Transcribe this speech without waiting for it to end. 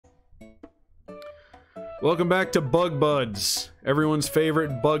Welcome back to Bug Buds, everyone's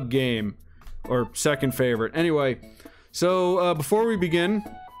favorite bug game. Or second favorite. Anyway, so before we begin,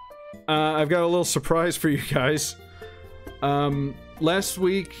 I've got a little surprise for you guys. Last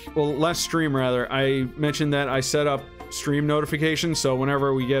stream rather, I mentioned that I set up stream notifications, so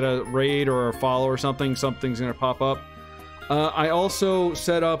whenever we get a raid or a follow or something, something's gonna pop up. I also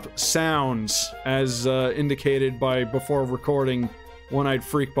set up sounds, as indicated by before recording, One-Eyed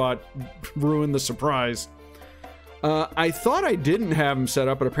Freakbot ruined the surprise. I thought I didn't have them set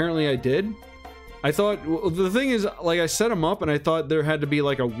up, but apparently I did. I thought, the thing is, like, I set them up and I thought there had to be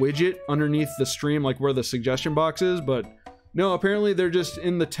like a widget underneath the stream, like where the suggestion box is, but no, apparently they're just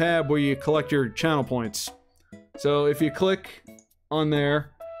in the tab where you collect your channel points. So if you click on there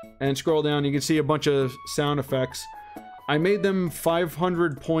and scroll down, you can see a bunch of sound effects. I made them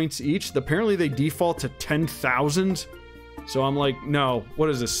 500 points each. Apparently they default to 10,000. So I'm like, no, what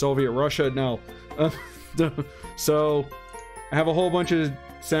is this, Soviet Russia? No. So I have a whole bunch of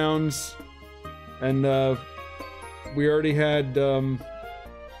sounds, and we already had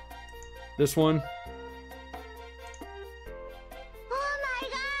this one. Oh my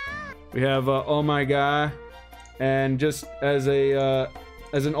god! We have oh my god, and just as a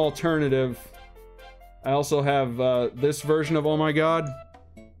as an alternative, I also have this version of oh my god.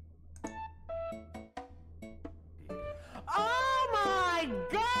 Oh my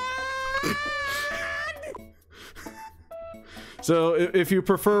god! So if you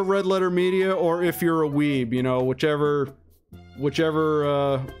prefer Red Letter Media, or if you're a weeb, you know, whichever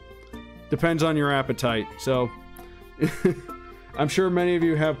depends on your appetite. So I'm sure many of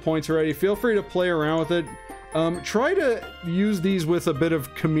you have points already. Feel free to play around with it. Try to use these with a bit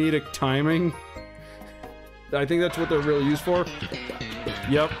of comedic timing. I think that's what they're really used for.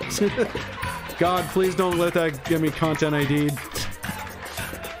 Yep. God, please don't let that give me content ID'd.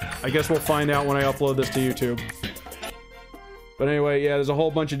 I guess we'll find out when I upload this to YouTube. But anyway, yeah, there's a whole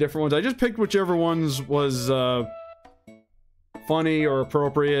bunch of different ones. I just picked whichever ones was funny or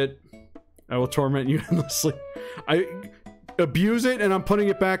appropriate. I will torment you endlessly. I abuse it and I'm putting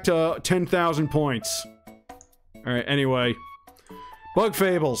it back to 10,000 points. Alright, anyway. Bug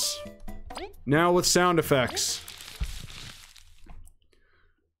Fables. Now with sound effects.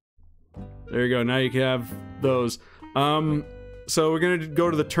 There you go, now you can have those. So we're gonna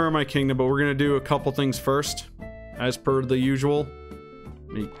go to the Termite Kingdom, but we're gonna do a couple things first. As per the usual.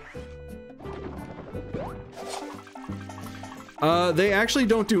 They actually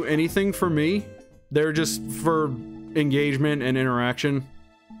don't do anything for me. They're just for engagement and interaction.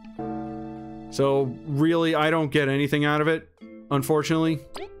 So, really, I don't get anything out of it, unfortunately.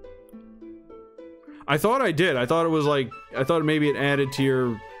 I thought I did. I thought it was like... I thought maybe it added to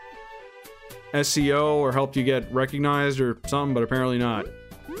your SEO or helped you get recognized or something, but apparently not.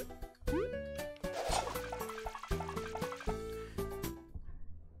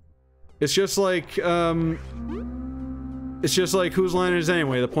 It's just like, whose line is it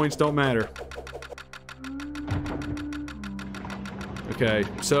anyway? The points don't matter. Okay,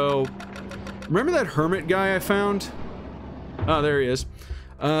 so... Remember that hermit guy I found? Oh, there he is.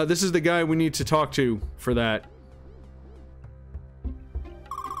 This is the guy we need to talk to for that.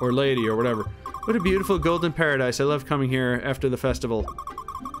 Or lady, or whatever. What a beautiful golden paradise. I love coming here after the festival.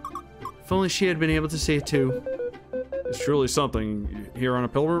 If only she had been able to see it too. It's truly something. Here on a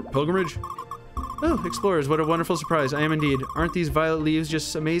pilgrimage? Oh, explorers, what a wonderful surprise. I am indeed. Aren't these violet leaves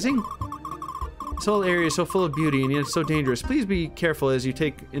just amazing? This whole area is so full of beauty and yet so dangerous. Please be careful as you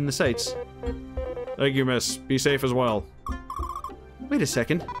take in the sights. Thank you, miss. Be safe as well. Wait a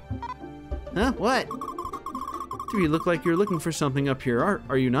second. Huh? What? Do you look like you're looking for something up here?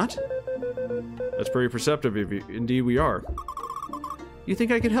 Are you not? That's pretty perceptive of you. Indeed we are. You think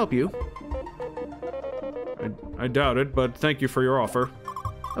I could help you? I doubt it, but thank you for your offer.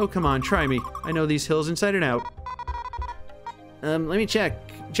 Oh, come on, try me. I know these hills inside and out. Let me check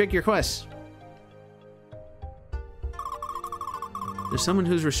your quests. There's someone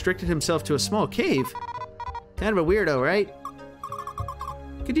who's restricted himself to a small cave. Kind of a weirdo, right?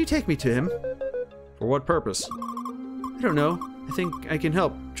 Could you take me to him? For what purpose? I don't know. I think I can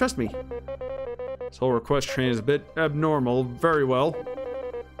help. Trust me. This whole request train is a bit abnormal. Very well.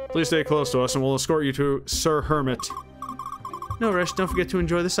 Please stay close to us and we'll escort you to Sir Hermit. No rush, don't forget to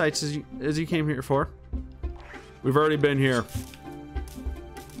enjoy the sights as you came here for. We've already been here.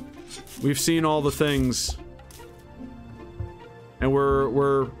 We've seen all the things. And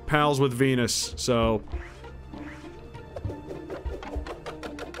we're pals with Venus, so...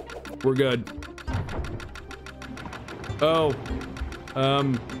 We're good. Oh.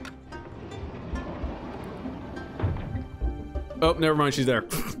 Oh, never mind, she's there.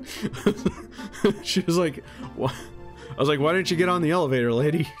 She was like, what? I was like, why didn't you get on the elevator,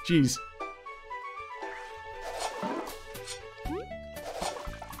 lady? Jeez.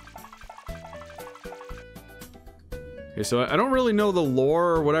 Okay, so I don't really know the lore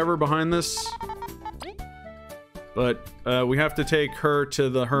or whatever behind this. But, we have to take her to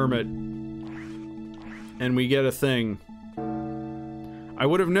the hermit. And we get a thing. I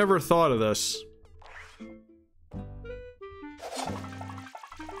would have never thought of this.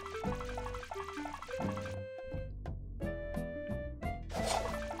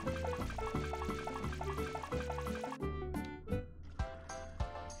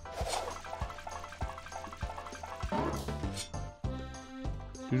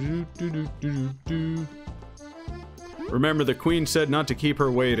 Remember, the queen said not to keep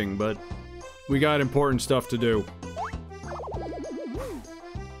her waiting, but we got important stuff to do.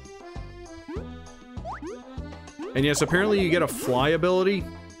 And yes, apparently you get a fly ability,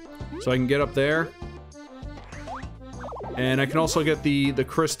 so I can get up there. And I can also get the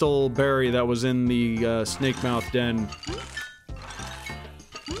crystal berry that was in the snake mouth den.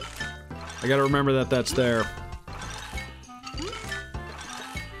 I gotta remember that that's there.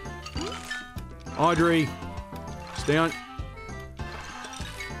 Audrey, stay on.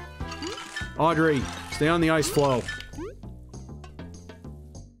 Audrey, stay on the ice floe.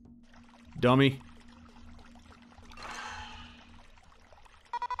 Dummy.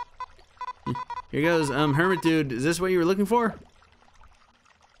 Here goes, Hermit Dude, is this what you were looking for?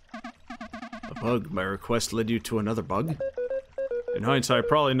 A bug. My request led you to another bug? In hindsight,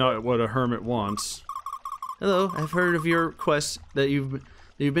 probably not what a hermit wants. Hello, I've heard of your quest, that you've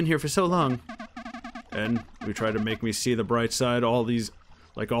been here for so long. And you try to make me see the bright side, all these,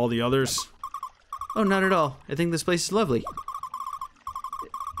 like all the others? Oh, not at all. I think this place is lovely.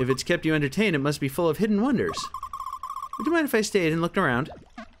 If it's kept you entertained, it must be full of hidden wonders. Would you mind if I stayed and looked around?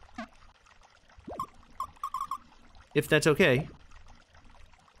 If that's okay.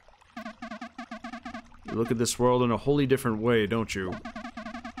 You look at this world in a wholly different way, don't you?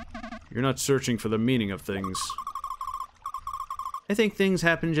 You're not searching for the meaning of things. I think things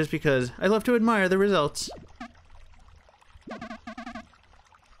happen just because I love to admire the results.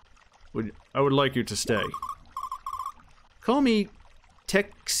 I would like you to stay. Call me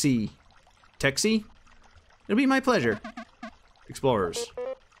Texie. Texie? It'll be my pleasure. Explorers.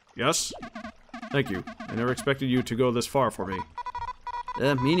 Yes? Thank you. I never expected you to go this far for me.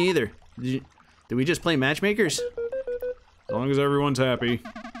 Me neither. Did we just play matchmakers? As long as everyone's happy.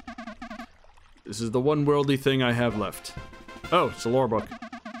 This is the one worldly thing I have left. Oh, it's a lore book.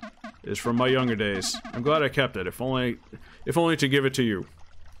 It's from my younger days. I'm glad I kept it, if only to give it to you.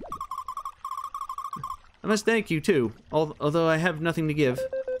 I must thank you, too, although I have nothing to give.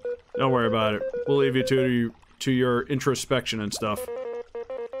 Don't worry about it. We'll leave you to your introspection and stuff.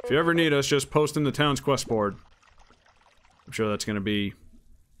 If you ever need us, just post in the town's quest board. I'm sure that's gonna be...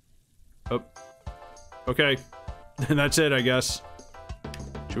 Oh. Okay. That's it, I guess.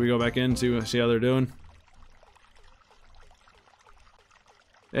 Should we go back in, see how they're doing?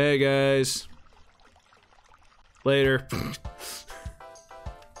 Hey, guys. Later.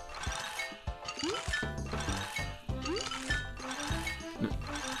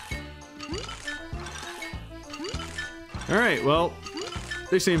 Alright, well,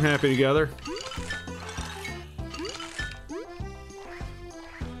 they seem happy together.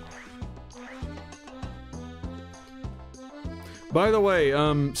 By the way,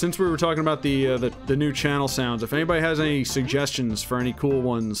 since we were talking about the new channel sounds, if anybody has any suggestions for any cool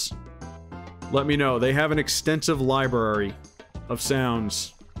ones, let me know. They have an extensive library of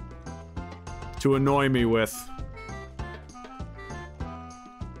sounds to annoy me with.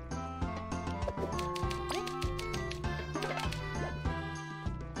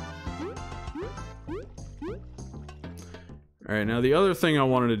 Alright, now the other thing I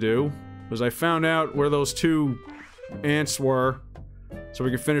wanted to do was I found out where those two ants were, so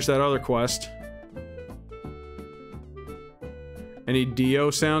we could finish that other quest. Any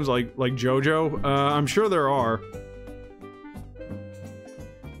Dio sounds like JoJo? I'm sure there are.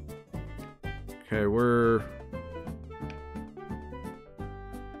 Okay, we're...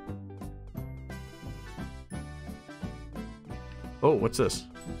 Oh, what's this?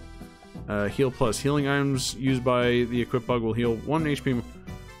 Heal plus. Healing items used by the equipped bug will heal 1 HP.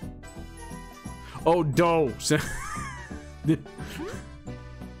 Oh, dough!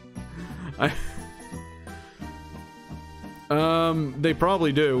 They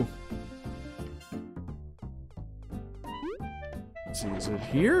probably do. Let's see, is it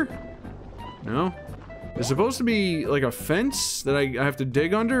here? No? It's supposed to be like a fence that I have to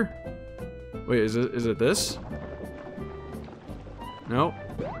dig under? Wait, is it this? No.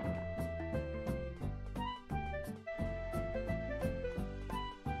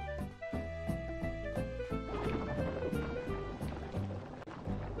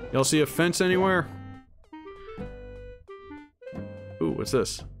 Y'all see a fence anywhere? Ooh, what's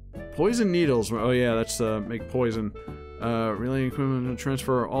this? Poison needles. Oh yeah, that's make poison. Relaying equipment to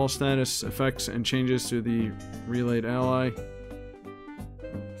transfer all status effects and changes to the relayed ally.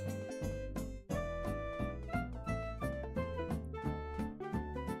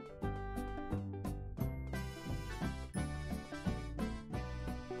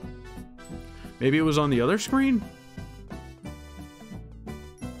 Maybe it was on the other screen?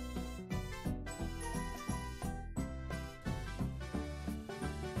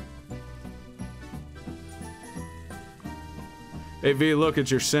 Hey V, look,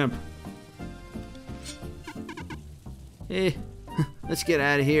 it's your simp. Hey, let's get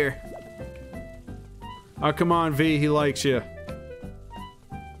out of here. Oh, come on, V, he likes you.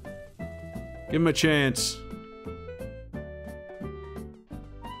 Give him a chance.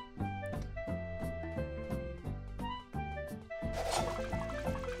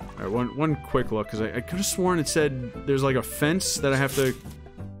 Alright, one quick look, because I could have sworn it said there's like a fence that I have to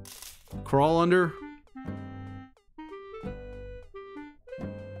crawl under.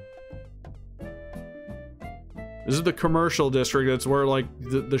 This is the commercial district, that's where, like,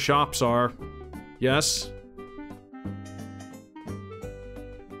 the shops are. Yes?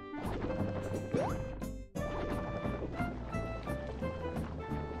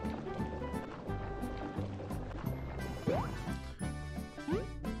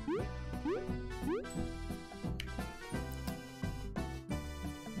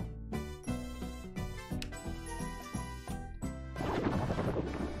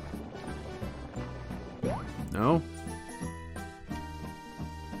 No?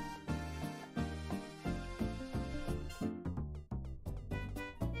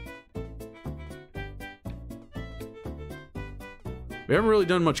 We haven't really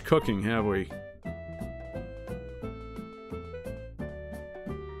done much cooking, have we?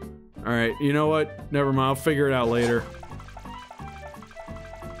 Alright, you know what? Never mind, I'll figure it out later.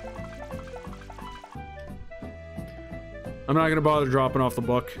 I'm not gonna bother dropping off the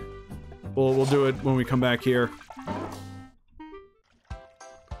book. We'll do it when we come back here.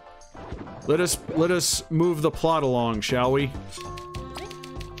 Let us move the plot along, shall we?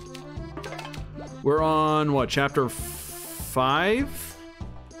 We're on what, chapter 5?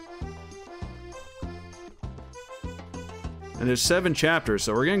 And there's 7 chapters,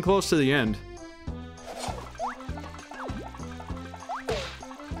 so we're getting close to the end.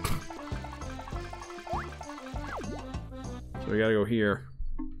 So we gotta go here.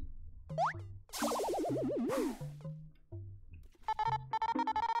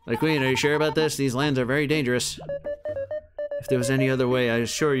 My queen, are you sure about this? These lands are very dangerous. If there was any other way, I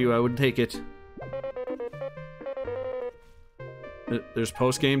assure you I would take it. There's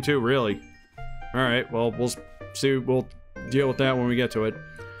post-game too? Really? Alright, well, we'll see. We'll deal with that when we get to it.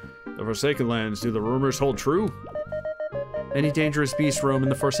 The Forsaken Lands. Do the rumors hold true? Many dangerous beasts roam in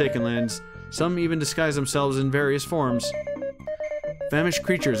the Forsaken Lands. Some even disguise themselves in various forms. Famished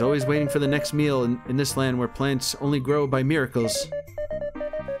creatures always waiting for the next meal in this land where plants only grow by miracles.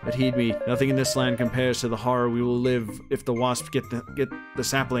 But heed me, nothing in this land compares to the horror we will live if the wasps get the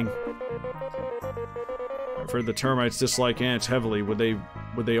sapling. I've heard the termites dislike ants heavily. Would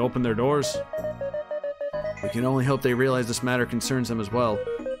they open their doors? We can only hope they realize this matter concerns them as well.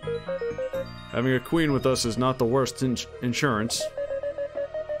 Having a queen with us is not the worst insurance.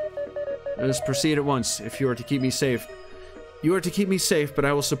 Let us proceed at once, if you are to keep me safe. You are to keep me safe, but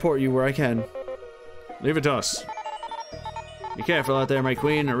I will support you where I can. Leave it to us. Be careful out there, my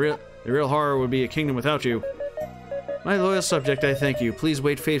queen. The real horror would be a kingdom without you. My loyal subject, I thank you. Please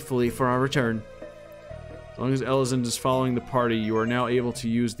wait faithfully for our return. As long as Elizond is following the party, you are now able to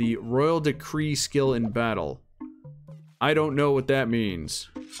use the Royal Decree skill in battle. I don't know what that means.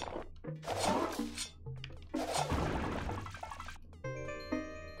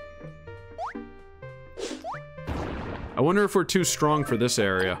 I wonder if we're too strong for this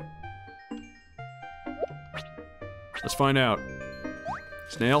area. Let's find out.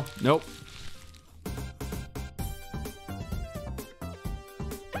 Snail? Nope.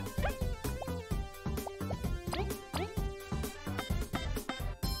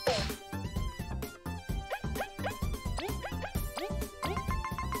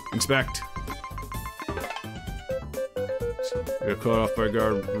 Inspect. We got caught off by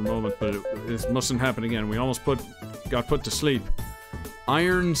guard for a moment, but it mustn't happen again. We almost got put to sleep.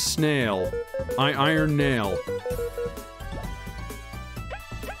 Iron snail. Iron nail.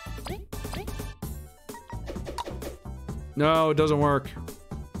 No, it doesn't work.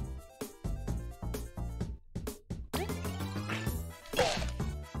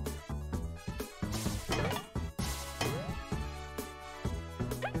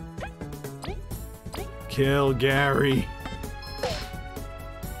 Kill Gary.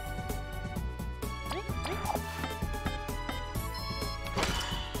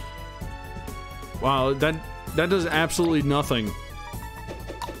 Wow, that does absolutely nothing.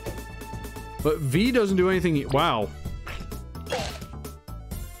 But V doesn't do anything. Wow.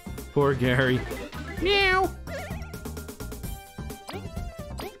 Poor Gary. Meow.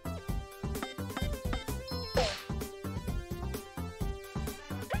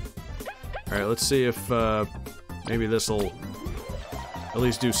 Alright, let's see if maybe this'll at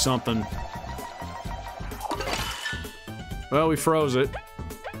least do something. Well, we froze it.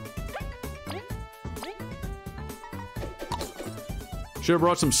 Should have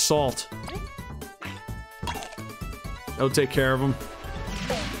brought some salt. That'll take care of him.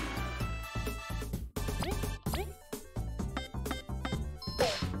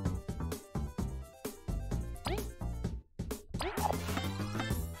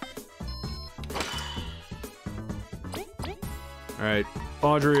 Alright,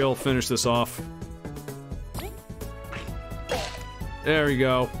 Audrey will finish this off. There we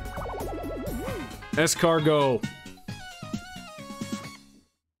go. Escargot.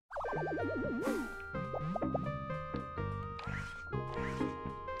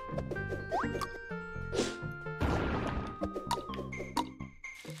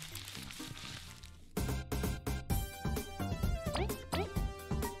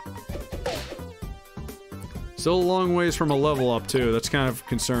 Still a long ways from a level up, too. That's kind of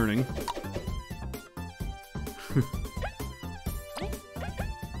concerning.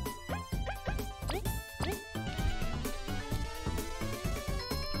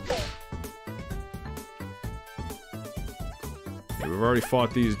 We've already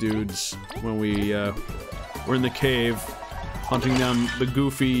fought these dudes when we were in the cave, hunting down the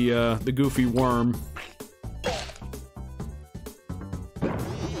goofy worm.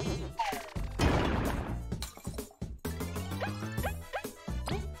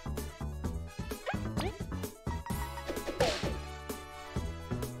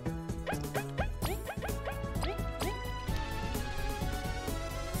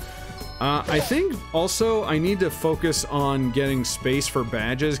 I think also I need to focus on getting space for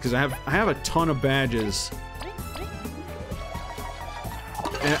badges because I have a ton of badges.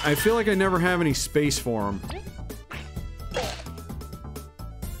 And I feel like I never have any space for them.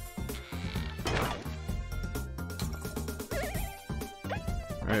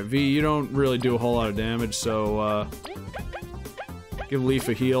 Alright, V, you don't really do a whole lot of damage, so give Leaf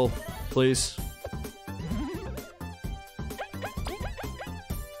a heal, please.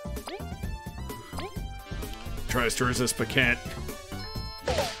 Tries to resist but can't.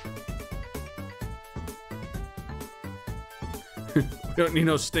 We don't need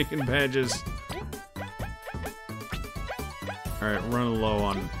no stinking badges. Alright, running low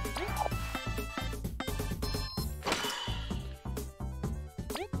on...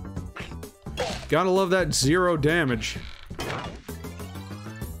 Gotta love that 0 damage.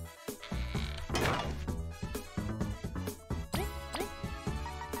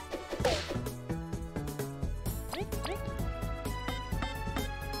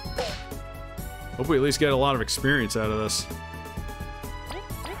 Hope we at least get a lot of experience out of this.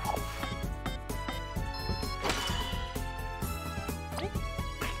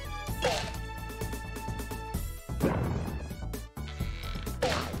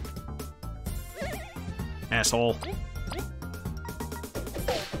 Asshole.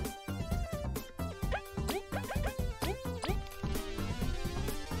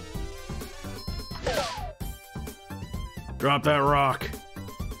 Drop that rock.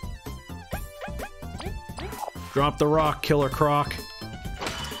 Drop the rock, Killer Croc.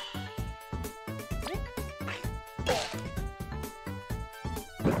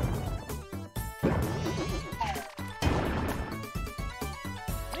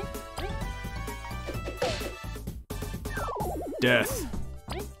 Death.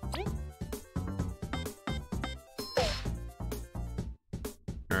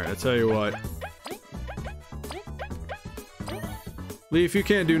 Alright, I'll tell you what. Lee, if you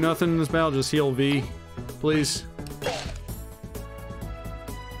can't do nothing in this battle, just heal V. Please.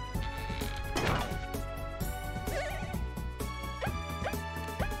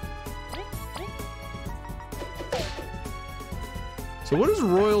 So what does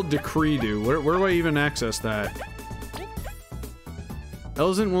Royal Decree do? Where do I even access that?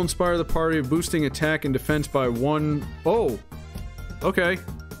 Elzant will inspire the party, boosting attack and defense by 1... Oh! Okay.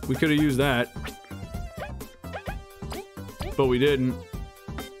 We could have used that. But we didn't.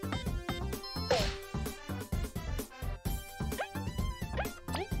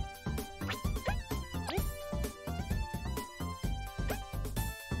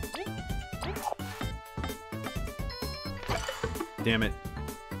 Damn it.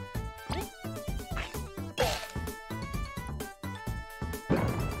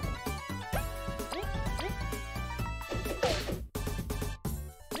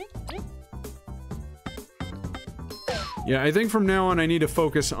 Yeah, I think from now on I need to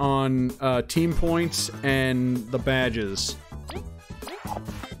focus on team points and the badges.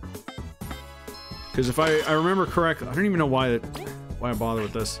 Because if I remember correctly, I don't even know why I bother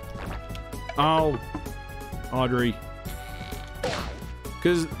with this. Oh, Audrey.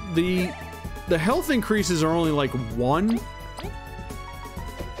 Because the health increases are only like 1,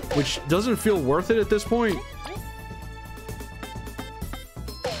 which doesn't feel worth it at this point.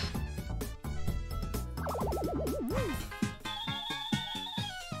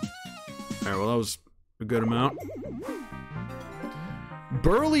 Alright, well that was a good amount.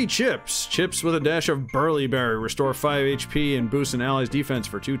 Burly Chips. Chips with a dash of Burly Berry. Restore 5 HP and boost an ally's defense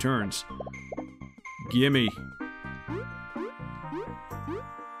for 2 turns. Gimme.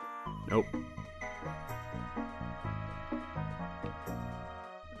 Nope.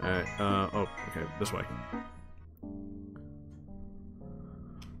 Alright, oh, okay, this way.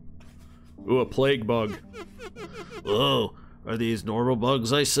 Ooh, a plague bug. Whoa, are these normal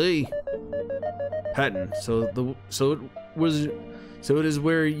bugs I see? Patton, so it is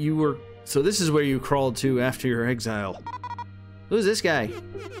where you were, so this is where you crawled to after your exile. Who's this guy?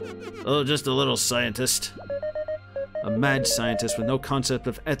 Oh, just a little scientist. A mad scientist with no concept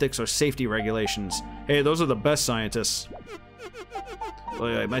of ethics or safety regulations. Hey, those are the best scientists.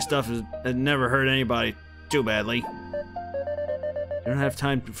 Boy, my stuff has never hurt anybody too badly. You don't have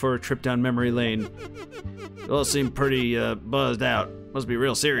time for a trip down memory lane. You all seem pretty buzzed out. Must be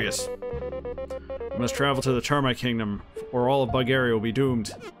real serious. You must travel to the Termite Kingdom, or all of Bulgaria will be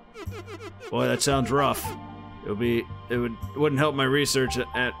doomed. Boy, that sounds rough. It wouldn't help my research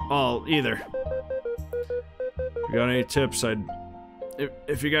at all either. If you got any tips,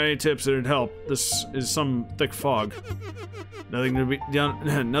 if you got any tips, it'd help. This is some thick fog. Nothing to be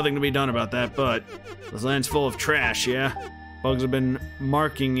done about that, but this land's full of trash, yeah? Bugs have been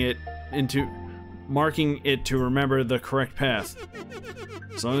marking it to remember the correct path.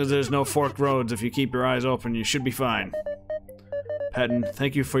 As long as there's no forked roads, if you keep your eyes open, you should be fine. Patton,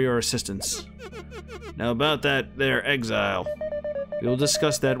 thank you for your assistance. Now about that there exile. We will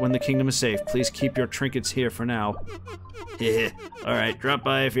discuss that when the kingdom is safe. Please keep your trinkets here for now. Alright, drop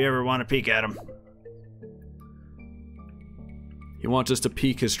by if you ever want to peek at them. He wants us to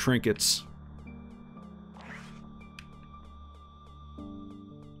peek his trinkets.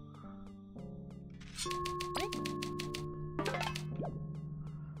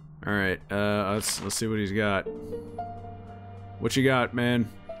 Alright, let's see what he's got. What you got, man?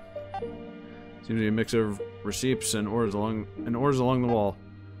 Seems to be a mix of receipts and orders along the wall.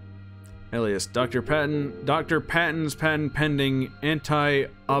 Alias, Dr. Patton's patent pending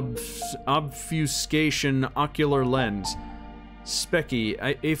anti-obfuscation ocular lens. Specky,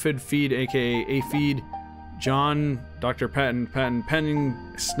 aphid feed, aka aphid. John, Dr. Patton pending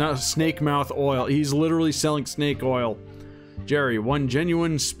snake mouth oil. He's literally selling snake oil. Jerry, 1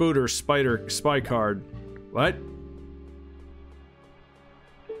 genuine spooter spider spy card. What?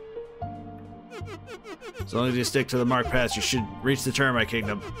 As long as you stick to the marked paths, you should reach the Termite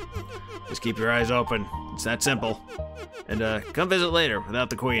Kingdom. Just keep your eyes open. It's that simple. And come visit later without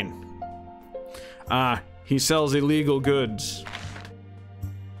the Queen. He sells illegal goods.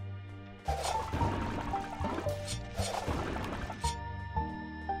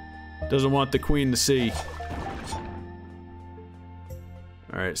 Doesn't want the Queen to see.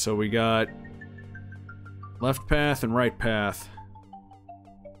 Alright, so we got left path and right path.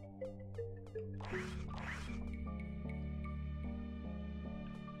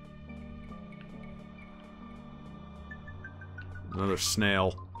 Another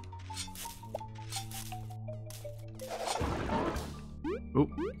snail. Oop.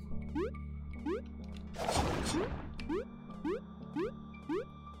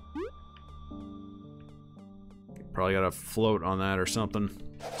 Probably got a float on that or something.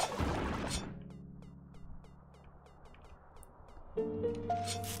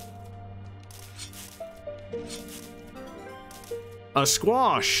 A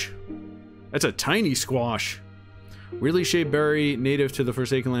squash! That's a tiny squash. Weirdly shaped berry, native to the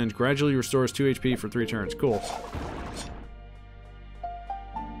Forsaken Lands, gradually restores 2 HP for 3 turns. Cool.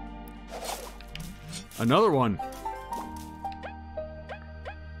 Another one.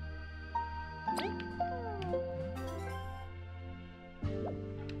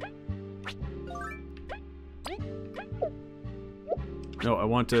 No, I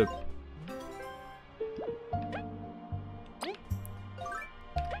want to...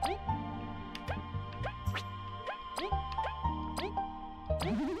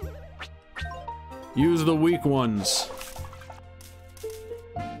 Use the weak ones.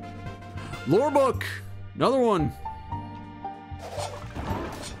 Lore book! Another one!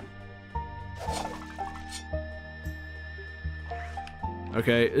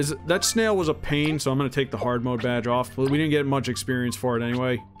 Okay, that snail was a pain, so I'm gonna take the hard mode badge off. But we didn't get much experience for it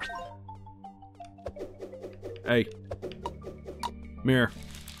anyway. Hey. Come here.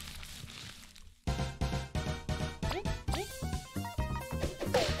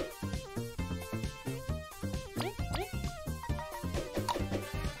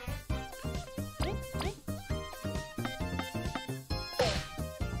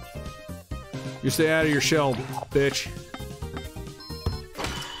 You stay out of your shell, bitch.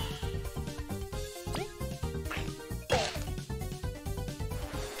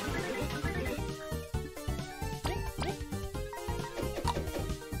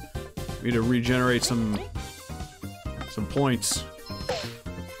 Need to regenerate some points.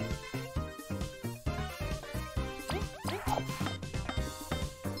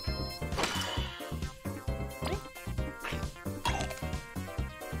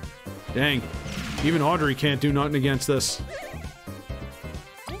 Dang. Even Audrey can't do nothing against this.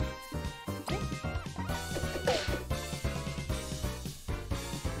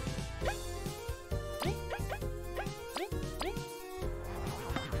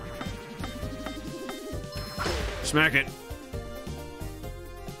 Smack it.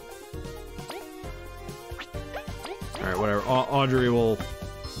 Alright, whatever. Audrey will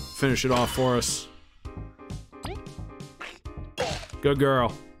finish it off for us. Good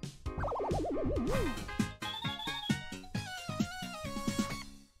girl.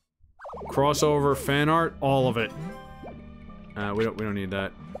 Crossover, fan art, all of it. We don't need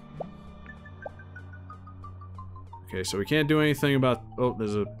that. Okay, so we can't do anything about... Oh,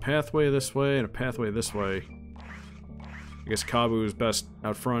 there's a pathway this way and a pathway this way. I guess Kabu is best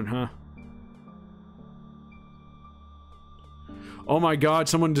out front, huh? Oh my god,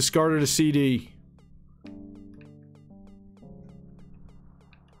 someone discarded a CD.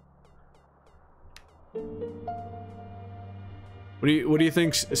 What do you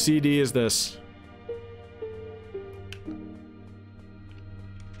think CD is this?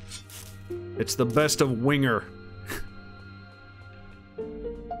 It's the best of Winger.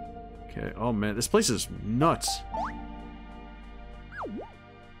 Okay, oh man, this place is nuts.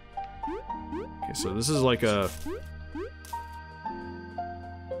 Okay, so this is like a...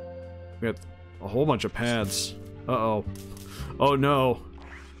 We got a whole bunch of paths. Uh-oh. Oh no.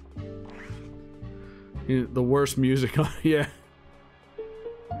 The worst music on... Yeah.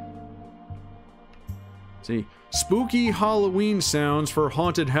 See, spooky Halloween sounds for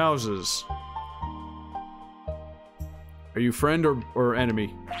haunted houses. Are you friend or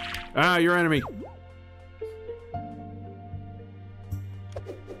enemy? Ah, you're enemy.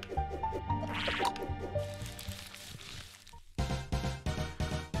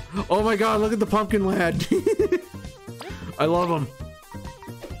 Oh my god, look at the pumpkin lad. I love him.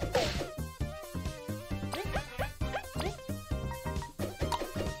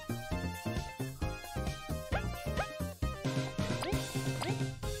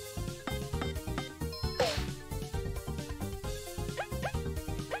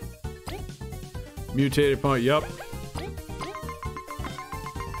 Mutated point, yup.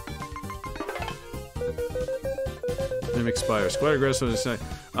 Mimic Spire. Quite aggressive to say.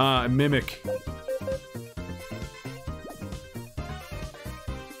 Mimic.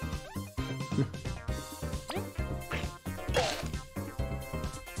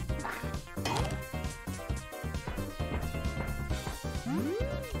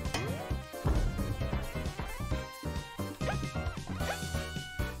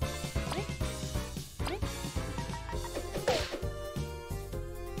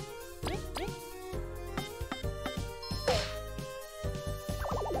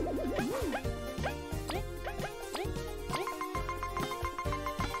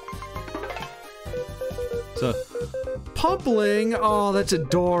 Pumpling? Oh, that's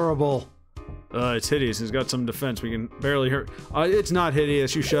adorable. It's hideous. It's got some defense. We can barely hurt. It's not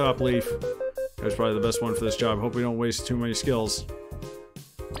hideous. You shut up, Leaf. That's probably the best one for this job. Hope we don't waste too many skills.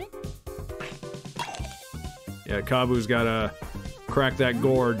 Yeah, Kabu's gotta crack that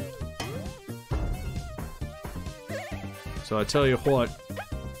gourd. So I tell you what.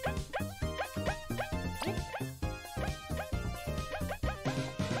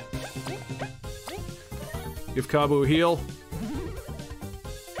 Give Kabu a heal.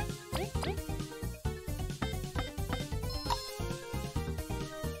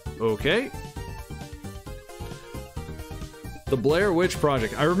 Okay. The Blair Witch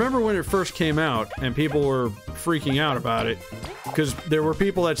Project. I remember when it first came out and people were freaking out about it. because there were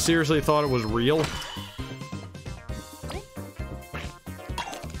people that seriously thought it was real.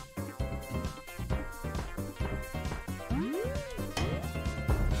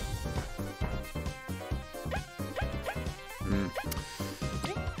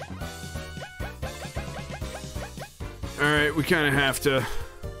 Alright, we kind of have to.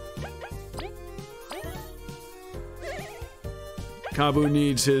 Kabu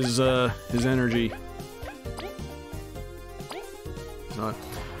needs his energy.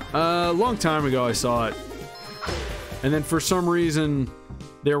 A long time ago I saw it. And then for some reason,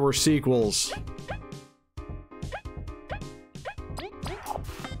 there were sequels.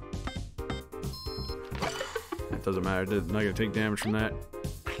 That doesn't matter, I'm not gonna take damage from that.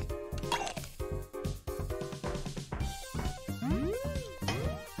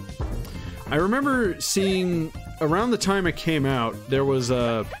 I remember seeing, around the time it came out, there was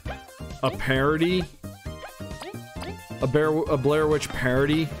a parody. A Blair Witch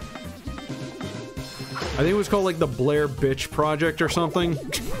parody. I think it was called like the Blair Bitch Project or something.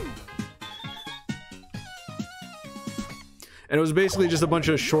 And it was basically just a bunch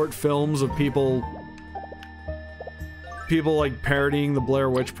of short films of people like parodying the Blair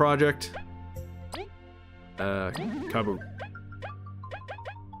Witch Project. Kabu.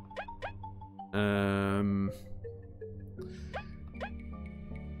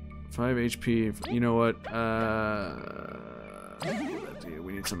 5 HP. You know what?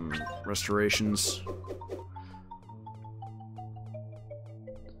 We need some restorations.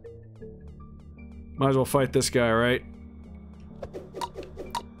 Might as well fight this guy, right?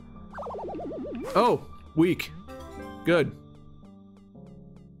 Oh! Weak. Good.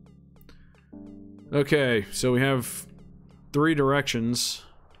 Okay, so we have 3 directions.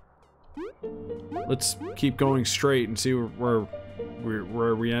 Let's keep going straight and see where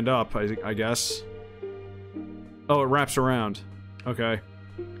we end up, I guess. Oh, it wraps around. Okay.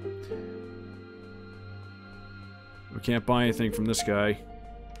 We can't buy anything from this guy.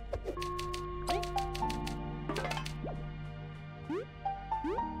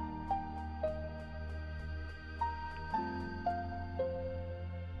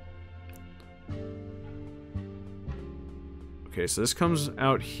 Okay, so this comes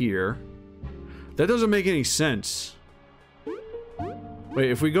out here. That doesn't make any sense. Wait,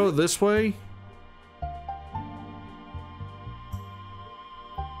 if we go this way...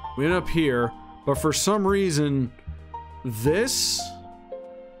 we end up here, but for some reason... this...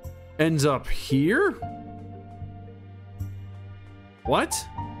 ends up here? What?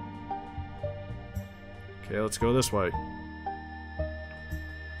 Okay, let's go this way.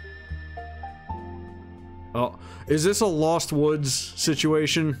 Oh, is this a Lost Woods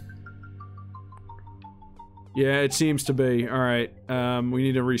situation? Yeah, it seems to be. Alright, we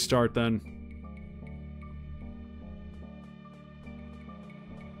need to restart then.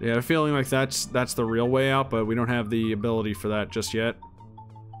 Yeah, I have a feeling like that's the real way out, but we don't have the ability for that just yet.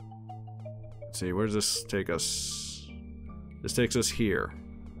 Let's see, where does this take us? This takes us here.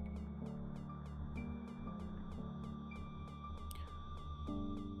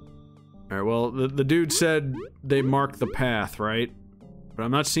 Alright, well, the dude said they marked the path, right? But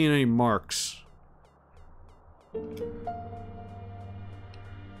I'm not seeing any marks.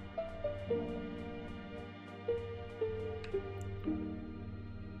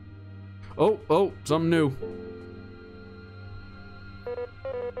 Oh, something new.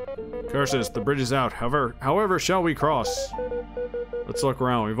 Curses, the bridge is out. However, shall we cross? Let's look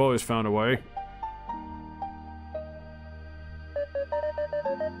around. We've always found a way.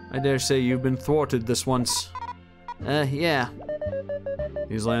 I dare say you've been thwarted this once. Yeah.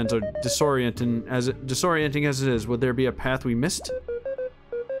 These lands are disorienting as it is. Would there be a path we missed?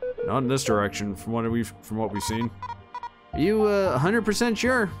 Not in this direction, from what we've seen. Are you 100%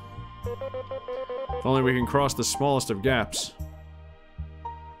 sure? If only we can cross the smallest of gaps.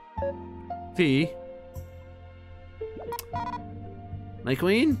 V. My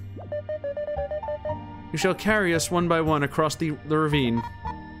queen? You shall carry us one by one across the ravine.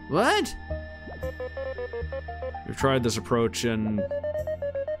 What? We've tried this approach, and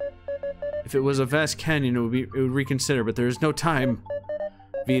if it was a vast canyon, it would reconsider, but there is no time.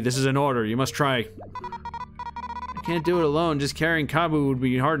 V, this is an order. You must try. I can't do it alone. Just carrying Kabu would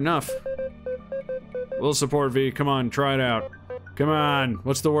be hard enough. We'll support V. Come on, try it out. Come on.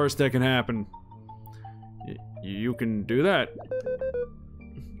 What's the worst that can happen? You can do that.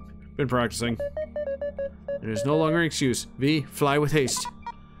 Been practicing. There is no longer an excuse. V, fly with haste.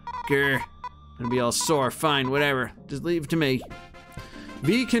 Grr. Gonna be all sore. Fine, whatever. Just leave it to me.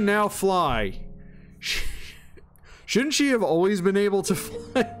 V can now fly. Shouldn't she have always been able to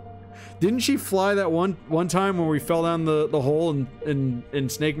fly? Didn't she fly that one time when we fell down the hole in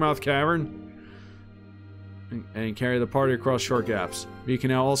Snake Mouth Cavern? And carry the party across short gaps. You can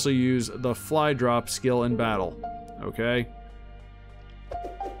now also use the fly drop skill in battle. Okay?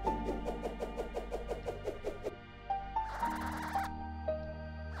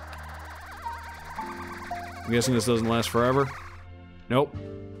 I'm guessing this doesn't last forever. Nope.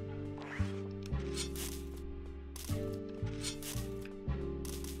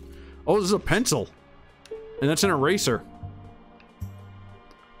 Oh, this is a pencil. And that's an eraser.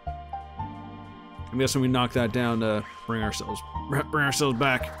 I'm guessing we knock that down to bring ourselves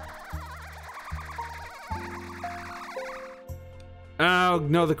back. Oh,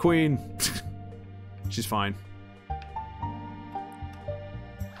 no, the queen. She's fine.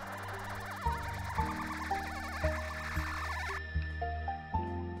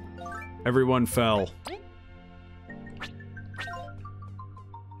 Everyone fell.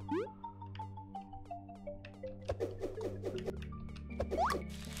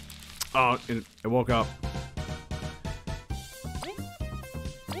 Oh, it woke up.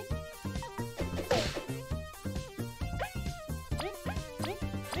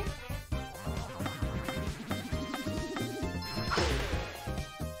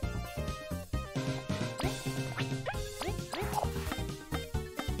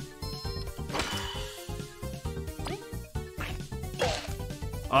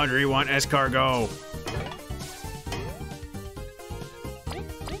 Audrey, want escargot.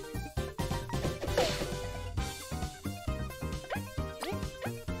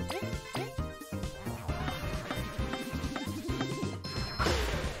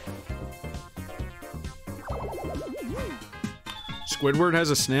 Squidward has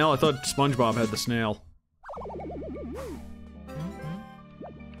a snail? I thought SpongeBob had the snail.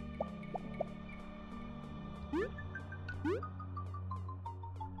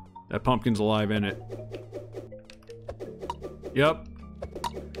 That pumpkin's alive, in it? Yep.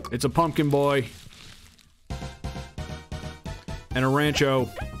 It's a pumpkin boy. And a rancho.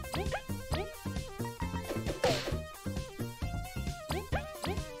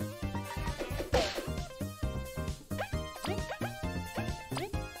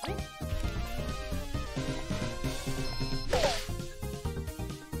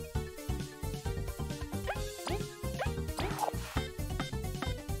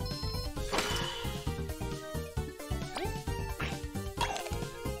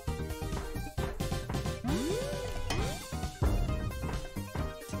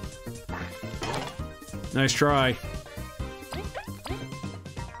 Nice try.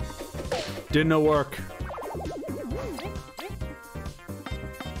 Didn't work.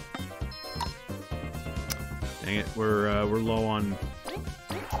 Dang it, we're low on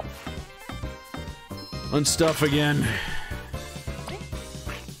stuff again.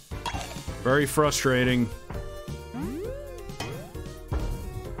 Very frustrating.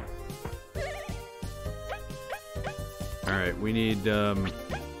 All right, we need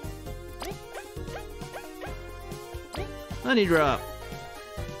Honey drop.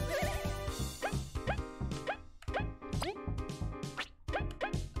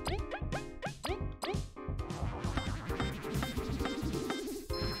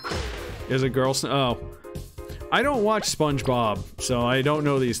 Is a girl oh. I don't watch SpongeBob, so I don't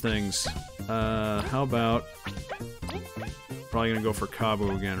know these things. How about... Probably gonna go for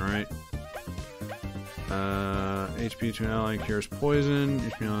Kabu again, right? HP to an ally cures poison.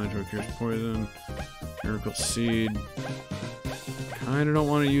 HP ally to cures poison. Miracle Seed. Kinda don't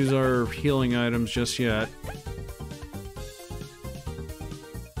want to use our healing items just yet.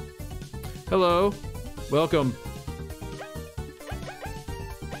 Hello. Welcome.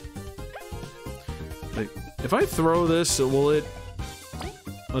 If I throw this, will it...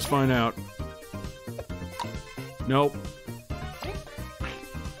 Let's find out. Nope.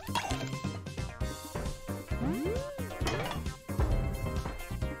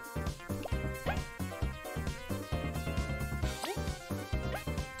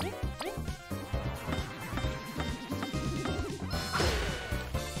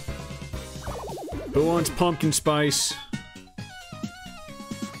 Who wants pumpkin spice?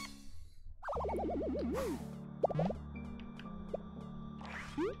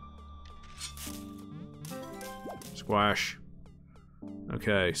 Squash.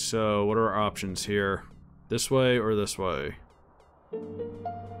 Okay, so what are our options here? This way or this way?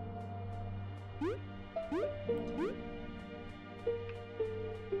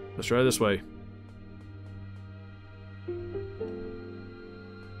 Let's try this way.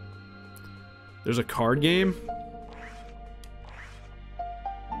 There's a card game?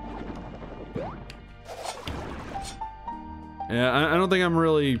 Yeah, I don't think I'm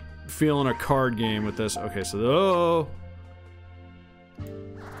really feeling a card game with this. Okay, so oh.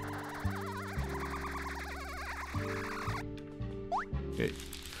 Okay.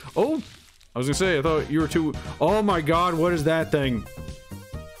 Oh, I was gonna say I thought you were too. Oh my God, what is that thing?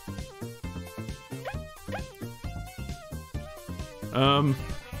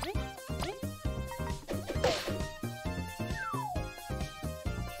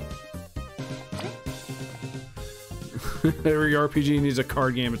 Every RPG needs a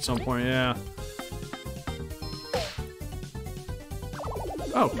card game at some point, yeah.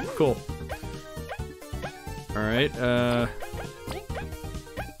 Oh, cool. Alright,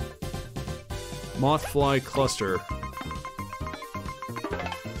 Mothfly Cluster.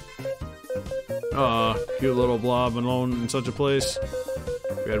 Aw, cute little blob alone in such a place.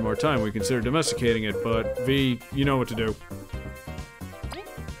 If we had more time, we'd consider domesticating it, but V, you know what to do.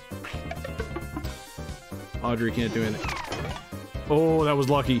 Audrey can't do anything. Oh, that was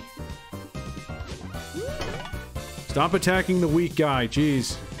lucky. Stop attacking the weak guy,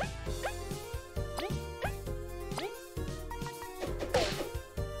 jeez.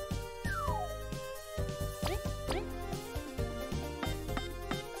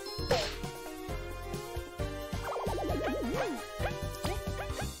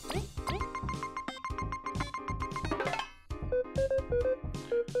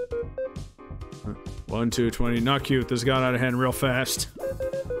 One, 2, 20. Not cute. This got out of hand real fast.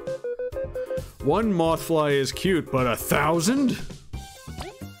 One Mothfly is cute, but 1,000?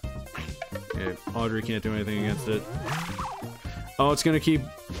 Okay, Audrey can't do anything against it. Oh, it's gonna keep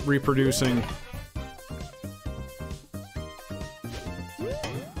reproducing.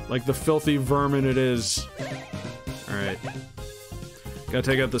 Like the filthy vermin it is. Alright. Gotta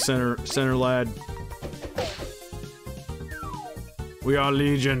take out the center lad. We are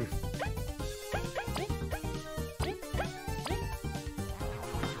Legion.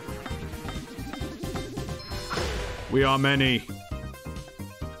 We are many.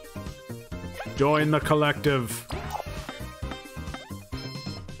 Join the collective.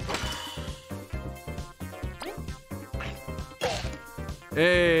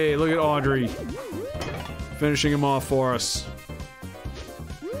 Hey, look at Audrey. Finishing him off for us.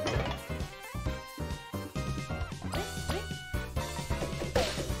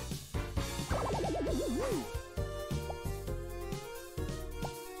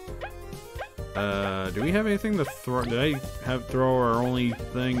 Do we have anything to throw? Did I have throw our only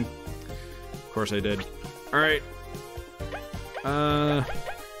thing? Of course I did. Alright.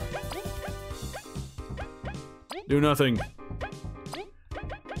 Do nothing.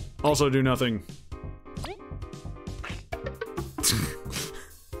 Also do nothing.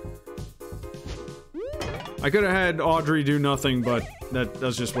 I could have had Audrey do nothing, but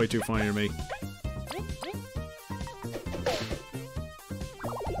that's just way too funny to me.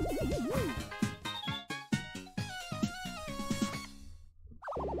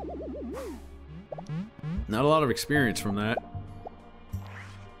 Not a lot of experience from that.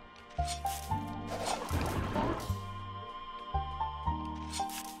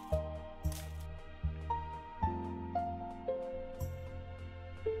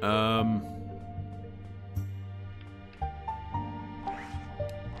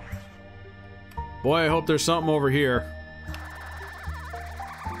 Boy, I hope there's something over here.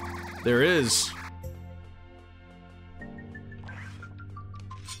 There is.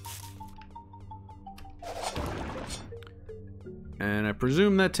 And I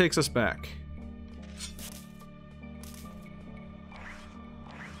presume that takes us back.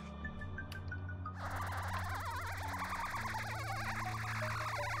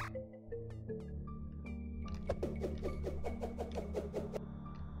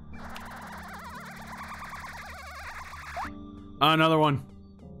 Another one.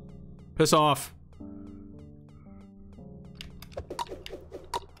 Piss off.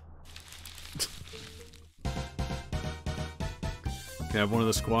 Can I have one of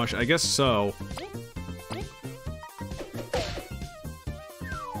the squash? I guess so.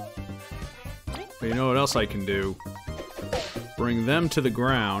 But you know what else I can do? Bring them to the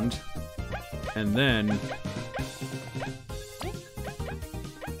ground, and then...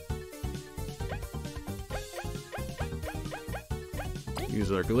 use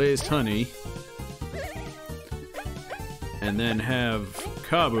our glazed honey, and then have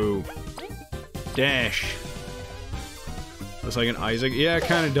Kabu dash. Looks like an Isaac. Yeah, it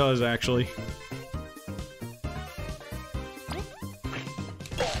kind of does, actually.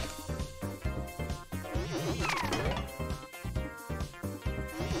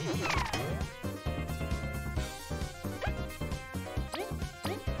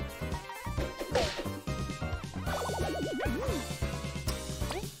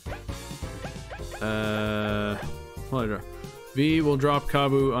 V will drop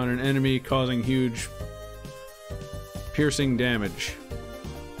Kabu on an enemy, causing huge piercing damage.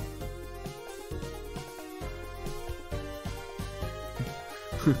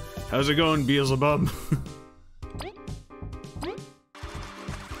 How's it going, Beelzebub?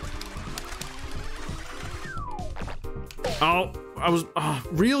 Oh, I was... Oh,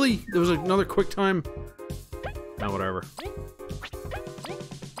 really? There was another quick time? No, whatever.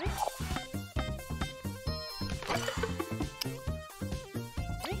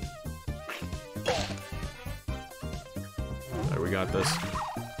 There, we got this.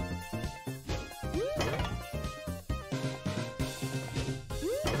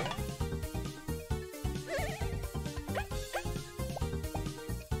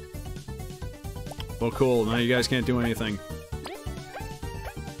 Well, cool. Now you guys can't do anything.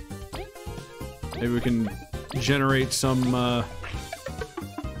 Maybe we can generate some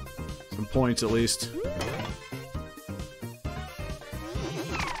points at least.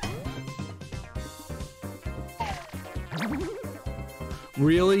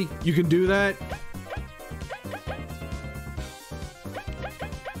 Really? You can do that?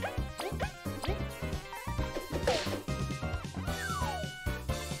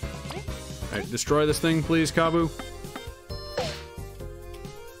 Alright, destroy this thing, please, Kabu.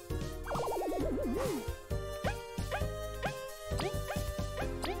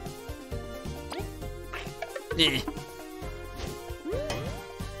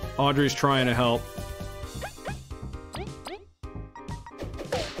 Audrey's trying to help.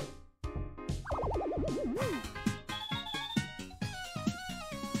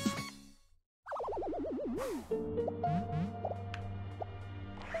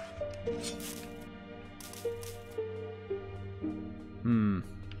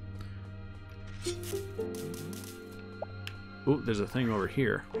 Ooh, there's a thing over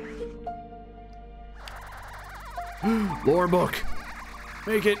here. Lore book!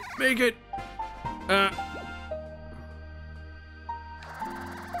 Make it! Make it! I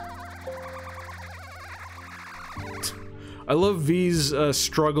love V's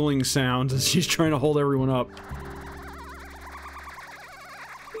struggling sounds as she's trying to hold everyone up.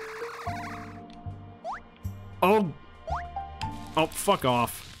 Oh! Oh, fuck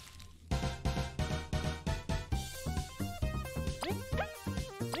off.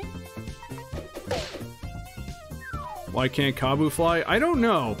 Why can't Kabu fly? I don't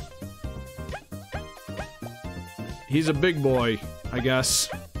know. He's a big boy, I guess.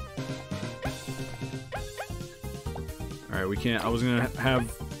 Alright, we can't. I was gonna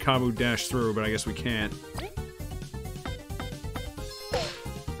have Kabu dash through, but I guess we can't.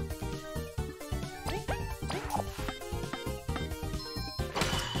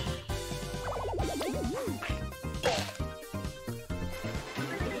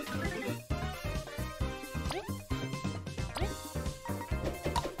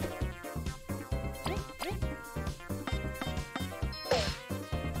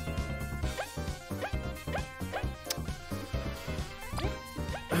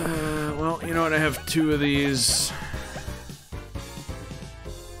 Well, you know what? I have two of these.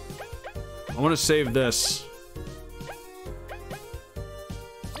 I want to save this.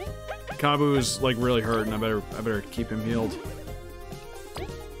 Kabu is like really hurt, and I better keep him healed.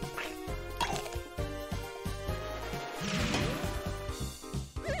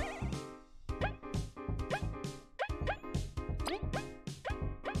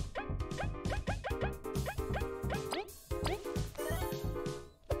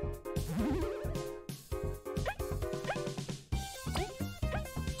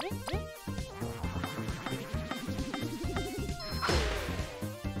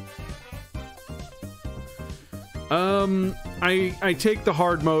 I take the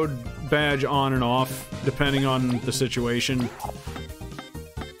hard mode badge on and off, depending on the situation.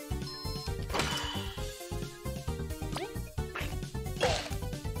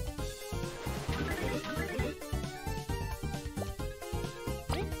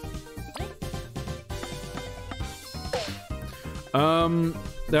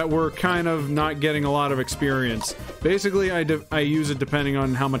 That we're kind of not getting a lot of experience. Basically, I use it depending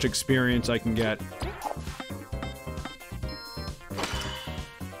on how much experience I can get.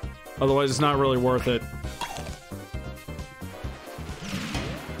 Otherwise, it's not really worth it.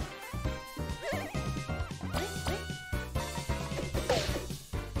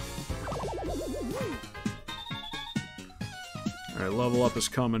 Alright, level up is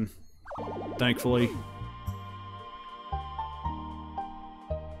coming. Thankfully.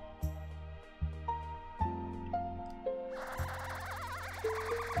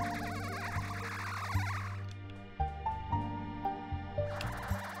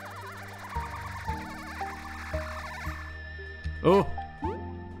 Oh!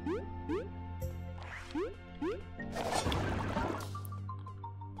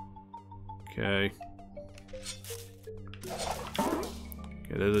 Okay.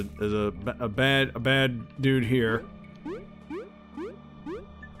 Okay, there's a bad dude here.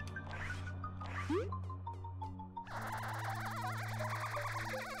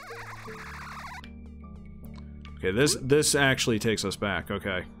 Okay, this actually takes us back.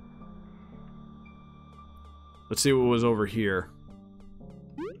 Okay. Let's see what was over here.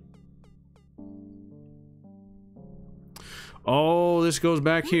 Oh, this goes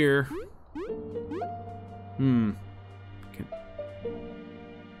back here. Hmm.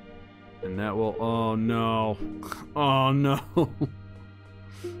 And that will... Oh, no. Oh, no.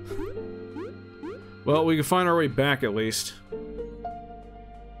 Well, we can find our way back at least.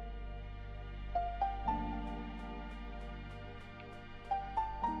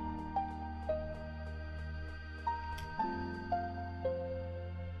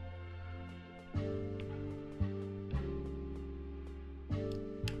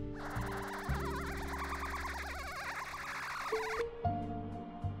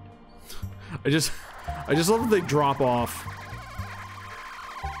 I just love that they drop off.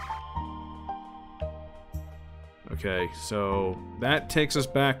 Okay, so that takes us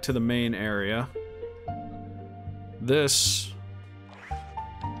back to the main area. This,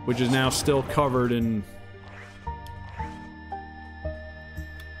 which is now still covered in...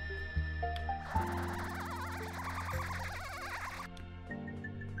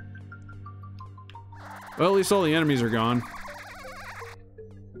 Well, at least all the enemies are gone.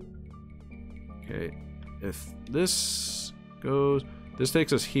 Okay, if this goes... This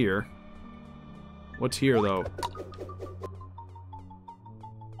takes us here. What's here, though?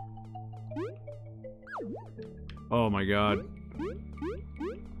 Oh my god.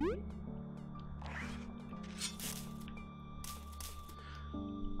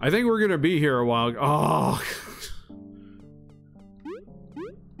 I think we're gonna be here a while. Oh!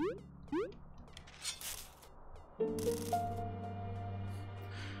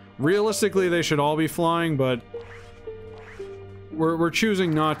 Realistically, they should all be flying, but we're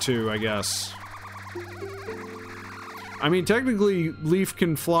choosing not to, I guess. I mean, technically, Leaf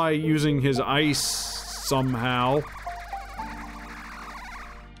can fly using his ice somehow.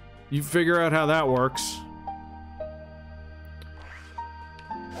 You figure out how that works.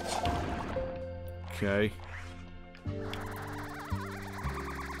 Okay.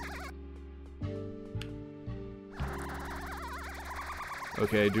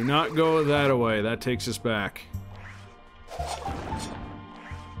 Okay, do not go that away. That takes us back.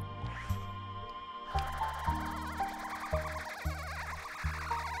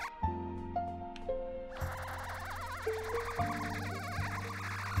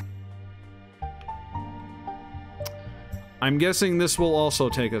 I'm guessing this will also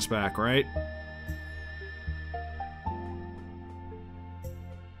take us back, right?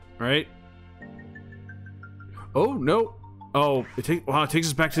 Right? Oh, no. Oh, wow, it takes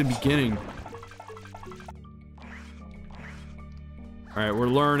us back to the beginning. Alright, we're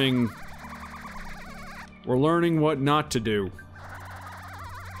learning what not to do.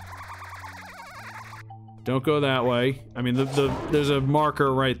 Don't go that way. I mean, there's a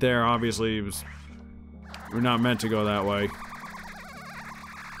marker right there, obviously. We're not meant to go that way.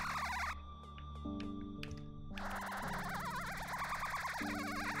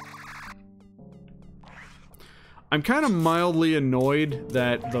 I'm kind of mildly annoyed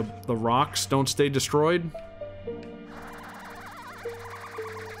that the rocks don't stay destroyed.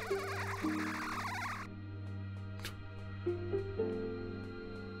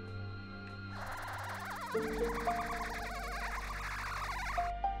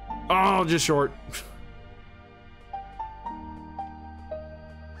 Oh, just short.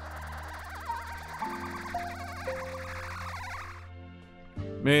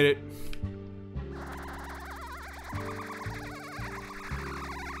 Made it.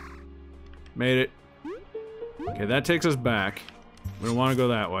 Made it. Okay, that takes us back. We don't want to go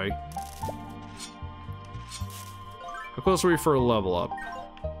that way. How close are we for a level up?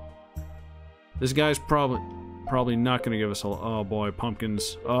 This guy's probably not going to give us a... Oh boy,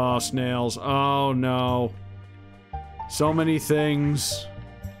 pumpkins. Oh, snails. Oh no. So many things.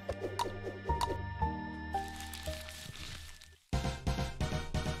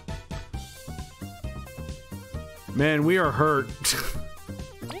 Man, we are hurt.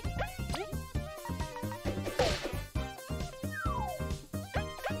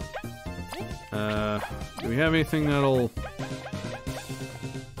 Do we have anything that'll...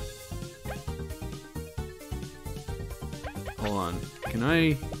 Hold on. Can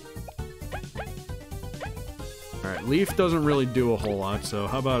I... Alright, Leaf doesn't really do a whole lot, so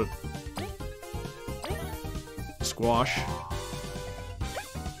how about squash?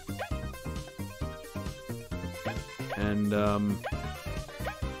 And,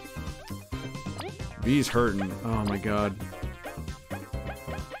 V's hurting. Oh my god.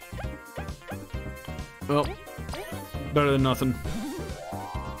 Well, better than nothing.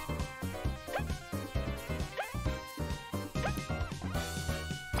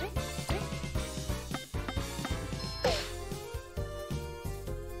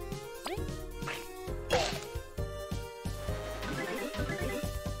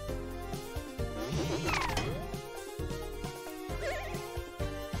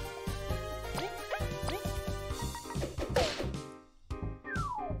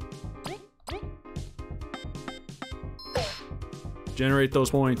 Generate those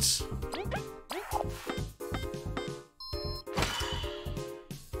points.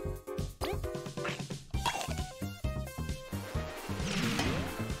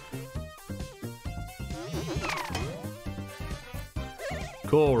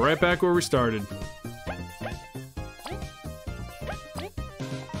 Cool, right back where we started.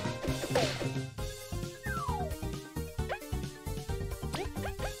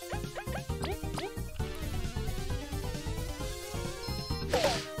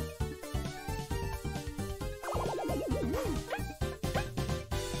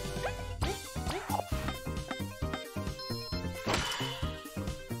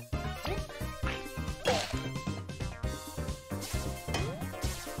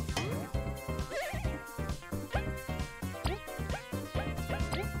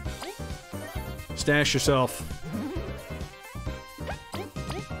 Stash yourself.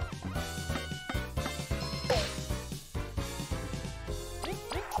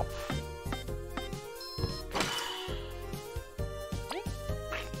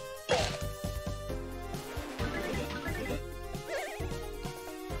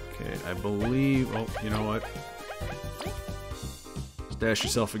 Okay, I believe... Oh, you know what? Stash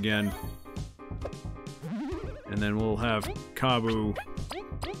yourself again. And then we'll have Kabu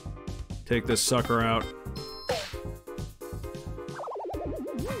take this sucker out.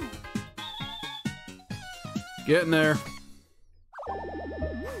 Getting there.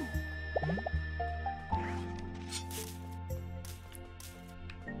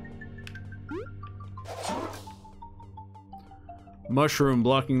 Mushroom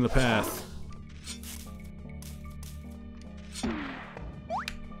blocking the path.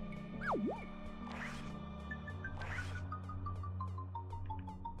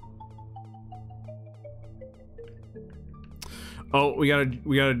 Oh, we gotta,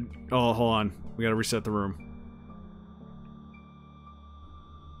 oh, hold on. We gotta reset the room.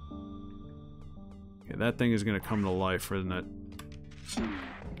 Okay, that thing is gonna come to life, isn't it?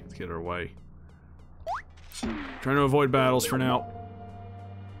 Let's get our way. Trying to avoid battles for now.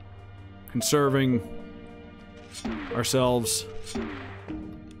 Conserving ourselves.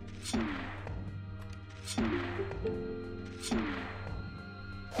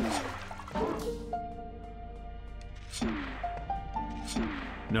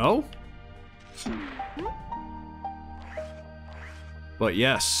 No? But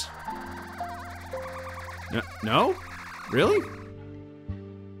yes. No? Really?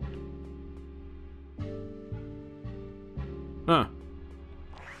 Huh.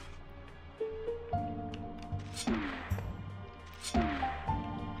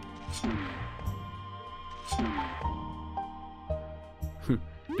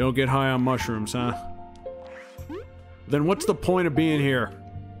 Don't get high on mushrooms, huh? Then what's the point of being here?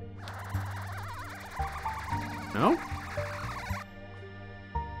 No?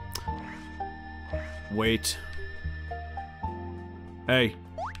 Wait. Hey.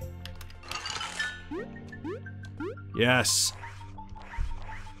 Yes.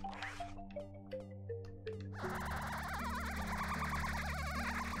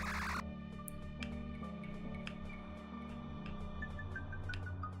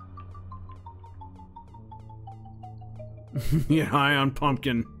 Get high on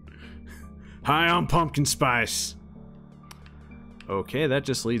pumpkin. High on pumpkin spice. Okay, that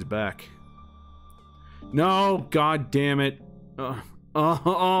just leads back. No, god damn it.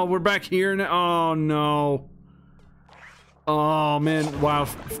 Oh, we're back here now. Oh, no. Oh, man. Wow.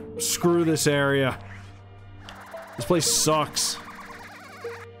 Screw this area. This place sucks.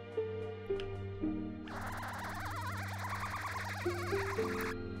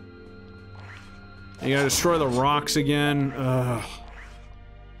 You gotta destroy the rocks again. Ugh.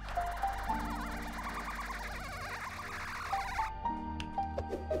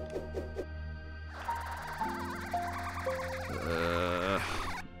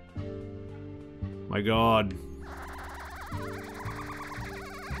 My god.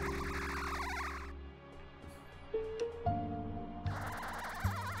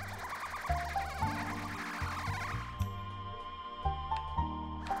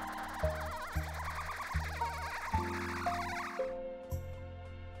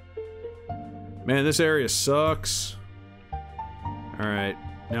 Man, this area sucks. Alright,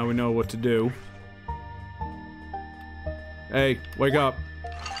 now we know what to do. Hey, wake up.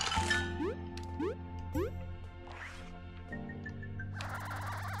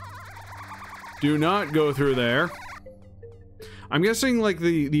 Do not go through there. I'm guessing, like,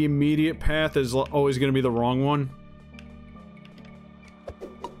 the immediate path is always gonna be the wrong one.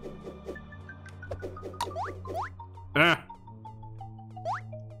 Ah!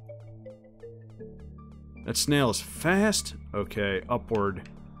 That snail is fast? Okay, upward.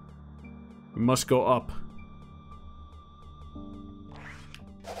 We must go up.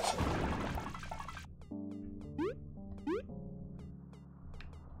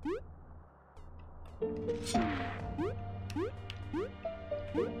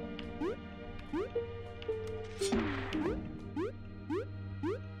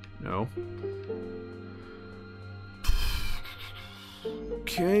 No.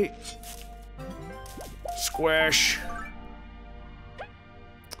 Okay. Squash.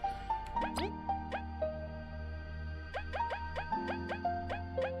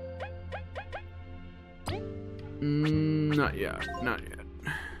 Not yet. Not yet.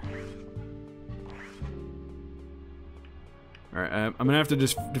 Alright, I'm gonna have to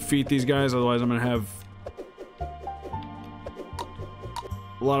just defeat these guys, otherwise I'm gonna have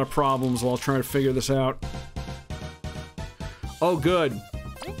a lot of problems while trying to figure this out. Oh, good.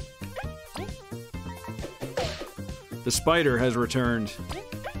 The spider has returned.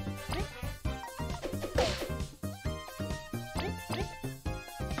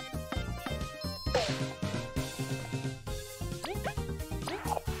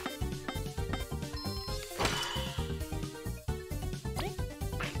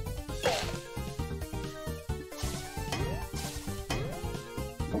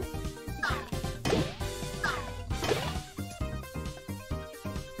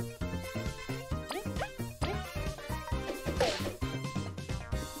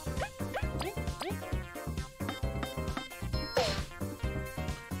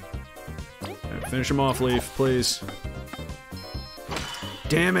 Finish him off, Leaf, please.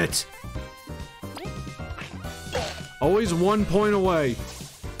 Damn it! Always 1 point away.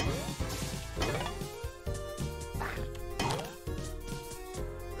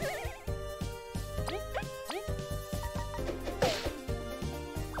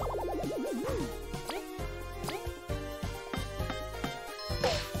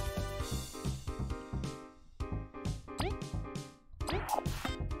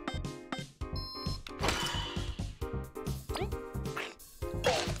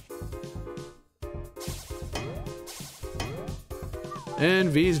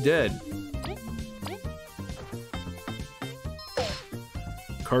 And V's dead.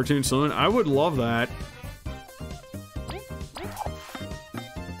 Cartoon Saloon? I would love that.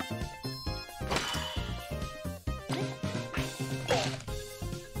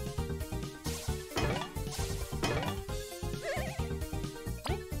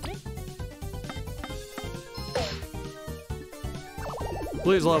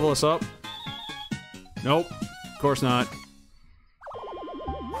 Please level us up. Nope. Of course not.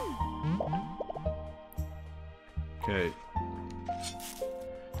 Okay.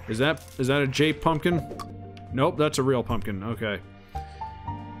 Is that a J pumpkin? Nope, that's a real pumpkin. Okay.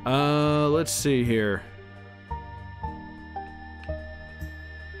 Let's see here.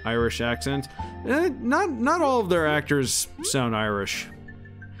 Irish accent. Not all of their actors sound Irish.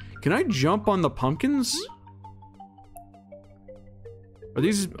 Can I jump on the pumpkins? Are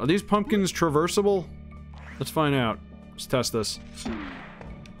these pumpkins traversable? Let's find out. Let's test this.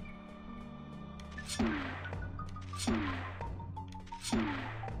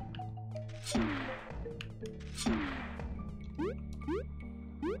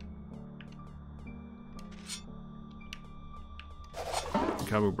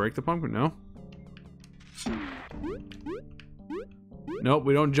 Can we break the pumpkin? No. Nope,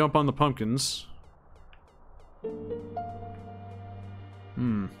 we don't jump on the pumpkins.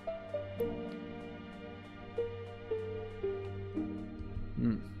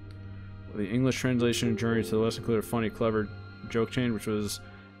 The English translation journey to the list included a funny, clever joke chain, which was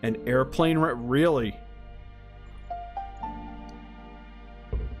an airplane really?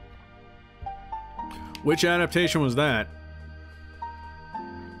 Which adaptation was that?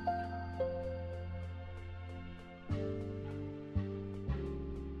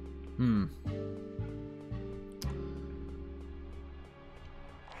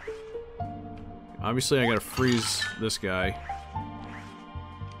 Obviously, I gotta freeze this guy.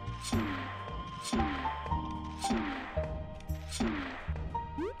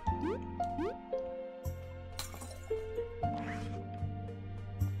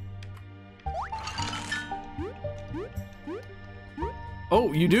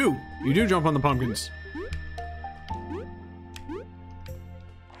 Oh, you do. You do jump on the pumpkins.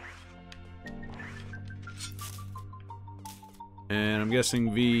 And I'm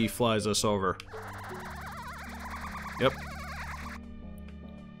guessing V flies us over. Yep.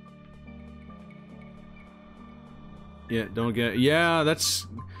 Yeah, don't get... Yeah, that's...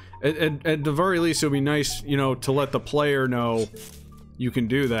 At the very least, it would be nice, you know, to let the player know you can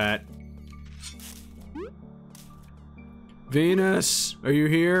do that. Venus, are you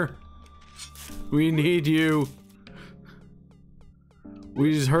here? We need you.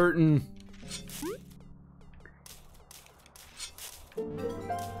 We's hurting.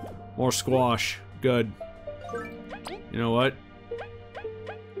 More squash. Good. You know what?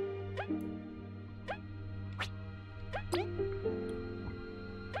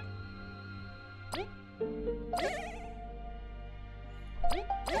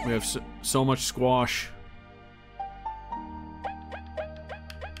 We have so much squash.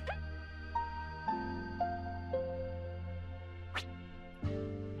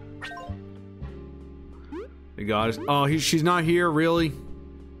 They got us. Oh, she's not here, really?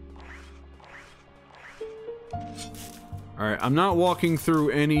 Alright, I'm not walking through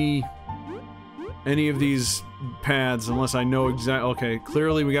any of these paths unless I know exactly. Okay,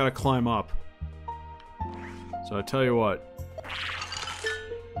 clearly we gotta climb up. So I tell you what.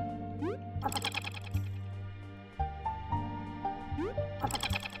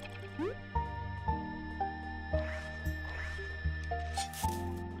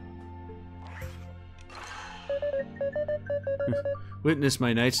 Witness,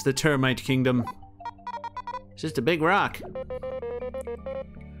 my knights, the Termite Kingdom. It's just a big rock.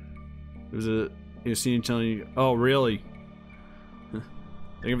 You seen telling you. Oh, really?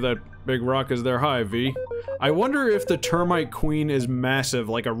 Think of that big rock as their hive, V. I wonder if the Termite Queen is massive,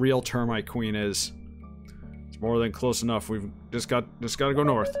 like a real Termite Queen is. It's more than close enough. We've just gotta go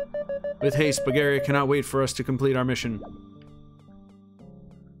north. With haste, Bulgaria cannot wait for us to complete our mission.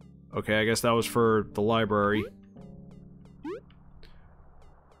 Okay, I guess that was for the library.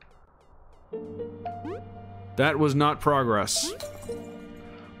 That was not progress.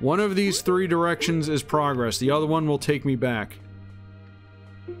 One of these three directions is progress. The other one will take me back.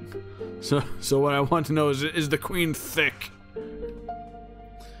 So what I want to know is the queen thick?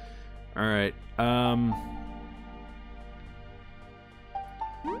 Alright,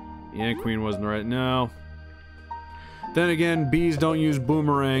 yeah, queen wasn't right. No. Then again, bees don't use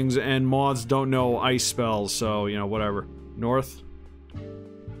boomerangs and moths don't know ice spells, so, you know, whatever. North?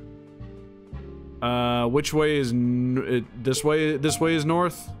 Which way is this way? This way is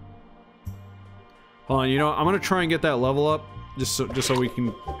north. Hold on, you know, I'm gonna try and get that level up, just so we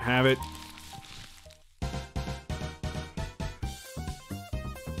can have it.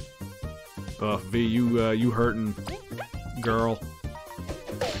 V, you hurting, girl.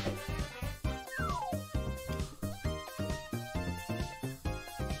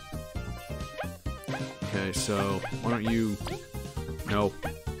 Okay, so why don't you? No,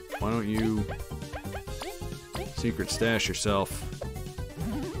 why don't you? Secret stash yourself.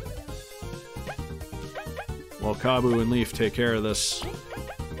 While Kabu and Leaf take care of this.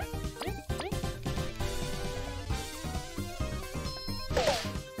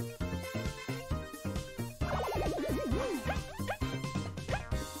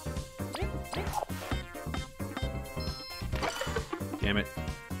 Damn it.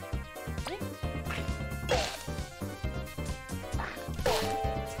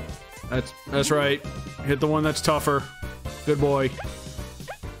 That's right. Hit the one that's tougher. Good boy.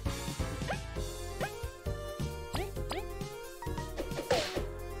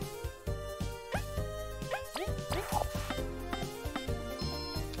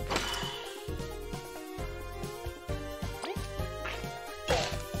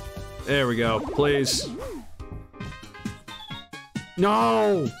 There we go. Please.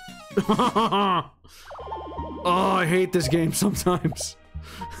 No! Oh, I hate this game sometimes.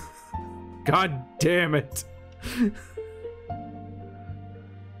 God damn it.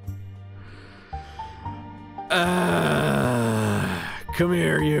 Come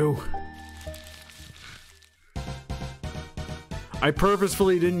here, you. I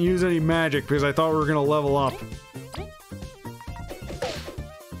purposefully didn't use any magic because I thought we were gonna level up.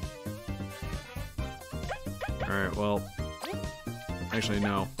 Alright, well... Actually,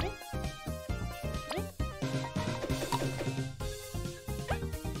 no.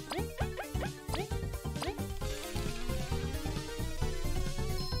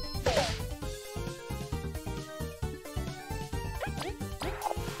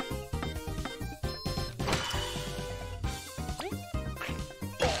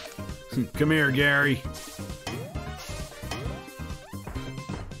 Come here, Gary.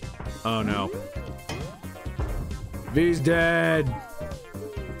 Oh no. V's dead.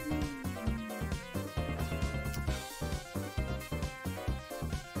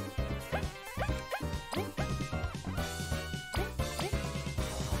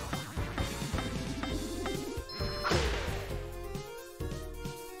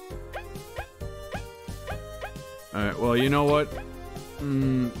 Alright, well, you know what?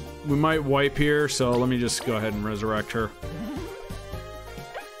 We might wipe here, so let me just go ahead and resurrect her.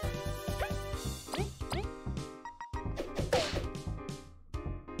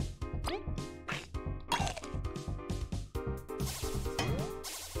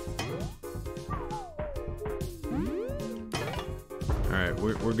 Alright,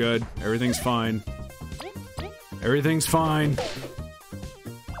 we're good. Everything's fine. Everything's fine.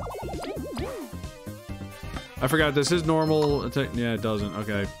 I forgot, this is normal attack. Yeah, it doesn't.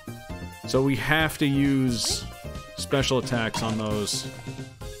 Okay. So we have to use special attacks on those.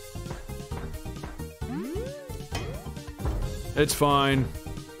 It's fine.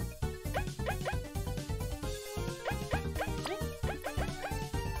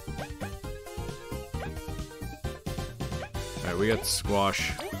 Alright, we got the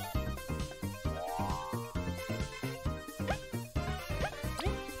squash.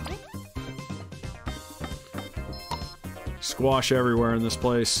 Squash everywhere in this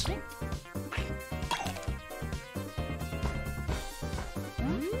place.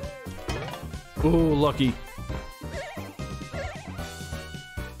 Ooh, lucky.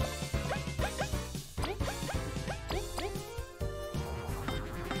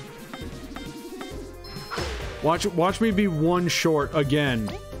 Watch me be one short again.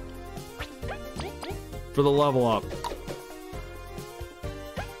 For the level up.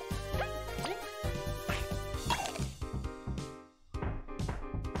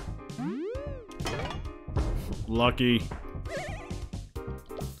 Lucky.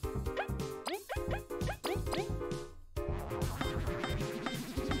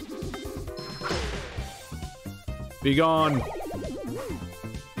 Be gone.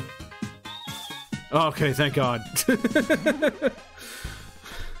 Okay, thank God.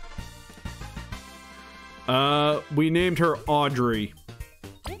 We named her Audrey.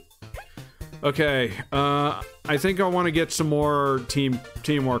 Okay, I think I want to get some more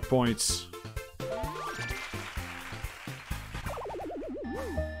teamwork points.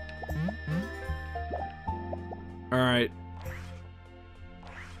 Alright.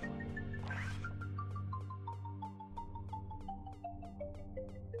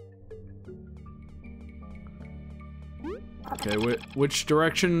 Okay, which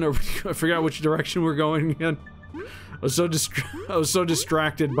direction are we, I forgot which direction we're going again. I was so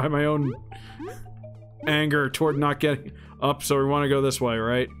distracted by my own anger toward not getting up, so we want to go this way,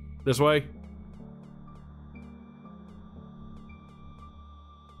 right? This way?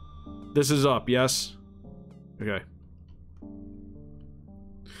 This is up, yes? Okay.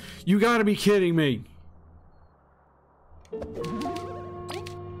 You gotta be kidding me!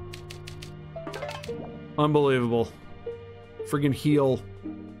 Unbelievable. Friggin' heal.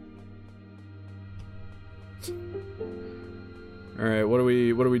 Alright, what are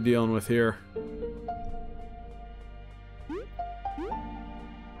we dealing with here?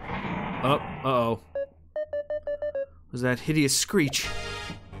 Oh, uh-oh. Was that hideous screech?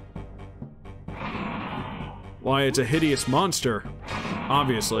 Why, it's a hideous monster.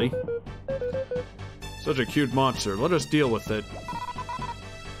 Obviously. Such a cute monster. Let us deal with it.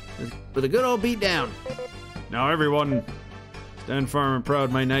 With a good old beat down. Now everyone, stand firm and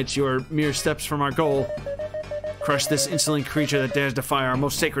proud, my knights. You are mere steps from our goal. Crush this insolent creature that dares defy our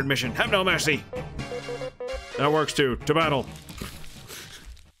most sacred mission. Have no mercy. That works too. To battle.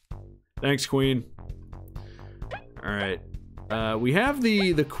 Thanks, Queen. Alright. We have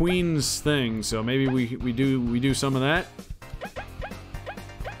the Queen's thing, so maybe we do some of that.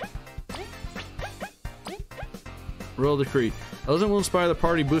 Royal Decree. Elephant will inspire the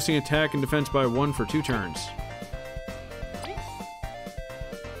party, boosting attack and defense by 1 for 2 turns.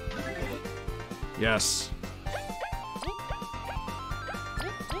 Yes.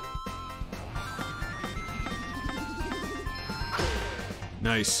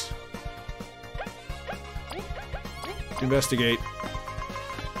 Nice. Investigate.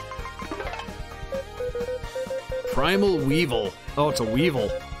 Primal Weevil. Oh, it's a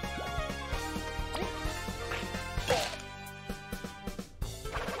weevil.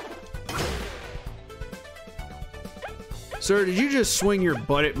 Sir, did you just swing your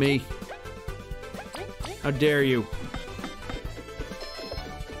butt at me? How dare you?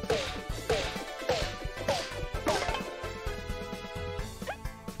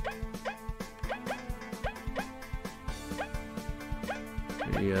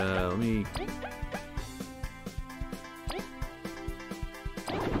 Yeah, let me...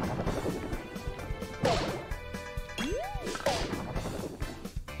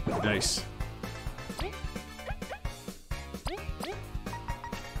 Nice.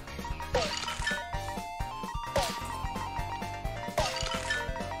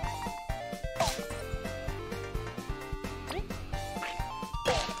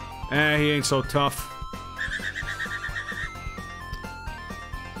 He ain't so tough.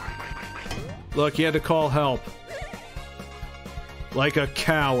 Look, he had to call help. Like a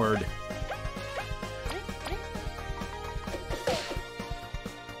coward.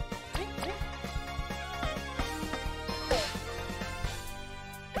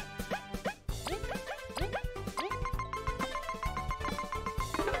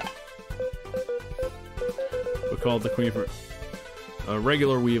 We called the queen for a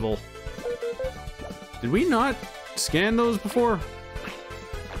regular weevil. Did we not scan those before?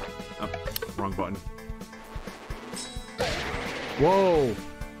 Oh, wrong button. Whoa!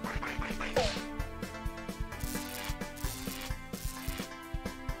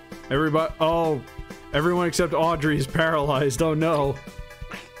 Everybody, oh, everyone except Audrey is paralyzed. Oh no.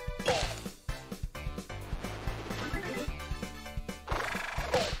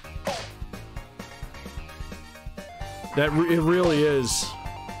 It really is.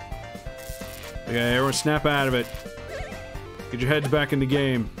 Okay, everyone snap out of it. Get your heads back in the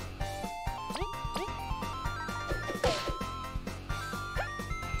game.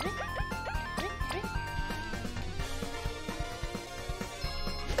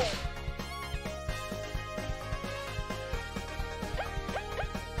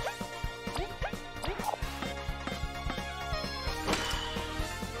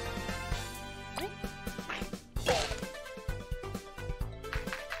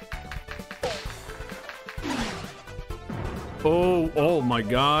 Oh my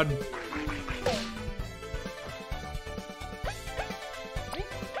god.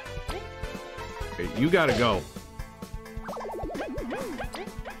 Okay, you gotta go.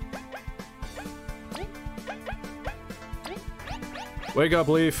 Wake up,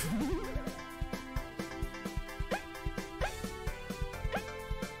 Leaf.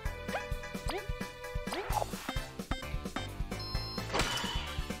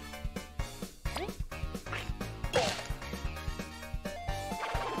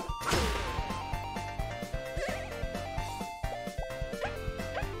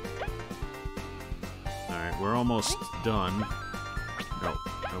 We're almost done. No,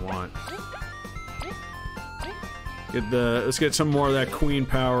 I want... let's get some more of that queen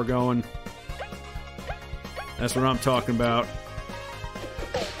power going. That's what I'm talking about.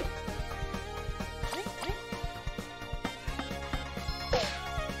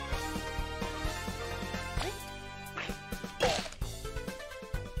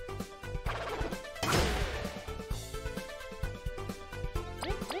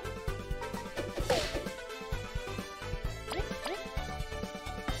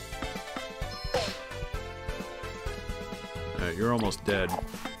 You're almost dead.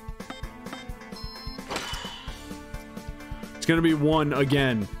 It's gonna be one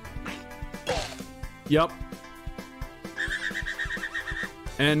again. Yup.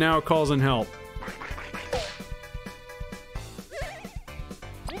 And now it calls in help.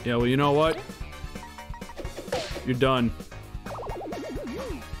 Yeah, well, you know what? You're done.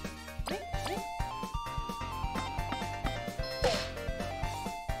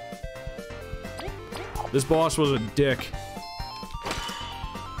 This boss was a dick.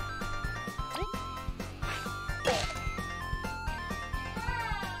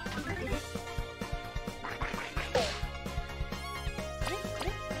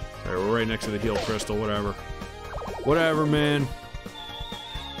 We're right next to the heal crystal, whatever. Whatever, man.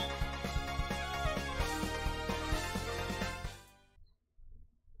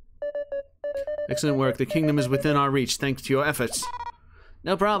 Excellent work. The kingdom is within our reach, thanks to your efforts.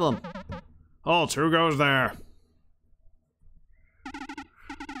 No problem. Halt, who goes there?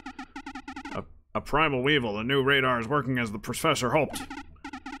 A primal weevil. The new radar is working as the professor hoped.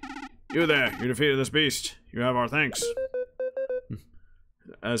 You there, you defeated this beast. You have our thanks.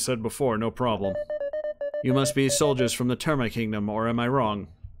 As said before, no problem. You must be soldiers from the Termite Kingdom, or am I wrong?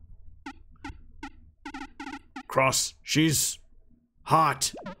 Cross, she's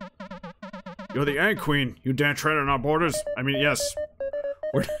hot. You're the Egg Queen. You dare tread on our borders? I mean, yes.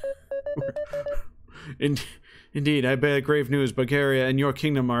 Indeed, I bear grave news. Bulgaria and your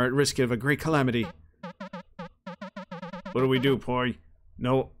kingdom are at risk of a great calamity. What do we do, boy?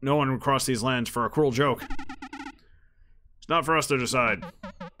 No one would cross these lands for a cruel joke. It's not for us to decide.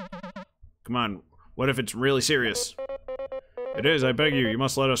 Come on, what if it's really serious? It is, I beg you. You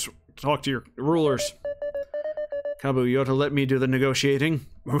must let us talk to your rulers. Kabu, you ought to let me do the negotiating.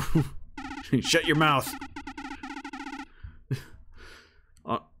 Shut your mouth.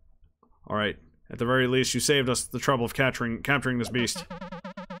 Alright. At the very least, you saved us the trouble of capturing this beast.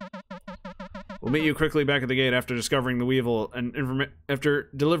 We'll meet you quickly back at the gate after discovering the weevil and after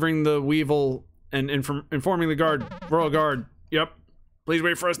delivering the weevil and informing the royal guard. Yep. Please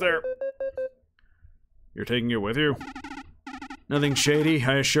wait for us there. You're taking it with you? Nothing shady,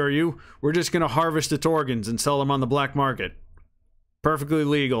 I assure you. We're just gonna harvest its organs and sell them on the black market. Perfectly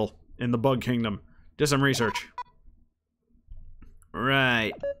legal in the Bug Kingdom. Just some research.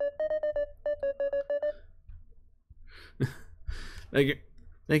 Right.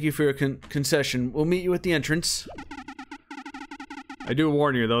 Thank you for your concession. We'll meet you at the entrance. I do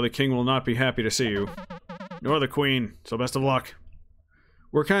warn you, though, the king will not be happy to see you. Nor the queen, so best of luck.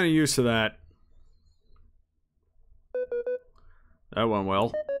 We're kind of used to that. That went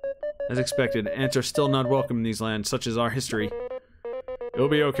well. As expected, ants are still not welcome in these lands, such as our history. It'll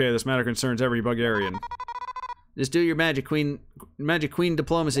be okay, this matter concerns every Bugarian. Just do your magic queen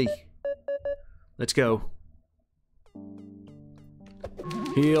diplomacy. Let's go.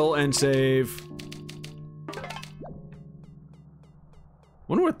 Heal and save.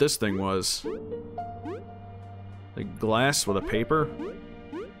 Wonder what this thing was. Like glass with a paper?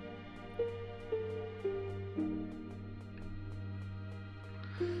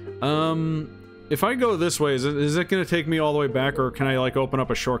 If I go this way, is it gonna take me all the way back, or can I, like, open up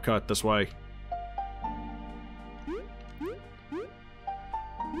a shortcut this way?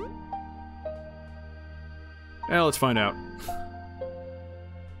 Yeah, let's find out.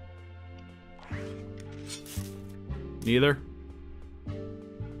 Neither?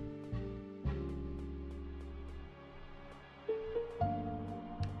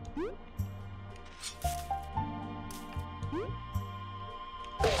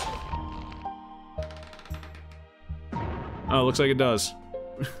 Oh, looks like it does.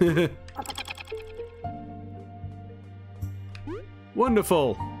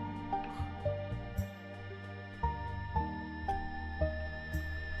 Wonderful!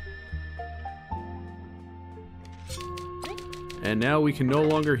 And now we can no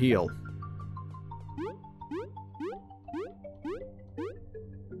longer heal.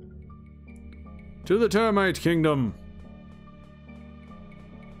 To the Termite Kingdom!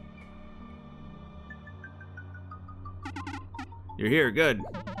 You're here, good.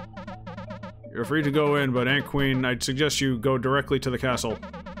 You're free to go in, but Ant Queen, I'd suggest you go directly to the castle.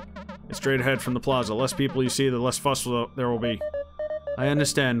 It's straight ahead from the plaza. Less people you see, the less fuss there will be. I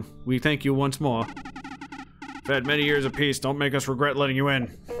understand. We thank you once more. We've had many years of peace. Don't make us regret letting you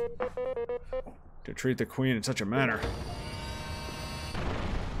in. To treat the queen in such a manner.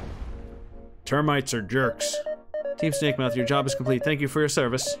 Termites are jerks. Team Snakemouth, your job is complete. Thank you for your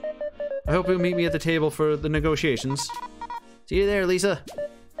service. I hope you'll meet me at the table for the negotiations. See you there, Lisa.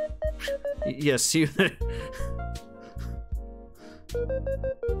 Yes, see you there.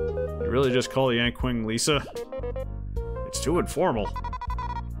 You really just call the Ant Queen Lisa? It's too informal.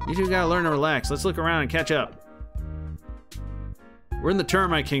 You two gotta learn to relax. Let's look around and catch up. We're in the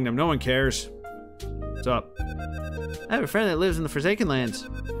Termite Kingdom. No one cares. What's up? I have a friend that lives in the Forsaken Lands.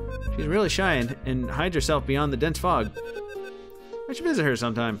 She's really shy and hides herself beyond the dense fog. I should visit her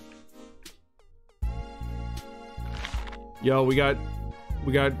sometime. Yo, we got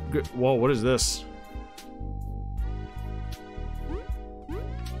good. Whoa, what is this?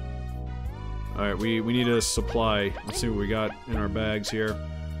 Alright, we need a supply. Let's see what we got in our bags here.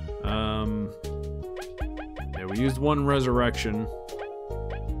 Yeah, we used one resurrection.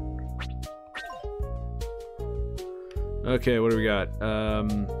 Okay, what do we got?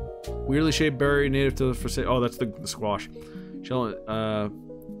 Weirdly shaped berry native to the oh, that's the squash.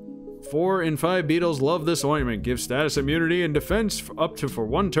 4 in 5 beetles love this ointment. Gives status immunity and defense for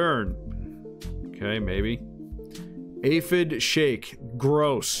 1 turn. Okay, maybe. Aphid shake.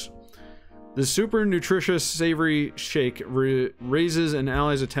 Gross. The super nutritious savory shake raises an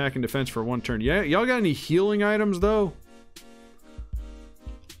ally's attack and defense for 1 turn. Yeah, y'all got any healing items though?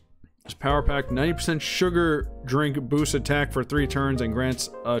 This power pack 90% sugar drink boosts attack for 3 turns and grants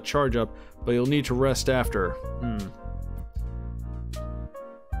a charge up, but you'll need to rest after.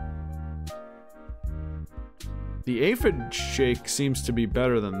 The aphid shake seems to be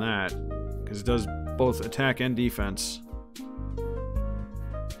better than that, because it does both attack and defense.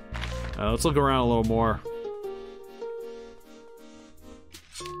 Let's look around a little more.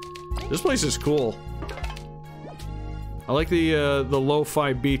 This place is cool. I like the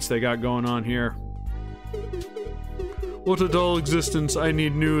lo-fi beats they got going on here. What a dull existence. I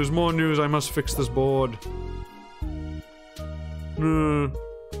need news. More news. I must fix this board. Oh,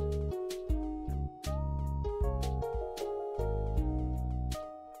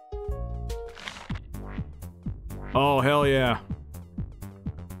 hell yeah.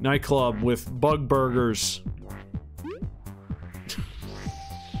 Nightclub with bug burgers.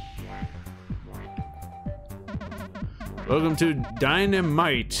 Welcome to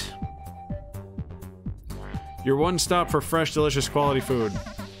Dynamite. Your one stop for fresh, delicious, quality food.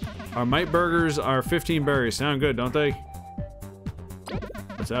 Our mite burgers are 15 berries. Sound good, don't they?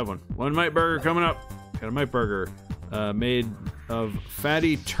 Let's have one. One mite burger coming up. Got a mite burger. Made of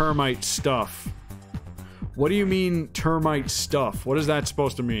fatty termite stuff. What do you mean, termite stuff? What is that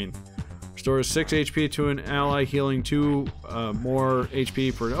supposed to mean? Restores 6 HP to an ally, healing 2 more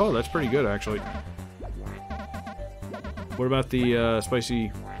HP per... Oh, that's pretty good, actually. What about the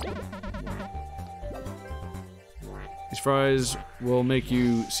spicy... These fries will make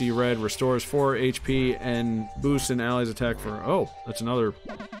you see red, restores 4 HP, and boosts an ally's attack for... Oh, that's another...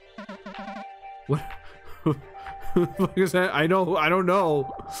 What? What is that? I don't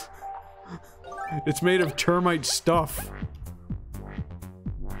know. It's made of termite stuff.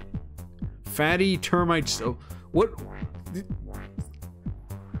 Fatty termite stuff. What?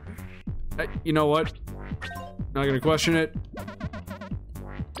 You know what? Not gonna question it.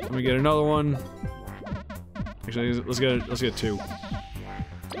 Let me get another one. Actually, let's get 2.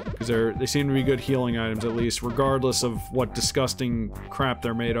 Because they seem to be good healing items at least, regardless of what disgusting crap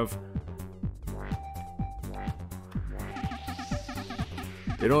they're made of.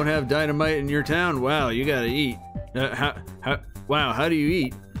 They don't have dynamite in your town? Wow, you gotta eat. Wow, how do you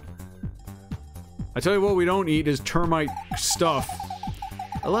eat? I tell you what we don't eat is termite stuff.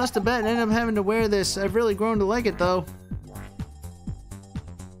 I lost a bet and ended up having to wear this. I've really grown to like it, though.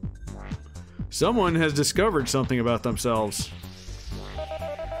 Someone has discovered something about themselves.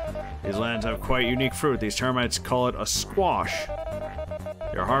 These lands have quite unique fruit. These termites call it a squash.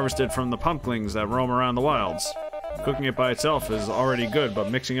 They're harvested from the pumpkins that roam around the wilds. Cooking it by itself is already good,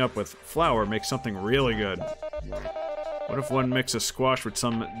 but mixing up with flour makes something really good. What if one mixes squash with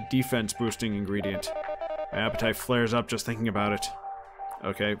some defense-boosting ingredient? My appetite flares up just thinking about it.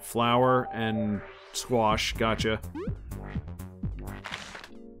 Okay, flour and squash, gotcha.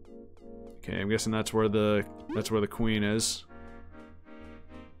 Okay, I'm guessing that's where the queen is.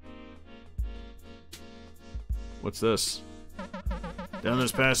 What's this? Down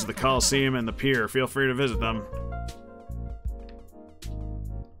this pass is the Coliseum and the pier. Feel free to visit them.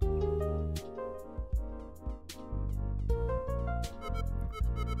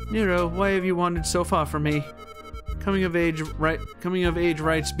 Nero, why have you wandered so far from me? Coming of age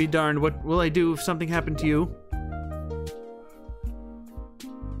rights be darned. What will I do if something happened to you?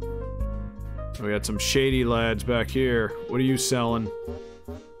 We got some shady lads back here. What are you selling?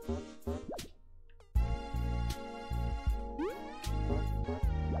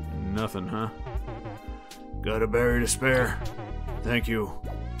 Nothing, huh? Got a berry to spare. Thank you.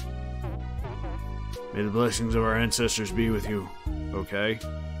 May the blessings of our ancestors be with you. Okay.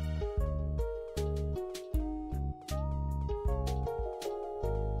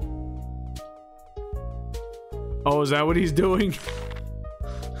 Oh, is that what he's doing?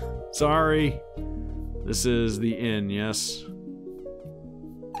 Sorry. This is the inn, yes?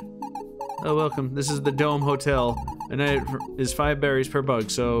 Oh, welcome. This is the Dome Hotel. A night is 5 berries per bug,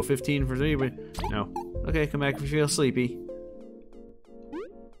 so 15 for 3. No. Okay, come back if you feel sleepy.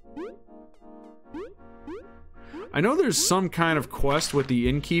 I know there's some kind of quest with the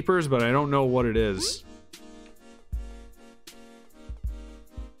innkeepers, but I don't know what it is.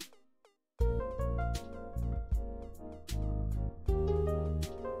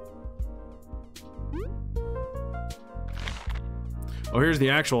 Oh, here's the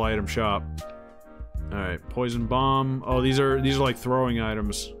actual item shop. Alright, poison bomb. Oh, these are like throwing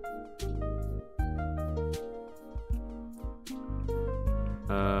items.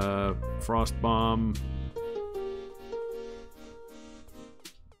 Frost bomb.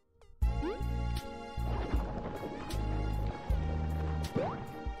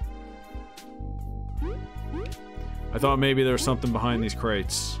 I thought maybe there was something behind these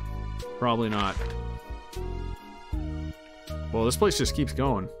crates. Probably not. Well, this place just keeps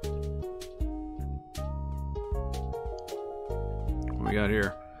going. What do we got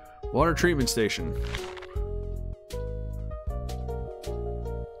here? Water treatment station.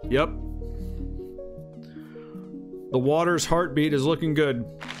 Yep. The water's heartbeat is looking good.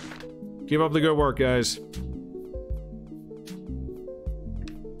 Keep up the good work, guys.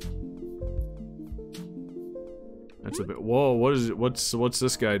 That's a bit... Whoa, what is it? What's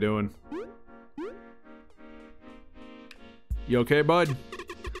this guy doing? You okay, bud?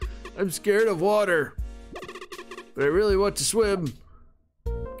 I'm scared of water. but I really want to swim.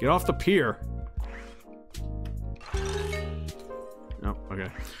 Get off the pier. Oh, okay.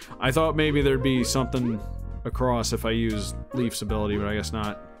 I thought maybe there'd be something across if I used Leaf's ability, but I guess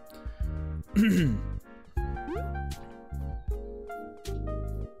not.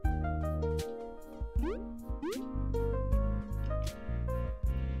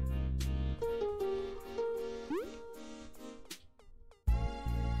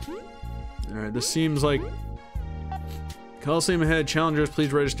 Alright, this seems like... Coliseum ahead, challengers,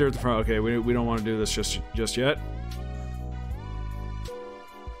 please register at the front. Okay, we don't want to do this just yet.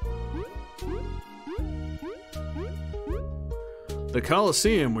 The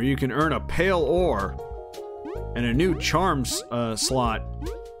Coliseum, where you can earn a pale ore and a new charms slot.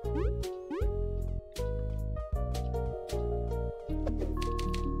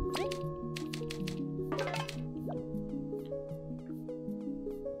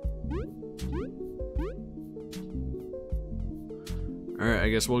 Alright, I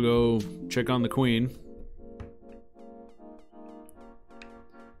guess we'll go check on the queen.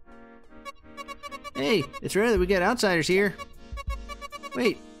 Hey, it's rare that we get outsiders here.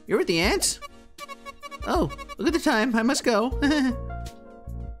 Wait, you're with the ants? Oh, look at the time. I must go.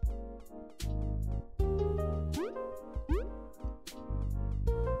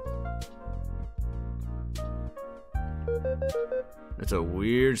 It's a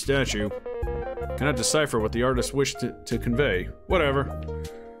weird statue. Cannot decipher what the artist wished to convey. Whatever.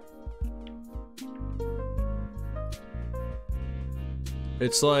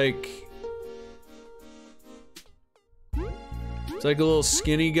 It's like a little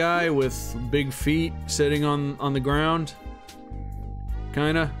skinny guy with big feet sitting on the ground.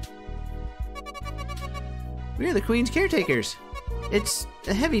 Kinda. We are the Queen's caretakers. It's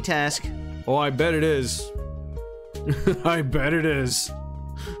a heavy task. Oh, I bet it is. I bet it is.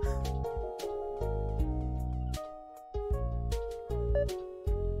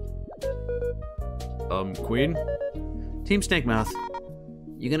 Queen? Team Snakemouth,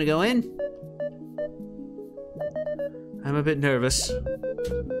 you gonna go in? I'm a bit nervous.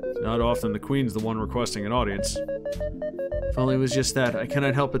 Not often the Queen's the one requesting an audience. If only it was just that. I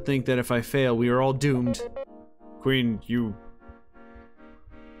cannot help but think that if I fail, we are all doomed. Queen, you...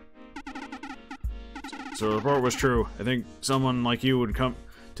 So the report was true. I think someone like you would come...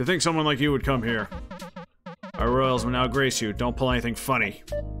 To think someone like you would come here. Our royals will now grace you. Don't pull anything funny.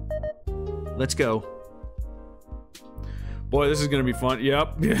 Let's go. Boy, this is gonna be fun.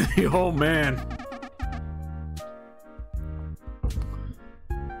 Yep. Oh, man.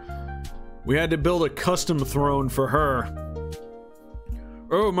 We had to build a custom throne for her.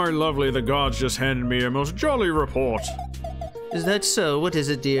 Oh, my lovely, the gods just handed me a most jolly report. Is that so? What is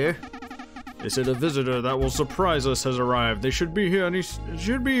it, dear? They said a visitor that will surprise us has arrived. They should be here, and he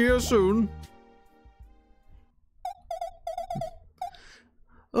should be here soon.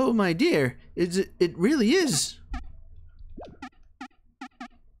 Oh, my dear, it really is.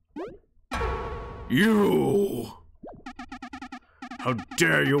 You! How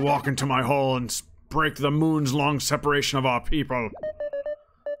dare you walk into my hall and break the moon's long separation of our people?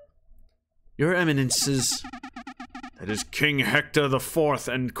 Your Eminences. That is King Hector the Fourth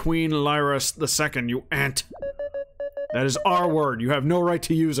and Queen Lyra the Second, you ant. That is our word. You have no right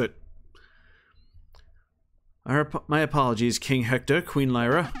to use it. My apologies, King Hector, Queen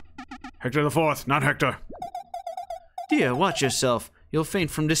Lyra. Hector the Fourth, not Hector. Dear, watch yourself. You'll faint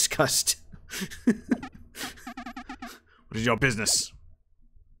from disgust. What is your business?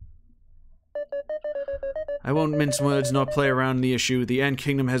 I won't mince words nor play around the issue. The Ant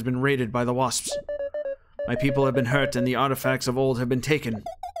Kingdom has been raided by the wasps. My people have been hurt, and the artifacts of old have been taken.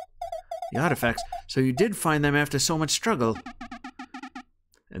 The artifacts? So you did find them after so much struggle.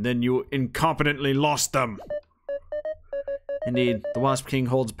 And then you incompetently lost them. Indeed, the Wasp King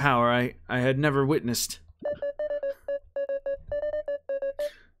holds power I had never witnessed.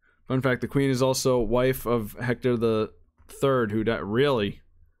 Fun fact, the Queen is also wife of Hector the Third, who died. Really?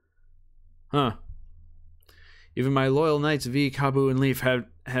 Huh. Even my loyal knights V, Kabu, and Leaf have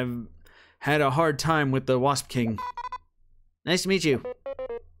had a hard time with the Wasp King. Nice to meet you.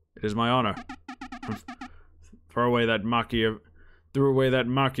 It is my honor. Throw away that Maki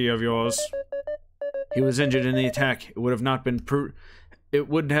of yours. He was injured in the attack. It would have not been prudent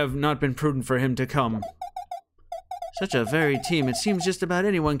for him to come. Such a varied team. It seems just about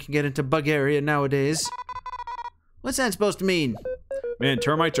anyone can get into Bug Area nowadays. What's that supposed to mean? Man,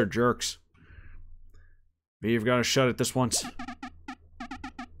 termites are jerks. V, you've got to shut it this once.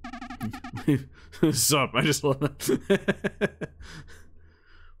 Sup? I just love that.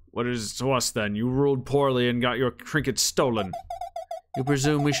 What is to us then? You ruled poorly and got your trinkets stolen. You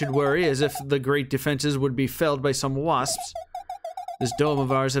presume we should worry, as if the great defenses would be felled by some wasps. This dome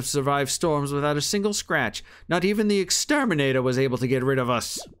of ours has survived storms without a single scratch. Not even the exterminator was able to get rid of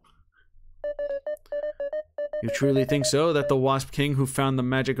us. You truly think so, that the Wasp King who found the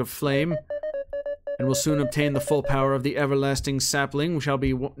magic of flame and will soon obtain the full power of the everlasting sapling shall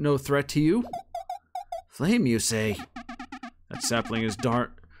be no threat to you? Flame, you say? That sapling is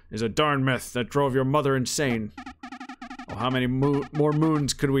a darn myth that drove your mother insane. Oh, how many more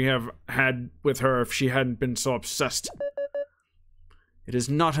moons could we have had with her if she hadn't been so obsessed? It is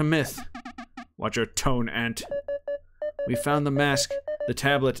not a myth. Watch your tone, Ant. We found the mask, the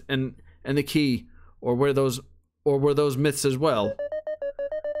tablet, and the key, or were those myths as well?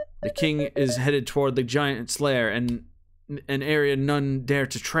 The king is headed toward the giant's lair, and an area none dare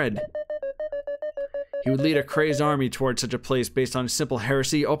to tread. He would lead a crazed army toward such a place based on simple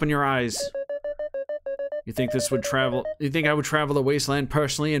heresy. Open your eyes. You think I would travel the wasteland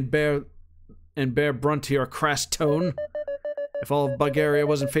personally and bear brunt to your crass tone? If all of Bulgaria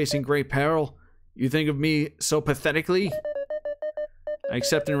wasn't facing great peril, you think of me so pathetically? I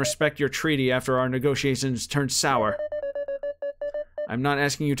accept and respect your treaty after our negotiations turned sour. I'm not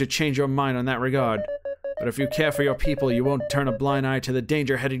asking you to change your mind on that regard, but if you care for your people, you won't turn a blind eye to the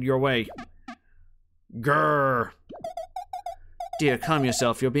danger headed your way. Grrr. Dear, calm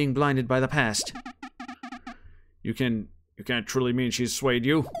yourself. You're being blinded by the past. You can't truly mean she's swayed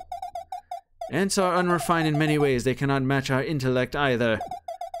you? Ants are unrefined in many ways. They cannot match our intellect either.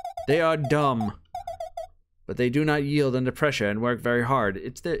 They are dumb, but they do not yield under pressure and work very hard.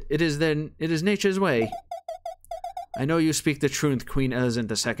 It is nature's way. I know you speak the truth, Queen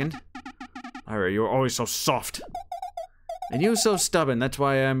Elizant II. Ira, you're always so soft. And you so stubborn. That's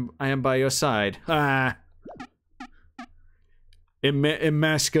why I am by your side. Ah.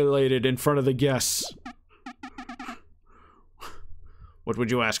 Emasculated in front of the guests. What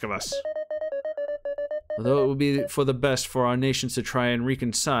would you ask of us? Although it would be for the best for our nations to try and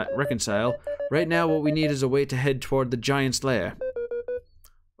reconcile, right now what we need is a way to head toward the giant's lair.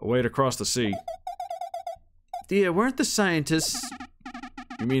 A way to cross the sea. Dear, weren't the scientists...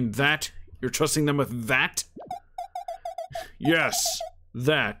 You mean that? You're trusting them with that? Yes,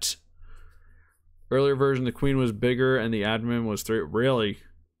 that. Earlier version, the queen was bigger and the admin was 3. Really?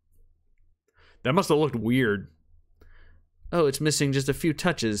 That must have looked weird. Oh, it's missing just a few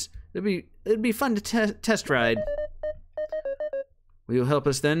touches. It'd be fun to test ride. Will you help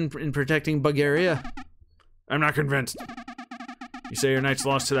us then in protecting Bulgaria? I'm not convinced. You say your knights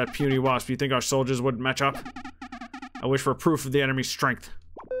lost to that puny wasp. You think our soldiers wouldn't match up? I wish for proof of the enemy's strength.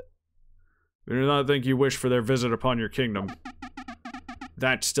 We do not think you wish for their visit upon your kingdom.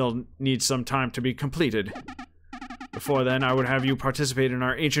 That still needs some time to be completed. Before then, I would have you participate in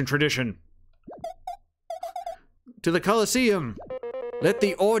our ancient tradition. To the Colosseum! Let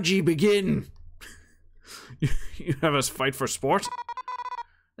the orgy begin! You have us fight for sport?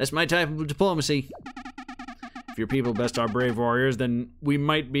 That's my type of diplomacy. If your people best are brave warriors, then we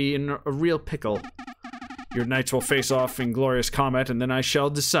might be in a real pickle. Your knights will face off in glorious combat, and then I shall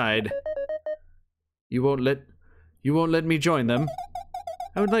decide. You won't let me join them?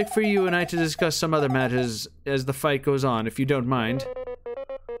 I would like for you and I to discuss some other matters as the fight goes on, if you don't mind.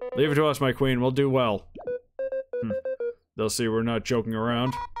 Leave it to us, my queen. We'll do well. They'll see we're not joking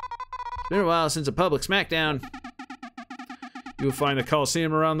around. It's been a while since a public smackdown. You will find the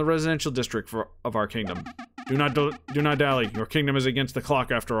Colosseum around the residential district of our kingdom. Do not dally. Your kingdom is against the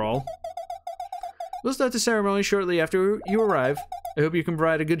clock, after all. We'll start the ceremony shortly after you arrive. I hope you can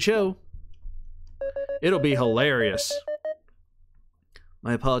provide a good show. It'll be hilarious.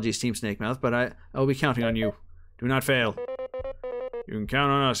 My apologies, Team Snakemouth, but I will be counting on you. Do not fail. You can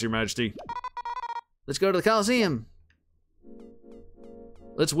count on us, Your Majesty. Let's go to the Colosseum.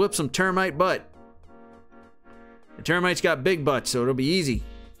 Let's whip some termite butt. The termites got big butts, so it'll be easy.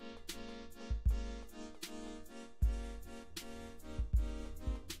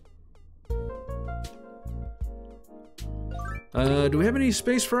 Do we have any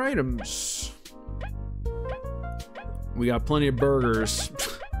space for items? We got plenty of burgers.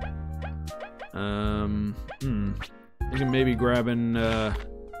 We can maybe grab a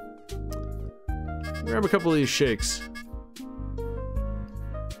couple of these shakes.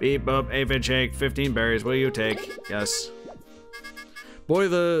 Beep boop, aphid shake, 15 berries, will you take? Yes. Boy,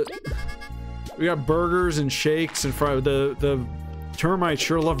 we got burgers and shakes and the termites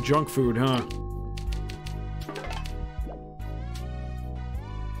sure love junk food, huh?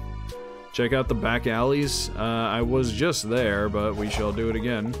 Check out the back alleys. I was just there, but we shall do it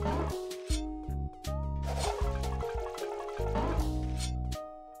again.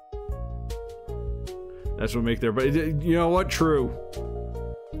 That's what make their... But you know what? True.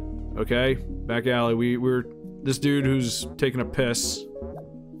 Okay, back alley. We're this dude who's taking a piss.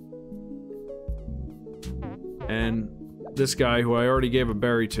 And this guy who I already gave a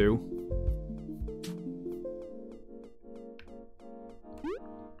berry to.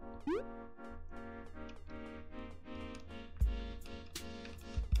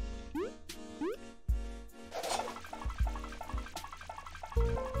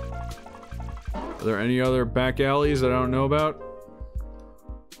 Are there any other back alleys that I don't know about?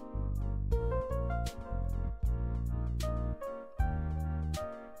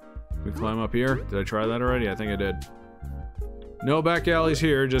 We climb up here? Did I try that already? I think I did. No back alleys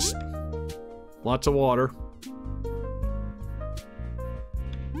here, just lots of water.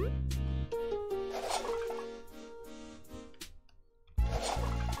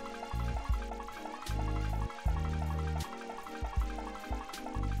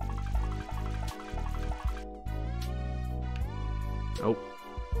 Nope.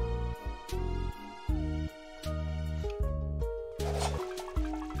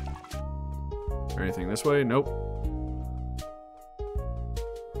 Anything this way? Nope.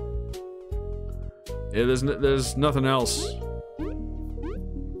 Yeah, there's nothing else.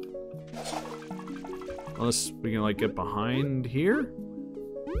 Unless we can, like, get behind here?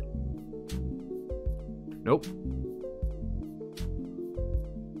 Nope.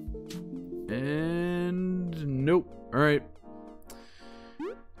 And... nope. Alright.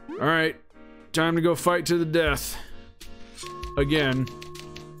 Alright. Time to go fight to the death. Again.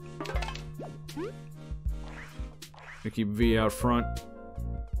 I keep V out front.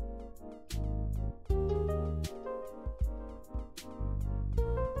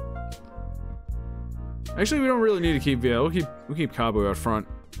 Actually, we don't really need to keep V out. We'll keep Kabu out front.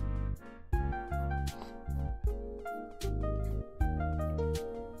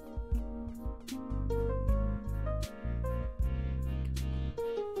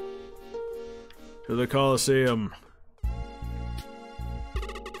 To the Coliseum.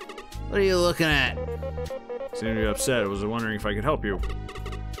 What are you looking at? Seemed to be upset. I was wondering if I could help you.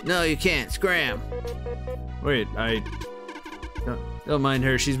 No, you can't. Scram. Wait, Don't mind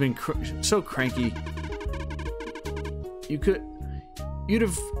her. She's been so cranky. You'd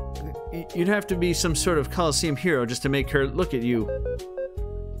have to be some sort of Coliseum hero just to make her look at you.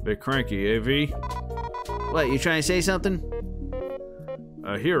 Bit cranky, AV. What, you trying to say something?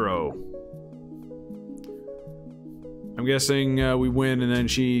 A hero. I'm guessing we win and then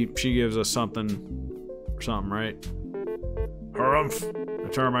she gives us something. Something, right? Harumph! The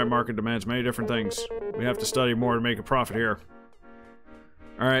termite market demands many different things. We have to study more to make a profit here.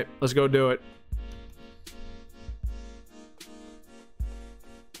 Alright, let's go do it.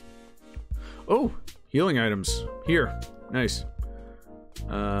 Oh! Healing items. Here. Nice.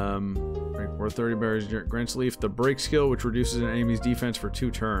 Worth 30 berries. Grants Leaf the break skill, which reduces an enemy's defense for 2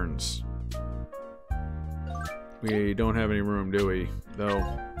 turns. We don't have any room, do we? Though.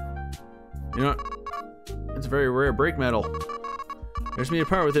 You know what? It's a very rare break metal. There's me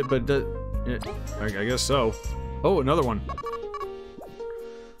apart with it, but I guess so. Oh, another one.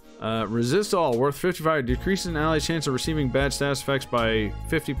 Resist all, worth 55. Decreases an ally's chance of receiving bad status effects by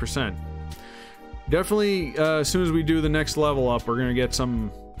 50%. Definitely, as soon as we do the next level up, we're gonna get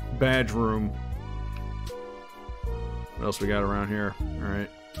some badge room. What else we got around here? All right.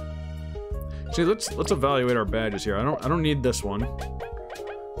 See, let's evaluate our badges here. I don't need this one.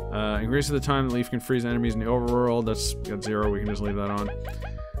 Increases the time that Leaf can freeze enemies in the overworld. That's got 0. We can just leave that on.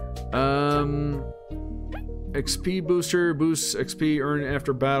 XP booster boosts XP earned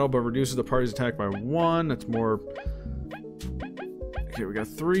after battle, but reduces the party's attack by 1. That's more. Okay, we got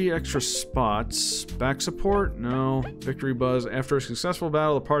 3 extra spots. Back support? No. Victory buzz. After a successful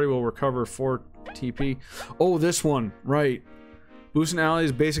battle, the party will recover 4 TP. Oh, this one. Right. Boost an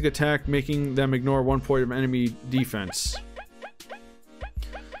ally's basic attack, making them ignore 1 point of enemy defense.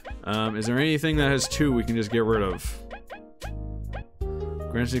 Is there anything that has 2 we can just get rid of?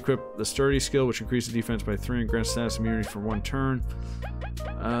 Grants to equip the sturdy skill, which increases defense by 3 and grants status immunity for 1 turn.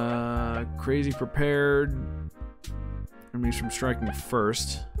 Crazy prepared. Enemies from striking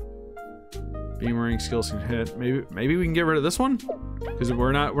first. Beamering skills can hit. Maybe we can get rid of this one? Because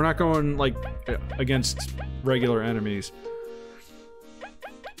we're not going like against regular enemies.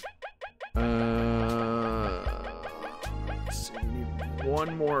 Let's see, need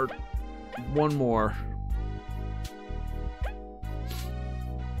one more.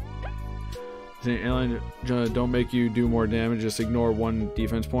 Alien don't make you do more damage, just ignore 1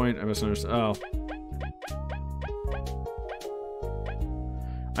 defense point. I misunderstood. Oh.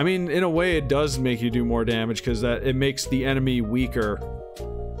 I mean, in a way it does make you do more damage because it makes the enemy weaker.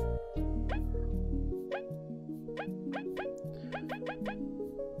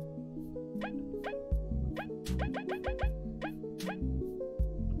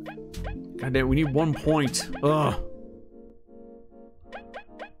 God damn, we need 1 point. Ugh.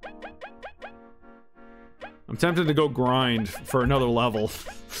 I'm tempted to go grind for another level.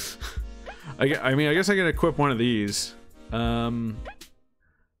 I mean, I guess I can equip one of these.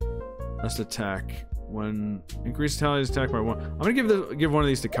 Let's attack. When increased tally is attacked by 1. I'm gonna give one of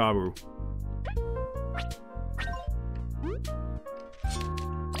these to Kabu.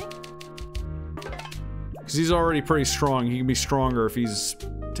 Because he's already pretty strong. He can be stronger if he's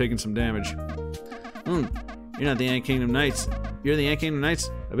taking some damage. You're not the Ant Kingdom Knights. You're the Ant Kingdom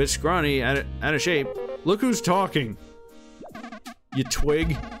Knights. A bit scrawny, out of shape. Look who's talking. You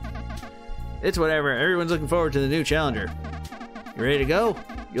twig. It's whatever. Everyone's looking forward to the new challenger. You ready to go?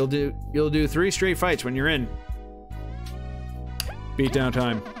 You'll do 3 straight fights when you're in. Beatdown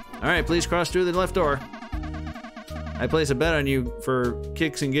time. All right, please cross through the left door. I place a bet on you for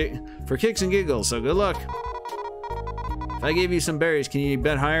kicks and giggles. So good luck. If I gave you some berries, can you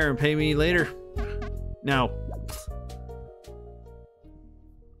bet higher and pay me later? Now.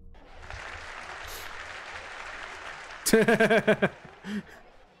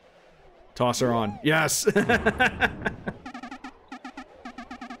 Toss her on. Yes.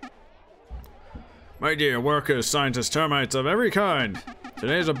 My dear workers, scientists, termites of every kind.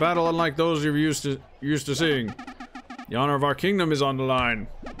 Today's a battle unlike those you're used to seeing. The honor of our kingdom is on the line.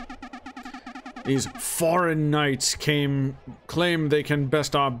 These foreign knights claim they can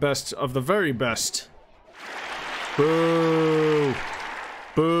best our best of the very best. Boo!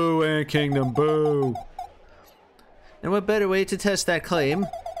 Boo, Ant Kingdom, boo! And what better way to test that claim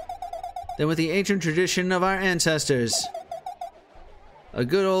than with the ancient tradition of our ancestors? A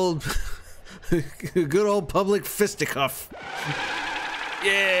good old... a good old public fisticuff.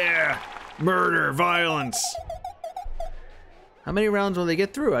 Yeah! Murder, violence. How many rounds will they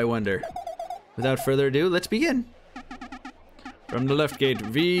get through, I wonder? Without further ado, let's begin. From the left gate,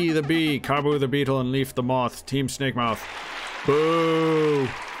 V the bee, Kabu the beetle, and Leaf the moth. Team Snake Mouth. Boo!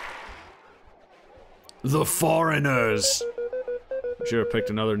 The foreigners. We should have picked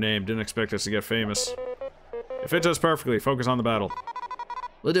another name. Didn't expect us to get famous. It fits us perfectly. Focus on the battle.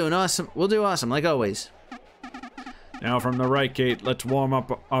 We'll do awesome, like always. Now from the right gate, let's warm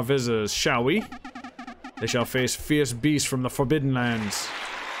up our visitors, shall we? They shall face fierce beasts from the Forbidden Lands.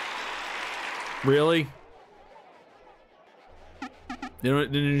 Really?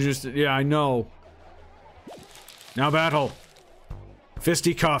 Didn't you just... Yeah, I know. Now battle.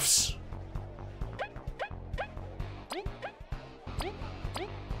 Fisticuffs.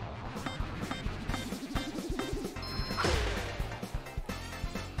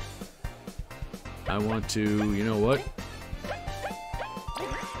 I want to... You know what?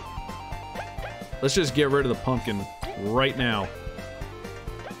 Let's just get rid of the pumpkin right now.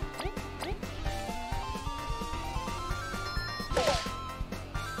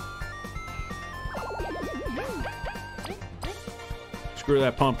 Screw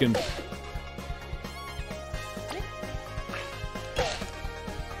that pumpkin.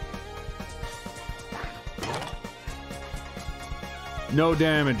 No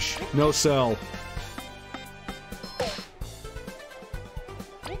damage. No cell.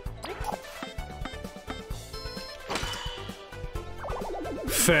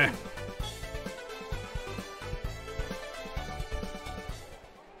 Feh.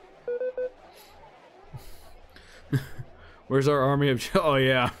 Where's our army of... Oh,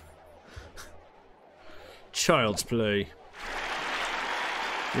 yeah. Child's play.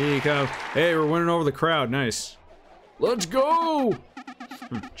 There you go. Hey, we're winning over the crowd. Nice. Let's go!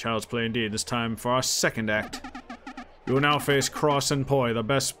 Child's play indeed. This time for our second act. You will now face Cross and Poi,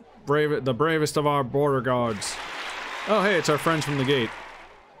 the bravest of our border guards. Oh, hey, it's our friends from the gate.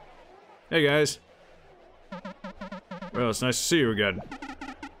 Hey, guys. Well, it's nice to see you again.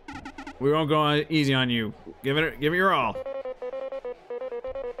 We won't go easy on you. Give it your all.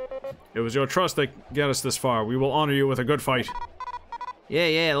 It was your trust that got us this far. We will honor you with a good fight.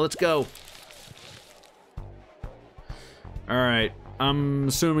 Yeah, let's go. Alright. I'm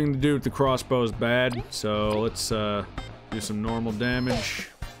assuming the dude with the crossbow is bad, so let's do some normal damage.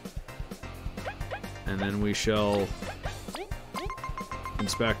 And then we shall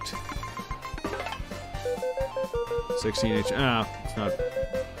inspect. 16 H. Ah, it's not.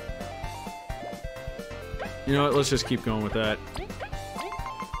 You know what? Let's just keep going with that.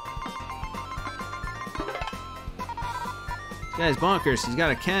 This guy's bonkers. He's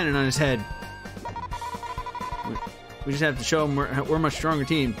got a cannon on his head. We just have to show him we're a much stronger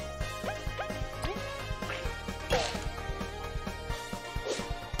team.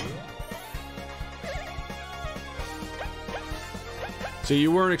 So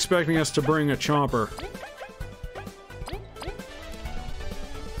you weren't expecting us to bring a chomper.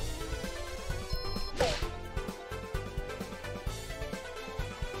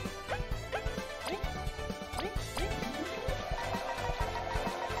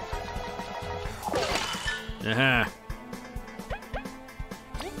 Aha.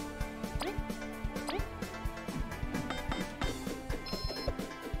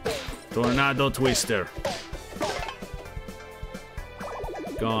 Tornado Twister.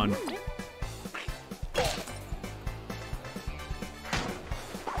 Gone.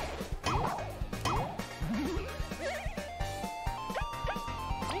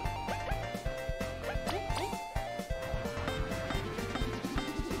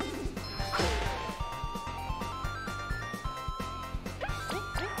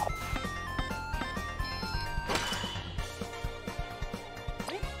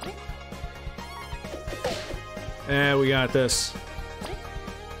 Eh, we got this.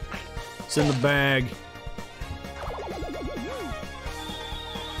 It's in the bag.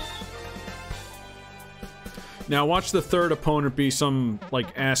 Now watch the third opponent be some, like,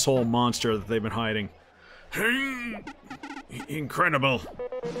 asshole monster that they've been hiding. Incredible.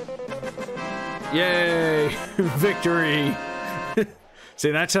 Yay! Victory!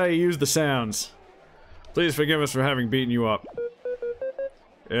 See, that's how you use the sounds. Please forgive us for having beaten you up.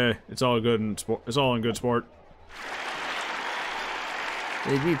 Eh, it's all good in sport. It's all in good sport.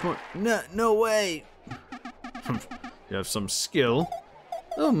 No way! You have some skill.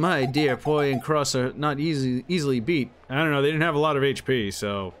 Oh my dear, Poi and Cross are not easily beat. I don't know, they didn't have a lot of HP,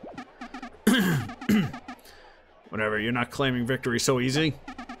 so... Whatever, you're not claiming victory so easy.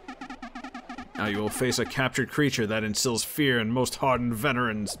 Now you will face a captured creature that instills fear in most hardened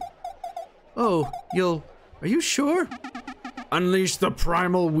veterans. Oh, are you sure? Unleash the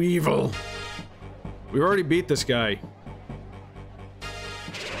primal weevil! We already beat this guy.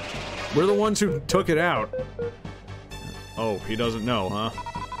 We're the ones who took it out. Oh, he doesn't know, huh?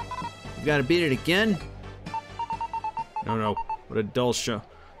 You gotta beat it again? No. What a dull show.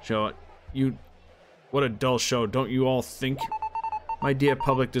 What a dull show, don't you all think? My dear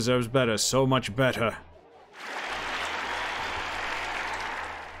public deserves better, so much better.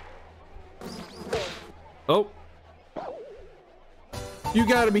 Oh. You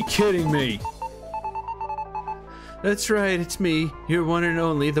gotta be kidding me. That's right, it's me, your one and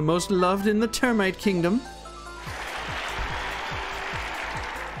only, the most loved in the Termite Kingdom.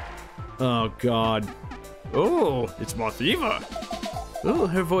 Oh, God. Oh, it's Mathiva. Oh,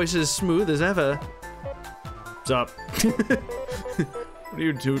 her voice is smooth as ever. What's up? What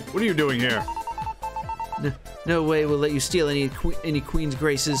are you doing here? No way we'll let you steal any queen's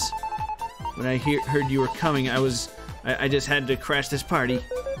graces. When I heard you were coming, I just had to crash this party.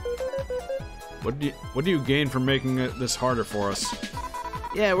 What do you gain from making this harder for us?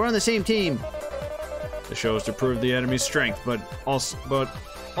 Yeah, we're on the same team. The show is to prove the enemy's strength, but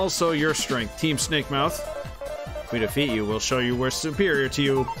also your strength, Team Snakemouth. If we defeat you, we'll show you we're superior to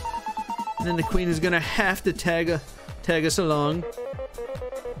you. And then the queen is gonna have to tag us along.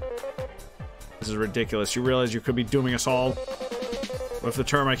 This is ridiculous. You realize you could be dooming us all? What if the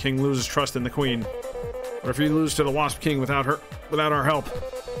Termite King loses trust in the queen? What if you lose to the Wasp King without our help?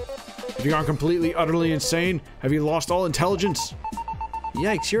 Have you gone completely, utterly insane? Have you lost all intelligence?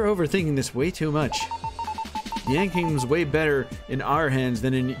 Yikes, you're overthinking this way too much. The Ant Kingdom's way better in our hands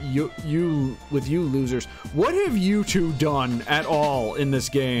than in you losers. What have you two done at all in this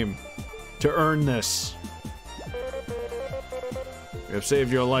game to earn this? We have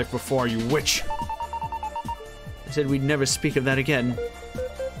saved your life before, you witch. I said we'd never speak of that again.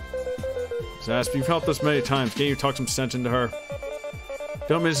 Zasp, you've helped us many times. Can't you talk some sense into her?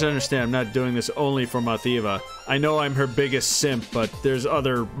 Don't misunderstand, I'm not doing this only for Mathiva. I know I'm her biggest simp, but there's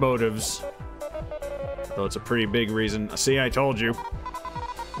other motives. Though it's a pretty big reason. See, I told you.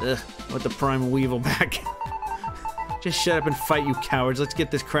 Ugh, want the primal weevil back. Just shut up and fight, you cowards. Let's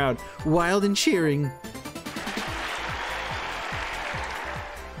get this crowd wild and cheering.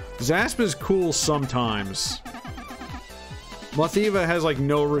 Zasp is cool sometimes. Mathiva has, like,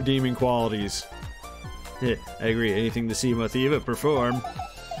 no redeeming qualities. Yeah, I agree. Anything to see Mathiva perform.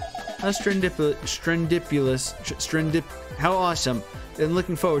 How how awesome. I'm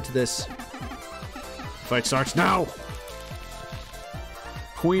looking forward to this. Fight starts now!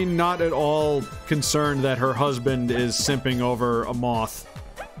 Queen not at all concerned that her husband is simping over a moth.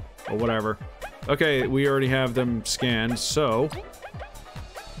 Or whatever. Okay, we already have them scanned, so...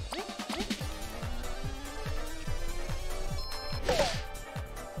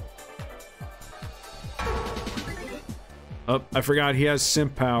 Oh, I forgot he has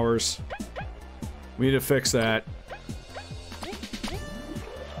simp powers. We need to fix that.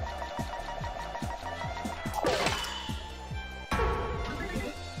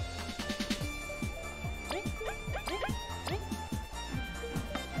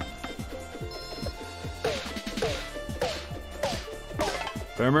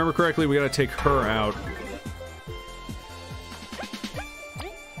 If I remember correctly, we gotta take her out.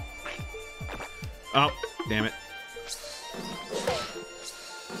 Oh, damn it.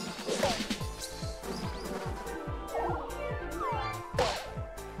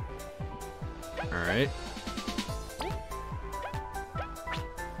 Alright.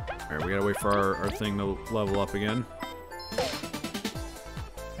 Alright, we gotta wait for our thing to level up again.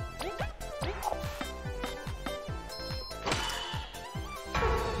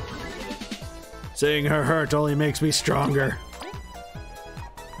 Seeing her hurt only makes me stronger.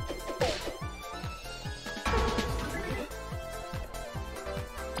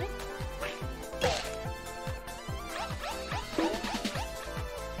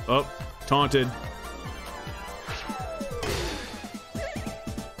 Oh, taunted.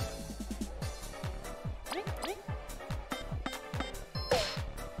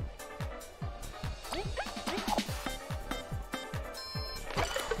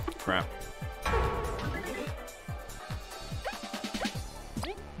 Crap.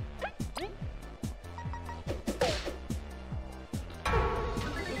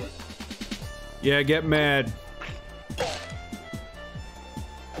 Yeah, get mad.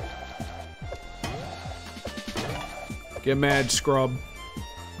 Get mad, scrub.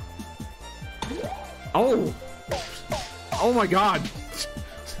 Oh! Oh my god!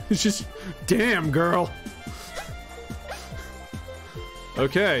 It's just... Damn, girl!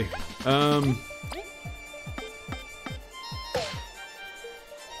 Okay,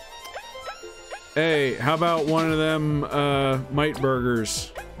 Hey, how about one of them, mite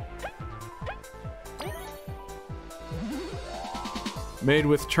burgers? Made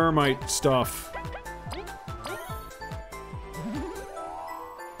with termite stuff.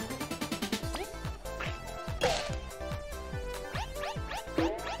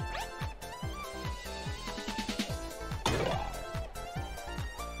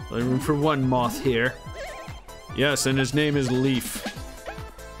 Only room for one moth here. Yes, and his name is Leaf.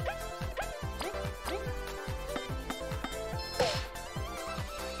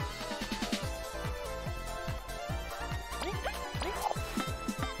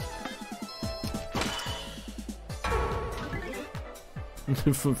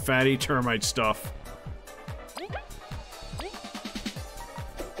 Fatty termite stuff.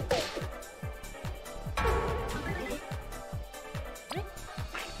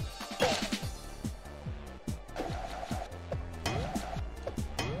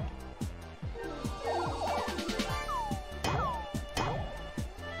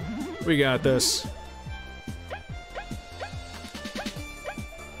 We got this.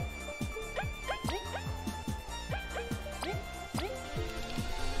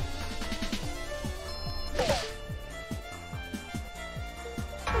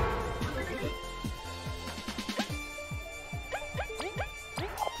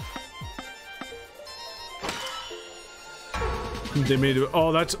 They made it.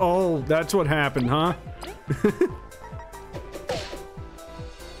 Oh, that's what happened, huh?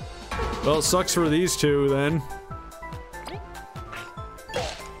 Well, it sucks for these two, then.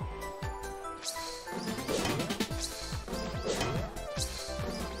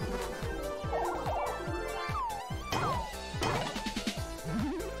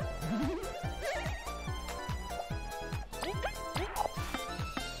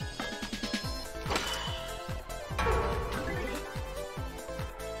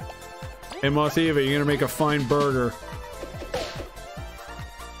 Hey, Mothiva, you're gonna make a fine burger.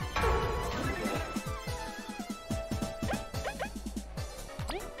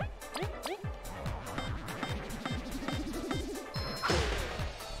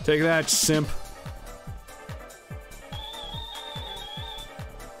 Take that, simp.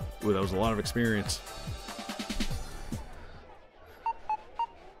 Ooh, that was a lot of experience.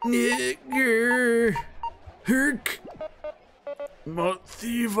 Nigger. Herk.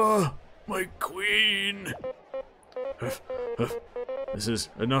 Mothiva, my queen. Is this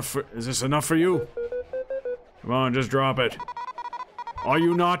enough for you? Come on, just drop it. Are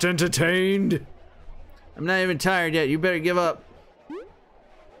you not entertained? I'm not even tired yet. You better give up.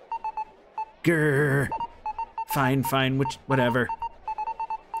 Grr. Fine, whatever.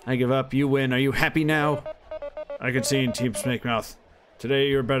 I give up, you win. Are you happy now? I can see in Team Snakemouth. Today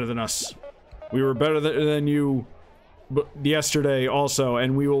you're better than us. We were better than you yesterday also,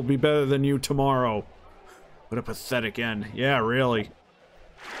 and we will be better than you tomorrow. What a pathetic end. Yeah, really.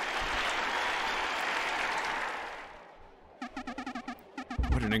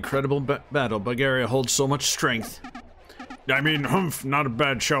 What an incredible battle. Bulgaria holds so much strength. I mean, humph, not a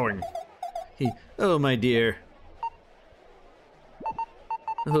bad showing. Oh, my dear.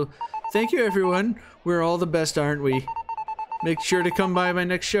 Oh, thank you, everyone. We're all the best, aren't we? Make sure to come by my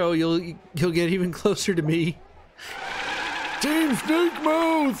next show. You'll get even closer to me. Team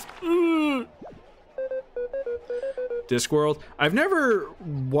Snakemouth! Discworld. I've never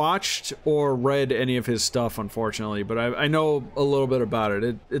watched or read any of his stuff, unfortunately, but I know a little bit about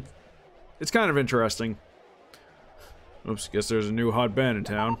it. It's kind of interesting. Oops, guess there's a new hot band in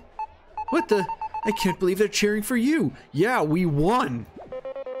town. What the? I can't believe they're cheering for you. Yeah, we won.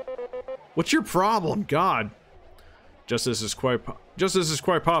 What's your problem? God. Justice is quite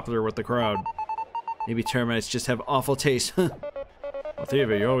popular with the crowd. Maybe termites just have awful taste. Well,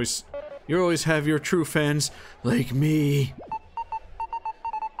 Thieva, you always have your true fans like me.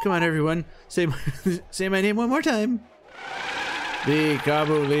 Come on, everyone. Say my name one more time. The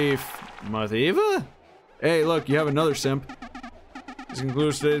Kabu Leaf. Mathiva? Hey, look, you have another simp. This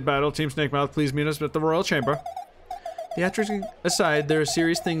concludes today's battle. Team Snakemouth, please meet us at the Royal Chamber. Theatrics aside, there are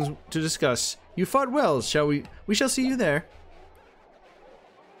serious things to discuss. You fought well, shall we? We shall see you there.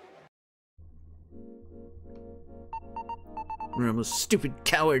 Ramos, stupid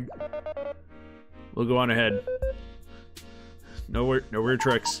coward. We'll go on ahead. No weird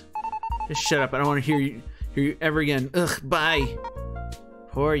tricks. Just shut up. I don't want to hear you ever again. Ugh, bye.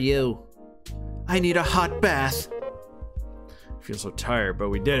 Poor you. I need a hot bath. I feel so tired, but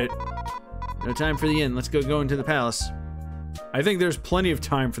we did it. No time for the inn. Let's go into the palace. I think there's plenty of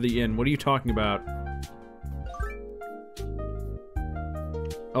time for the inn. What are you talking about?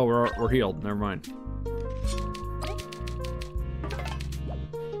 Oh, we're healed. Never mind.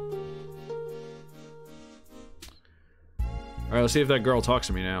 Alright, let's see if that girl talks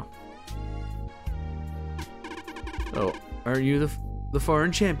to me now. Oh, are you the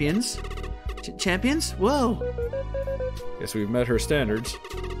foreign champions? Champions? Whoa! Guess we've met her standards.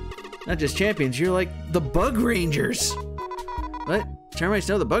 Not just champions, you're like the Bug Rangers! What? Termites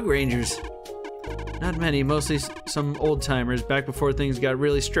know the Bug Rangers. Not many, mostly some old-timers back before things got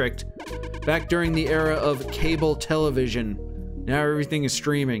really strict. Back during the era of cable television. Now everything is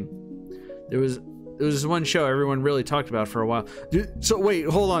streaming. There was one show everyone really talked about for a while. So wait,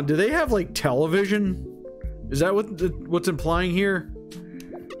 hold on. Do they have like television? Is that what's implying here?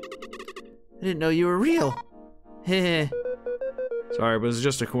 I didn't know you were real. Heh. Sorry, but it's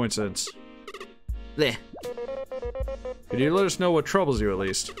just a coincidence. Bleh. Could you let us know what troubles you at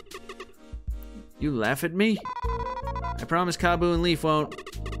least? You laugh at me? I promise Kabu and Leaf won't.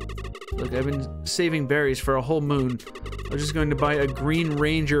 Look, I've been saving berries for a whole moon. I was just going to buy a Green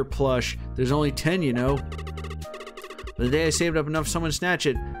Ranger plush. There's only 10, you know. But the day I saved up enough, someone snatched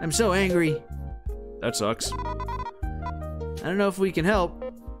it. I'm so angry. That sucks. I don't know if we can help.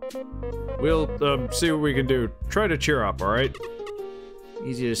 We'll, see what we can do. Try to cheer up, alright?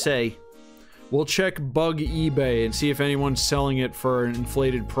 Easy to say. We'll check Bug eBay and see if anyone's selling it for an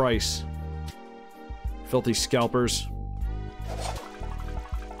inflated price. Filthy scalpers.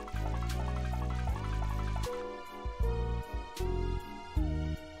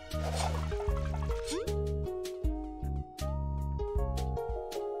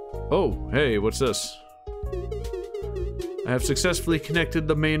 Oh, hey, what's this? I have successfully connected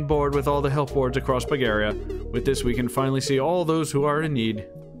the main board with all the help boards across Bulgaria. With this, we can finally see all those who are in need.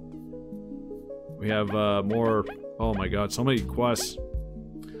 We have, more... Oh my god, so many quests.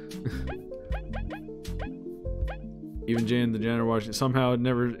 Even Jane the janitor watched somehow it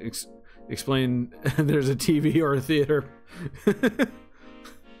never explained there's a TV or a theater.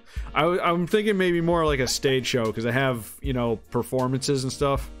 I'm thinking maybe more like a stage show, because they have, you know, performances and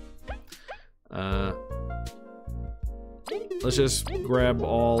stuff. Let's just grab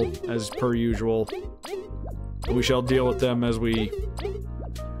all as per usual. We shall deal with them as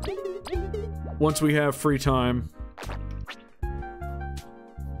once we have free time.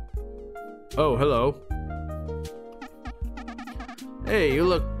 Oh, hello. Hey,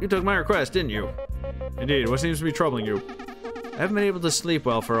 you took my request, didn't you? Indeed, what seems to be troubling you? I haven't been able to sleep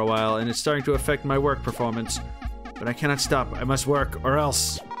well for a while, and it's starting to affect my work performance. But I cannot stop. I must work, or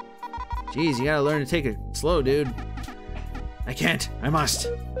else. Jeez, you gotta learn to take it slow, dude. I can't. I must.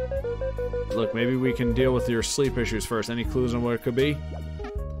 Look, maybe we can deal with your sleep issues first. Any clues on what it could be?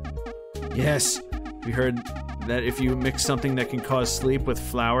 Yes. We heard that if you mix something that can cause sleep with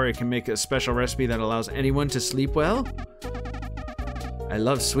flour, it can make a special recipe that allows anyone to sleep well? I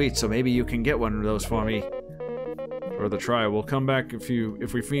love sweets, so maybe you can get one of those for me. For the try. We'll come back if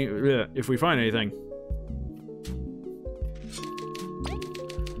we find anything.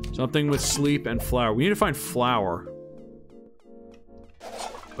 Something with sleep and flour. We need to find flour.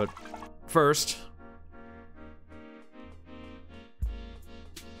 But first...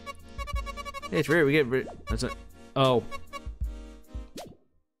 Hey, it's rare we get... That's it. Oh.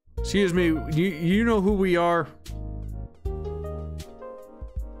 Excuse me, you know who we are?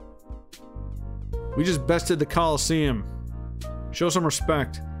 We just bested the Coliseum. Show some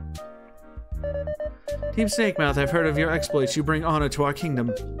respect. Team Snakemouth, I've heard of your exploits. You bring honor to our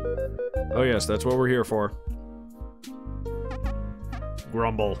kingdom. Oh yes, that's what we're here for.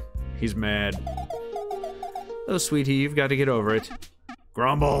 Grumble. He's mad. Oh, sweetie, you've got to get over it.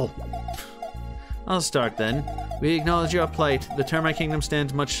 Grumble. I'll start then. We acknowledge your plight. The Termite Kingdom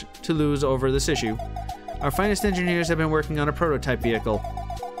stands much to lose over this issue. Our finest engineers have been working on a prototype vehicle.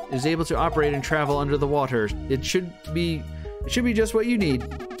 It is able to operate and travel under the water. It should be just what you need.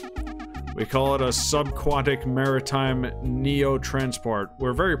 We call it a subquatic maritime neo-transport.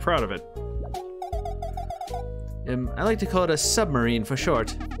 We're very proud of it. I like to call it a submarine for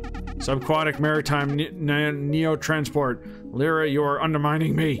short. Subquatic maritime neo-transport. Lyra, you are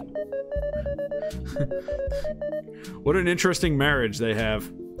undermining me. What an interesting marriage they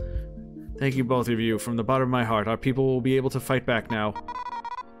have. Thank you, both of you, from the bottom of my heart. Our people will be able to fight back now.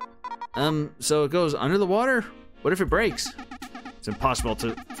 So it goes under the water? What if it breaks? It's impossible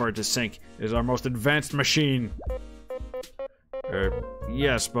for it to sink. It is our most advanced machine.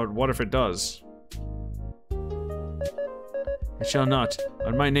 Yes, but what if it does? It shall not.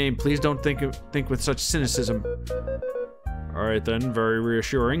 On my name, please don't think with such cynicism. Alright then, very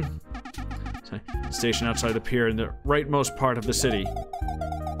reassuring. Station outside the pier in the rightmost part of the city.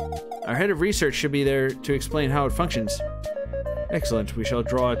 Our head of research should be there to explain how it functions. Excellent. We shall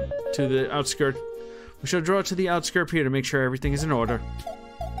draw it to the outskirt. We shall draw it to the outskirt pier to make sure everything is in order.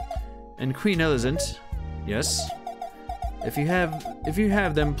 And Queen Elizant, yes. If you'll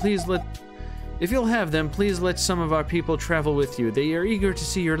have them, please let some of our people travel with you. They are eager to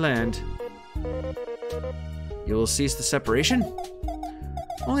see your land. You will cease the separation?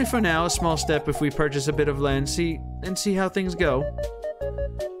 Only for now, a small step if we purchase a bit of land, see how things go.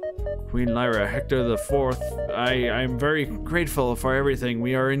 Queen Lyra, Hector the Fourth, I am very grateful for everything.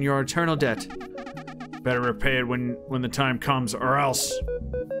 We are in your eternal debt. Better repay it when the time comes, or else.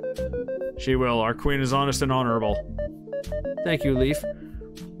 She will. Our queen is honest and honorable. Thank you, Leaf.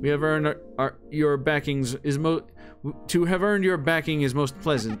 We have earned your backings to have earned your backing is most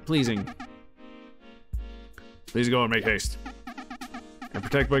pleasing. Please go and make haste. And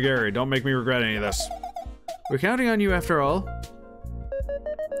protect Bulgaria. Don't make me regret any of this. We're counting on you after all.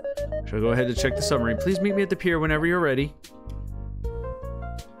 Shall go ahead to check the submarine. Please meet me at the pier whenever you're ready.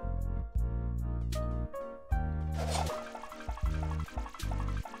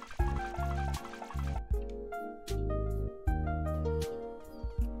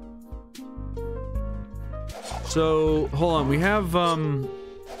 So, hold on. We have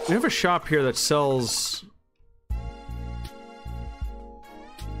a shop here that sells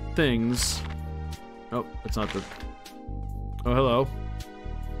things. Oh, that's not the... Oh, hello.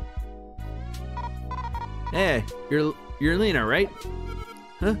 Hey, you're Lena, right?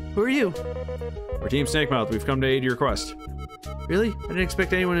 Huh? Who are you? We're Team Snakemouth. We've come to aid your quest. Really? I didn't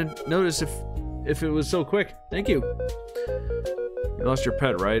expect anyone to notice if it was so quick. Thank you. You lost your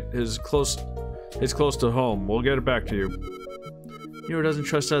pet, right? It's close to home. We'll get it back to you. Nero doesn't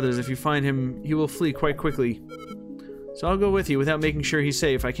trust others. If you find him, he will flee quite quickly. So I'll go with you without making sure he's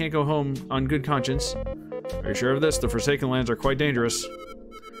safe. I can't go home on good conscience. Are you sure of this? The Forsaken Lands are quite dangerous.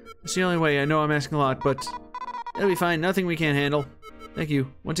 It's the only way. I know I'm asking a lot, but it'll be fine. Nothing we can't handle. Thank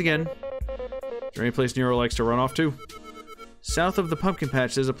you. Once again. Is there any place Nero likes to run off to? South of the pumpkin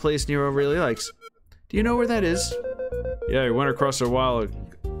patch, there's a place Nero really likes. Do you know where that is? Yeah, we went across it a while.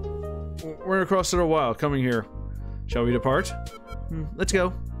 Coming here. Shall we depart? Let's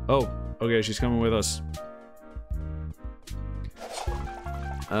go. Oh, okay, she's coming with us.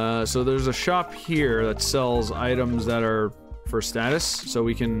 So there's a shop here that sells items that are for status, so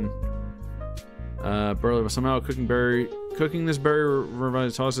we can somehow cooking this berry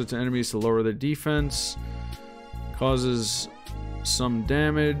revives, toss it to enemies to lower their defense, causes some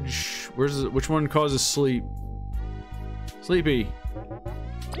damage. Which one causes sleep? Sleepy.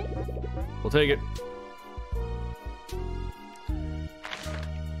 We'll take it.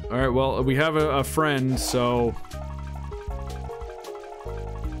 Alright, well, we have a friend, so...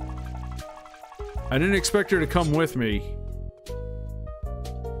 I didn't expect her to come with me.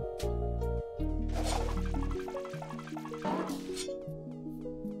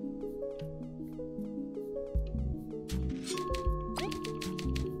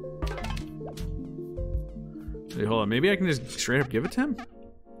 Wait, hold on. Maybe I can just straight up give it to him?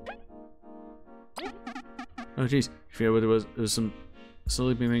 Oh, jeez. I forget what it was. It was some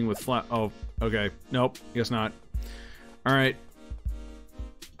sleeping thing with flat. Oh, okay. Nope. Guess not. Alright.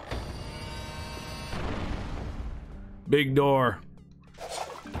 Big door.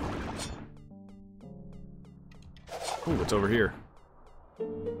 Oh, what's over here?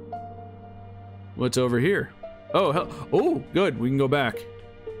 What's over here? Oh, hell. Oh, good. We can go back.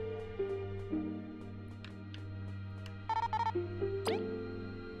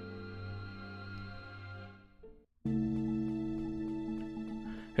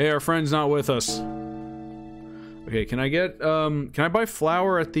 Hey, our friend's not with us. Okay, can I get, can I buy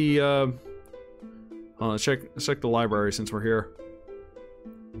flour at the, hold on, let's check the library since we're here.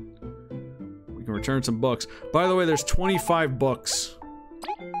 We can return some books. By the way, there's 25 books.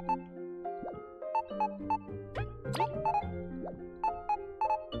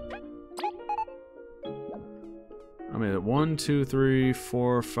 I mean, 1, 2, 3,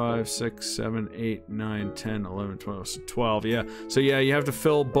 4, 5, 6, 7, 8, 9, 10, 11, 12, 12, yeah. So yeah, you have to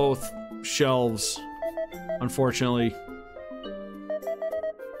fill both shelves, unfortunately.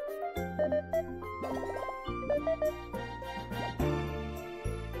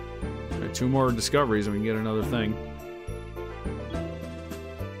 Right, 2 more discoveries and we can get another thing.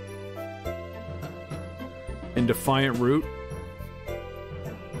 In Defiant Root.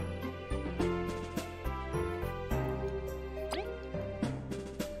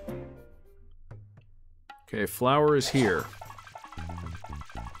 Okay, flour is here.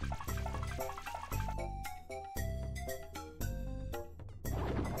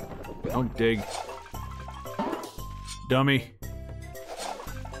 Don't dig. Dummy.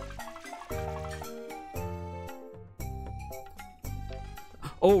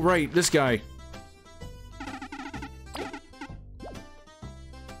 Oh, right, this guy.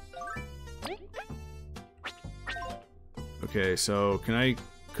 Okay, so can I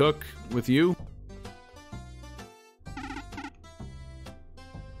cook with you?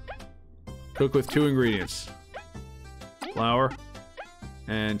 Cook with 2 ingredients. Flour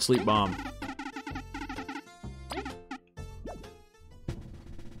and sleep bomb.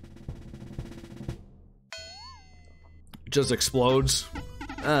 Just explodes.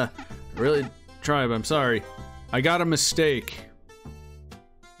 Really, Tribe, I'm sorry. I got a mistake.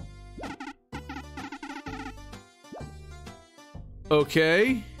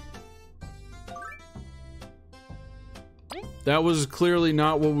 Okay. That was clearly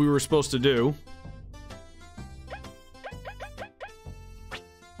not what we were supposed to do.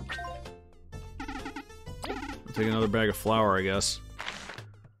 I'll take another bag of flour, I guess.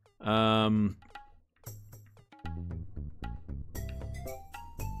 No,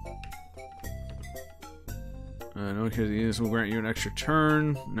 because this will grant you an extra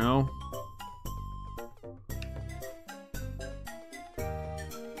turn. No.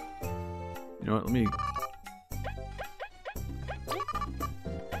 You know what? Let me.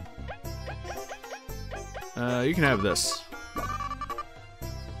 You can have this.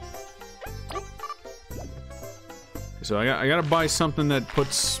 So I gotta buy something that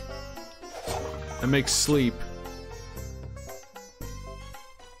makes sleep.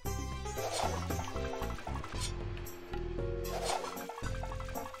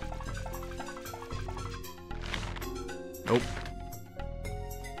 Nope.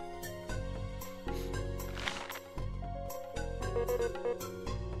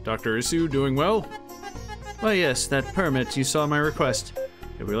 Dr. Isu, doing well? Why yes, that permit, you saw my request.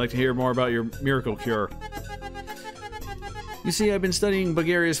 Yeah, we'd like to hear more about your miracle cure. You see, I've been studying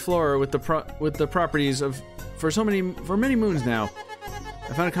Bulgaria's flora with the properties of for many moons now.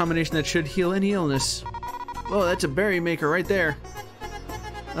 I found a combination that should heal any illness. Whoa, that's a berry maker right there.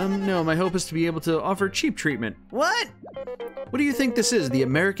 No, my hope is to be able to offer cheap treatment. What? What do you think this is, the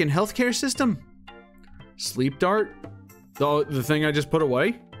American healthcare system? Sleep dart? The thing I just put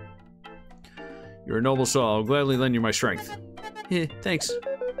away? You're a noble soul. I'll gladly lend you my strength. Thanks.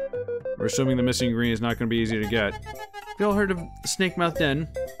 We're assuming the missing ingredient is not going to be easy to get. Have you all heard of the Snake Mouth Den?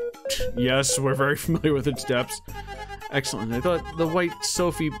 Yes, we're very familiar with its depths. Excellent. I thought the white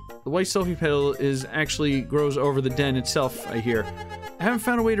Sophie pill grows over the den itself, I hear. I haven't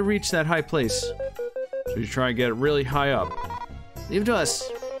found a way to reach that high place. So you try and get really high up. Leave it to us.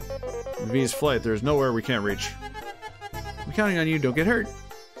 In V's flight, there's nowhere we can't reach. I'm counting on you, don't get hurt.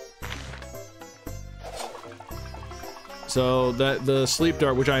 So the sleep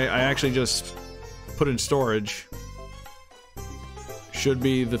dart, which I actually just put in storage, should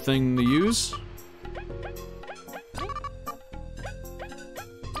be the thing to use.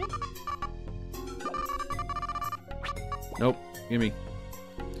 Nope, gimme.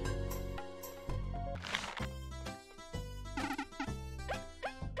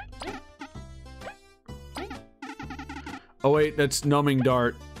 Oh wait, that's numbing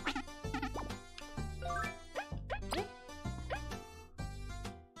dart.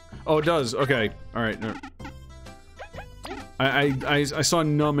 Oh, it does. Okay. All right. No. I saw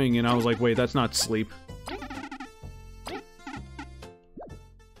numbing and I was like, wait, that's not sleep.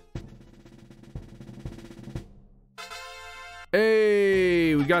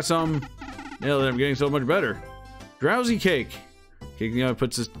 Hey, we got some. Nailed it. I'm getting so much better. Drowsy cake. Cake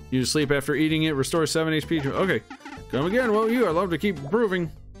puts you to sleep after eating it. Restores 7 HP. Okay. Come again, won't you? I'd love to keep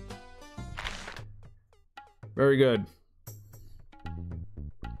improving. Very good.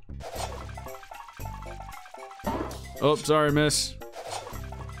 Oh, sorry, miss.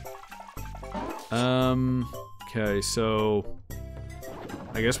 Okay, so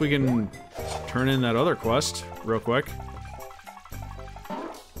I guess we can turn in that other quest real quick.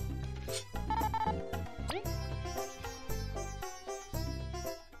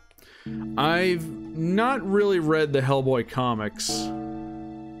 I've not really read the Hellboy comics.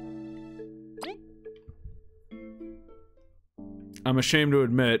 I'm ashamed to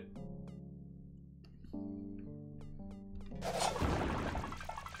admit.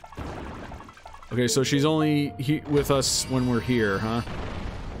 Okay, so she's only with us when we're here, huh?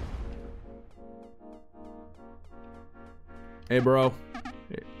 Hey, bro.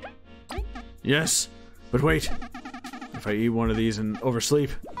 Yes, but wait. If I eat one of these and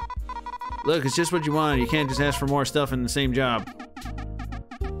oversleep. Look, it's just what you want. You can't just ask for more stuff in the same job.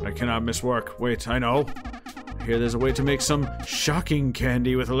 I cannot miss work. Wait, I know. I hear there's a way to make some shocking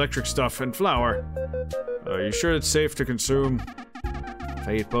candy with electric stuff and flour. Are you sure it's safe to consume? If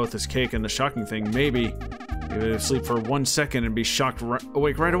I eat both this cake and the shocking thing, maybe. Maybe I'd sleep for 1 second and be shocked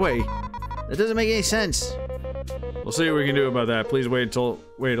awake right away. That doesn't make any sense. We'll see what we can do about that. Please wait a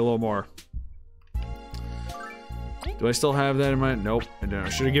little more. Do I still have that in my... Nope, I don't. I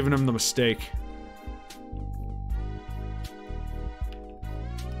should have given him the mistake.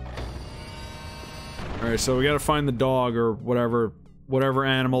 Alright, so we gotta find the dog or whatever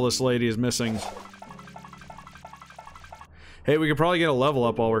animal this lady is missing. Hey, we could probably get a level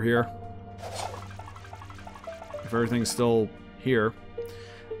up while we're here. If everything's still here.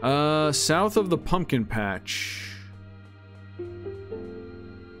 South of the pumpkin patch.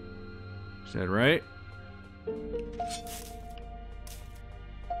 Is that right?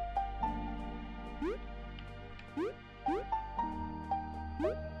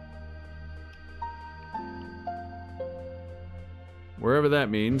 Wherever that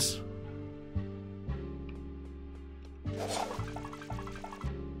means.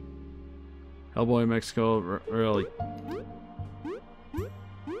 Hellboy, Mexico, really.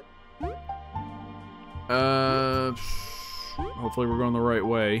 Hopefully we're going the right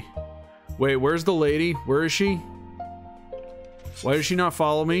way. Wait, where's the lady? Where is she? Why does she not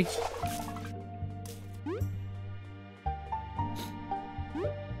follow me?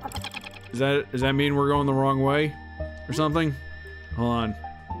 Does that mean we're going the wrong way? Or something? Hold on.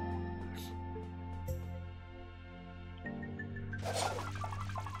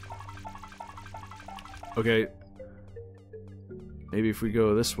 Okay. Maybe if we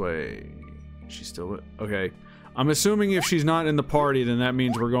go this way... She's still... Okay. I'm assuming if she's not in the party, then that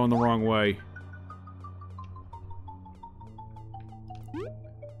means we're going the wrong way.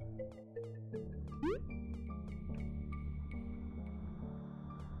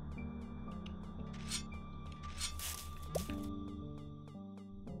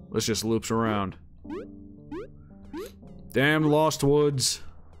 This just loops around. Damn lost woods.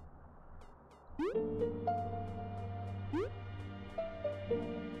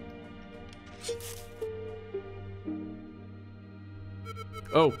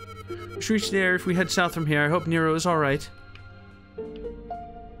 Oh. We should reach there if we head south from here. I hope Nero is alright.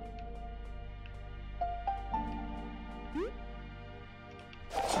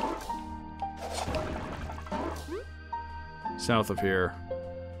 South of here.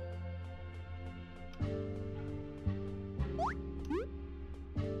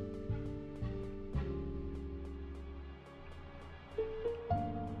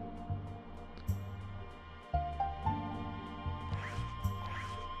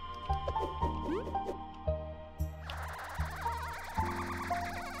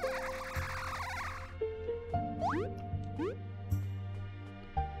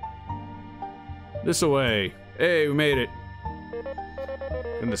 This away. Hey, we made it.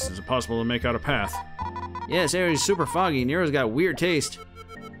 Goodness, is it possible to make out a path? Yeah, this area's super foggy. Nero's got a weird taste.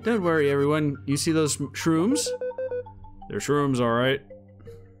 Don't worry, everyone. You see those shrooms? They're shrooms, alright.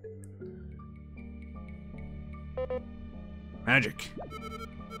 Magic.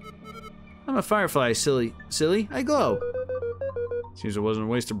 I'm a firefly, silly. I glow. Seems it wasn't a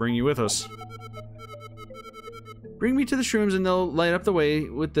waste to bring you with us. Bring me to the shrooms and they'll light up the way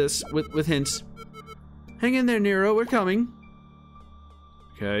with this, with hints. Hang in there, Nero. We're coming.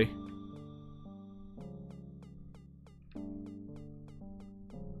 Okay.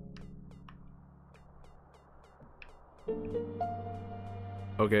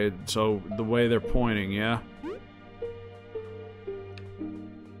 Okay, so the way they're pointing, yeah?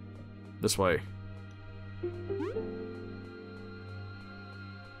 This way.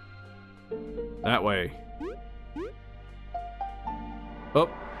 That way.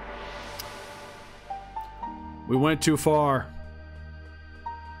 We went too far.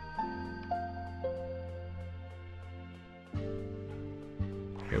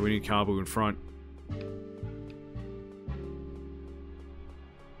 Okay, we need Kabu in front.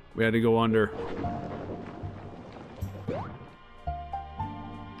 We had to go under.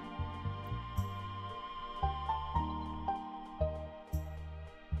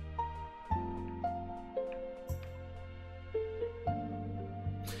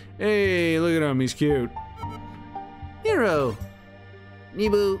 Hey, look at him, he's cute. Nero!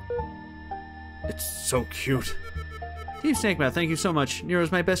 Nibu. It's so cute. Team Snakemouth, thank you so much.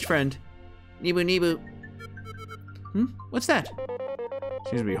 Nero's my best friend. Nibu Nibu. What's that?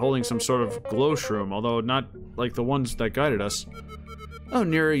 Seems to be holding some sort of glow shroom, although not like the ones that guided us. Oh,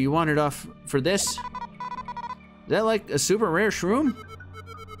 Nero, you wandered off for this? Is that like a super rare shroom?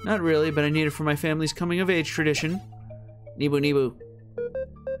 Not really, but I need it for my family's coming of age tradition. Nibu Nibu.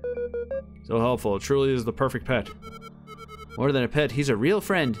 So helpful. It truly is the perfect pet. More than a pet, he's a real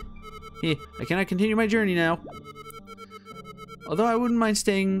friend. I cannot continue my journey now. Although I wouldn't mind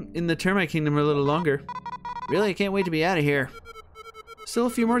staying in the Termite Kingdom a little longer. Really, I can't wait to be out of here. Still a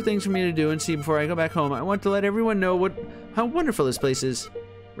few more things for me to do and see before I go back home. I want to let everyone know how wonderful this place is.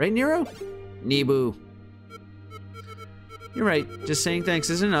 Right, Nero? Nibu. You're right. Just saying thanks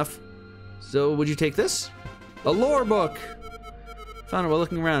isn't enough. So, would you take this? A lore book! Found it while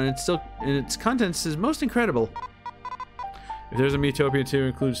looking around, and its contents is most incredible. If there's a Metopia 2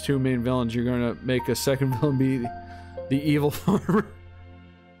 includes 2 main villains, you're going to make a second villain be the evil farmer.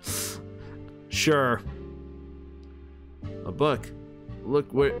 Sure. A book. Look,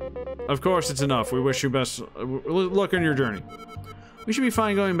 of course it's enough. We wish you best luck on your journey. We should be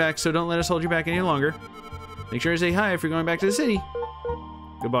fine going back, so don't let us hold you back any longer. Make sure to say hi if you're going back to the city.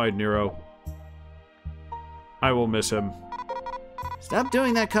 Goodbye, Nero. I will miss him. Stop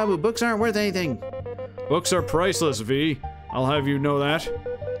doing that, Kabu. Books aren't worth anything. Books are priceless, V. I'll have you know that.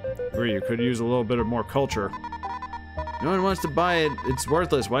 Agree, you could use a little bit of more culture. No one wants to buy it. It's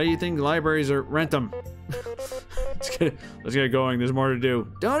worthless. Why do you think libraries are rent them? Let's get going. There's more to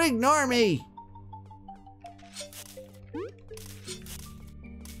do. Don't ignore me.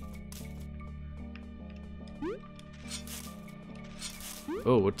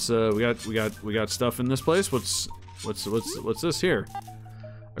 Oh, what's we got stuff in this place? What's this here?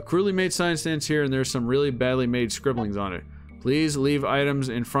 A crudely made sign stands here, and there's some really badly made scribblings on it. Please leave items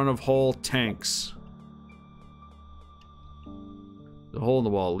in front of whole tanks. The hole in the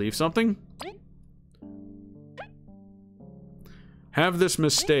wall. Leave something? Have this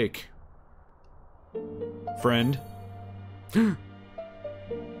mistake, friend.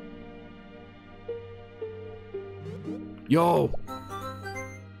 Yo!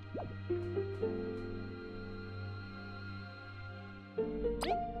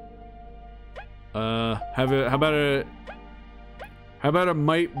 How about a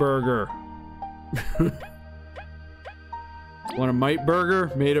mite burger? Want a mite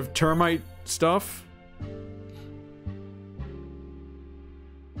burger made of termite stuff?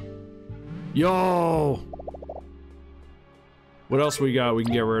 Yo! What else we got we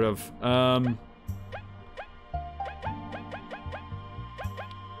can get rid of?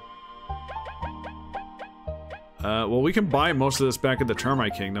 Well, we can buy most of this back at the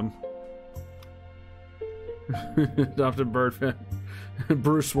Termite Kingdom. Adopted bird fan.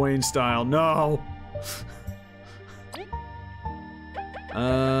 Bruce Wayne style. No!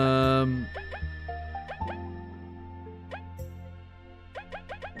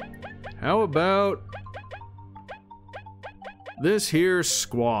 How about this here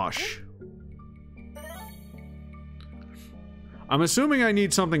squash? I'm assuming I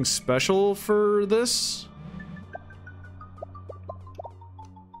need something special for this.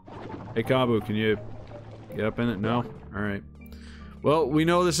 Hey, Kabu, can you get up in it? No? Alright. Well, we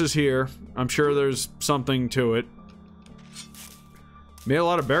know this is here. I'm sure there's something to it. Made a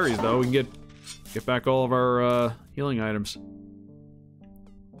lot of berries, though. We can get back all of our healing items.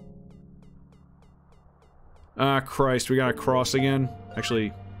 Ah, Christ, we gotta cross again.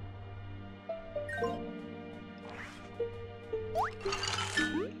 Actually...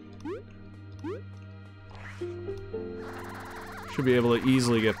 should be able to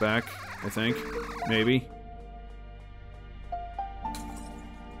easily get back, I think. Maybe.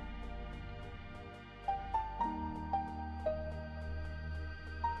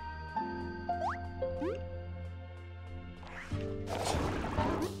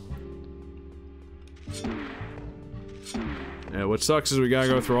 Yeah, what sucks is we gotta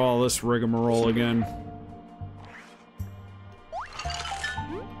go through all this rigmarole again.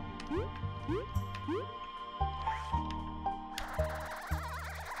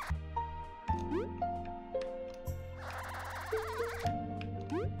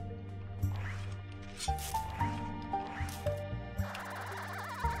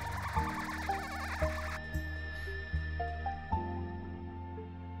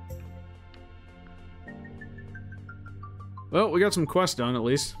 Well, we got some quests done, at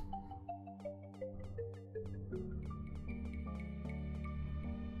least.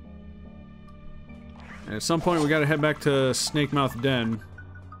 And at some point, we gotta head back to Snake Mouth Den.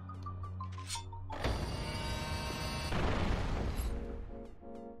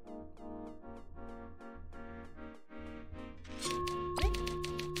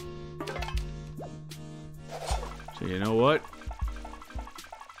 So, you know what?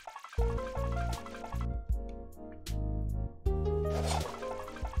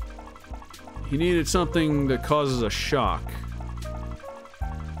 He needed something that causes a shock.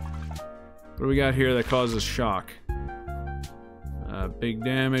 What do we got here that causes shock? Big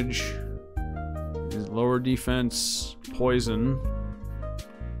damage. Lower defense. Poison.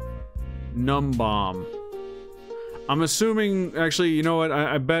 Numb bomb. I'm assuming, actually, you know what?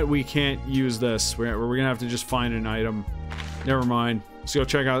 I bet we can't use this. We're gonna have to just find an item. Never mind. Let's go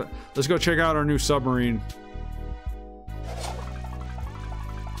check out our new submarine.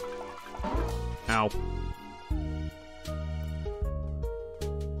 Ow.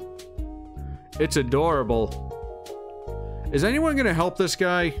 It's adorable. Is anyone gonna help this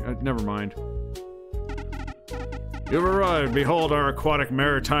guy? Never mind. You've arrived. Behold our aquatic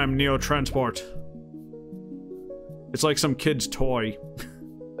maritime neo-transport. It's like some kid's toy.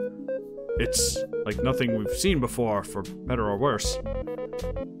 It's like nothing we've seen before, for better or worse.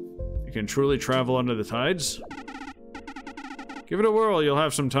 You can truly travel under the tides. Give it a whirl, you'll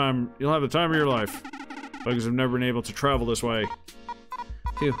have the time of your life. Bugs have never been able to travel this way.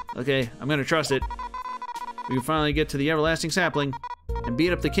 Phew, okay, I'm gonna trust it. We can finally get to the everlasting sapling. And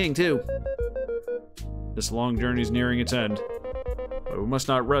beat up the king, too. This long journey's nearing its end. But we must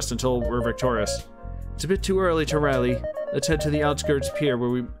not rest until we're victorious. It's a bit too early to rally. Let's head to the outskirts pier where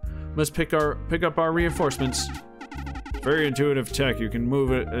we must pick up our reinforcements. Very intuitive tech. You can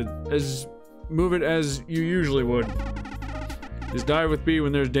move it as you usually would. Just dive with B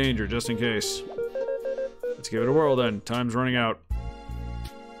when there's danger, just in case. Let's give it a whirl then. Time's running out.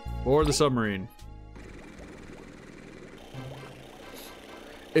 Board the submarine.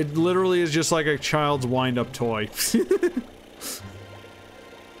 It literally is just like a child's wind-up toy.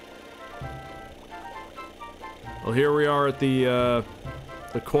 Well, here we are at the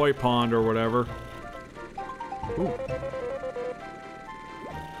koi pond or whatever. Ooh.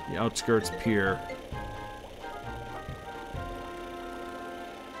 The outskirts pier.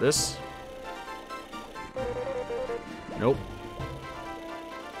 This? Nope.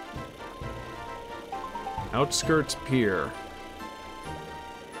 Outskirts pier.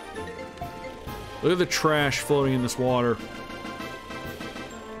 Look at the trash floating in this water.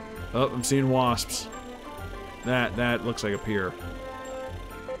 Oh, I'm seeing wasps. That looks like a pier.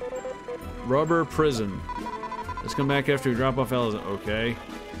 Rubber prison. Let's come back after we drop off Ellis. Okay.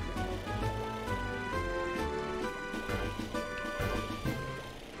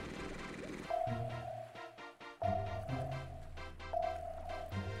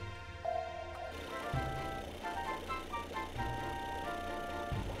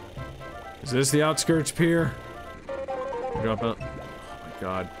 Is this the outskirts pier? Drop out. Oh my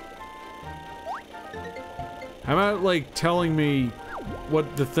god. How about, like, telling me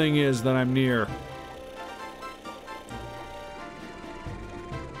what the thing is that I'm near?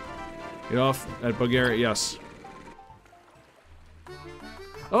 Get off at Bulgaria, yes.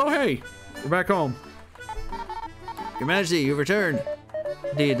 Oh, hey! We're back home. Your Majesty, you've returned.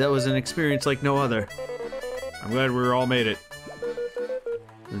 Indeed, that was an experience like no other. I'm glad we all made it.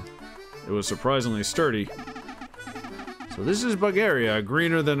 It was surprisingly sturdy. So this is Bulgaria,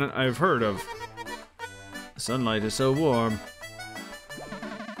 greener than I've heard of. The sunlight is so warm.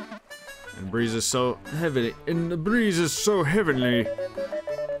 And the breeze is so heavily.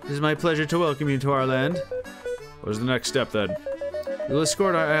 It is my pleasure to welcome you to our land. What's the next step then? We will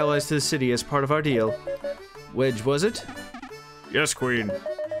escort our allies to the city as part of our deal. Wedge, was it? Yes, Queen.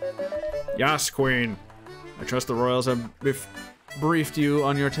 Yes, Queen. I trust the royals have briefed you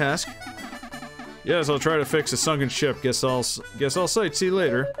on your task. Yes, I'll try to fix a sunken ship. Guess I'll sightsee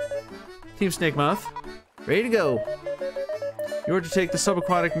later. Team Snakemouth, ready to go. You are to take the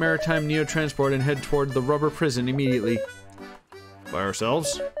subaquatic maritime neo-transport and head toward the rubber prison immediately. By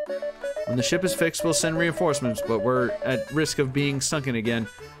ourselves? When the ship is fixed, we'll send reinforcements, but we're at risk of being sunken again.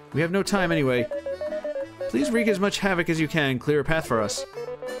 We have no time anyway. Please wreak as much havoc as you can. Clear a path for us.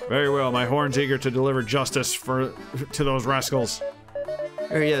 Very well. My horn's eager to deliver justice to those rascals.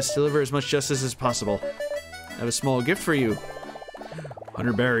 Yes, deliver as much justice as possible. I have a small gift for you.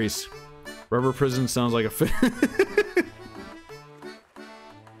 100 berries. Rubber prison sounds like a fit.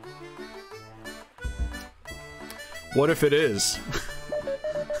 What if it is?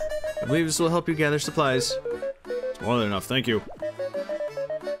 I believe this will help you gather supplies. More than enough, thank you.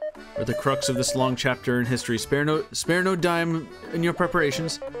 For the crux of this long chapter in history, spare no dime in your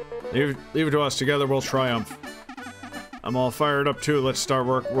preparations. Leave it to us. Together we'll triumph. I'm all fired up too. Let's start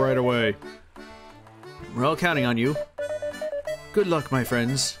work right away. We're all counting on you. Good luck, my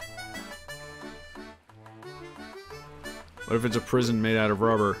friends. What if it's a prison made out of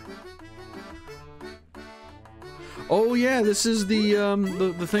rubber? Oh yeah, this is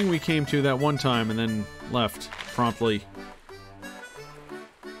the thing we came to that one time and then left promptly.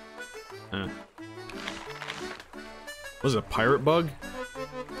 Was it a pirate bug?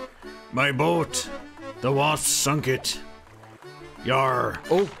 My boat! The wasps sunk it! Yar!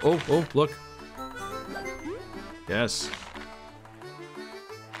 Oh, look. Yes.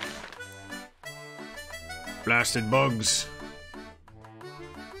 Blasted bugs.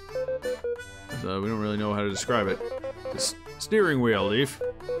 We don't really know how to describe it. Steering wheel, Leaf.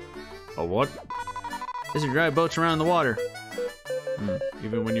 A what? These are drive boats around the water.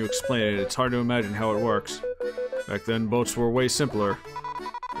 Even when you explain it, it's hard to imagine how it works. Back then, boats were way simpler.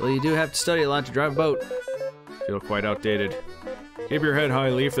 Well, you do have to study a lot to drive a boat. Feel quite outdated. Keep your head high,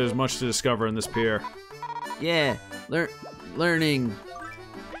 Leaf. There's much to discover in this pier. Yeah, learning.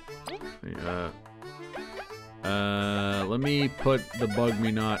 Let me put the bug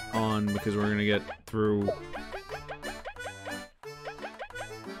me not on because we're gonna get through.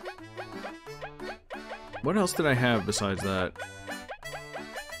 What else did I have besides that?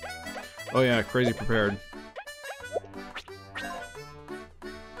 Oh yeah, crazy prepared.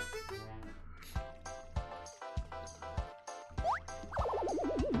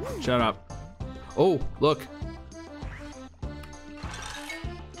 Shut up. Oh, look.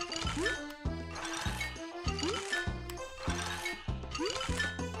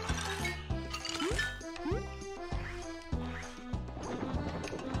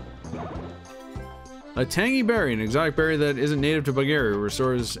 A tangy berry, an exotic berry that isn't native to Bulgaria,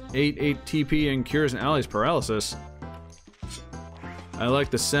 restores 8 TP and cures an ally's paralysis. I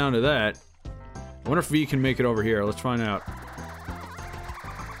like the sound of that. I wonder if V can make it over here. Let's find out.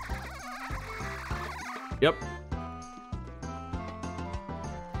 Yep.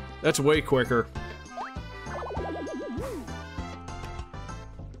 That's way quicker.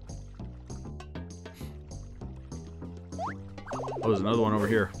 Oh, there's another one over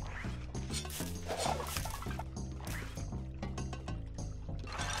here.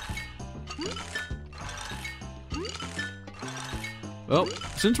 Well,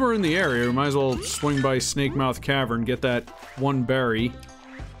 since we're in the area, we might as well swing by Snake Mouth Cavern, get that one berry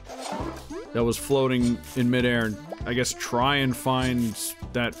that was floating in midair, and I guess try and find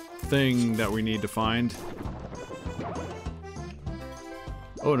that thing that we need to find.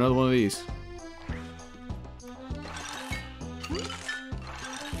 Oh, another one of these.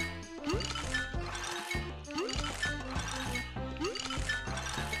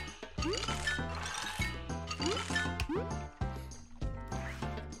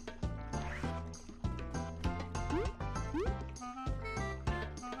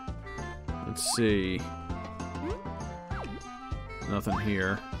 Let's see. Nothing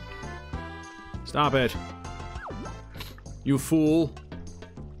here. Stop it! You fool!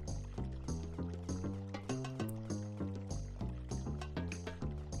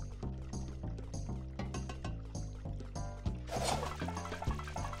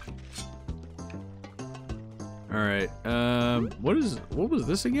 Alright, what was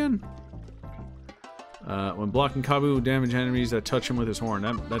this again? When blocking Kabu will damage enemies that touch him with his horn.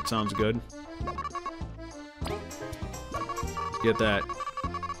 That sounds good. Let's get that.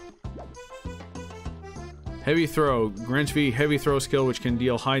 Heavy throw. Grants V heavy throw skill which can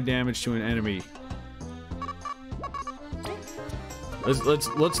deal high damage to an enemy.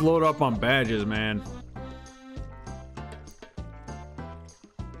 Let's load up on badges, man.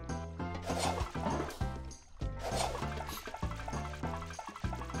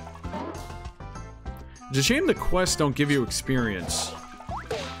 It's a shame the quests don't give you experience.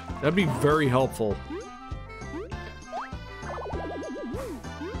 That'd be very helpful.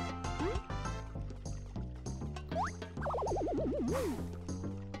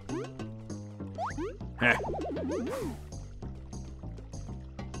 Heh.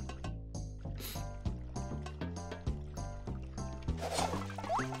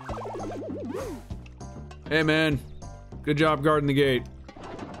 Hey man, good job guarding the gate.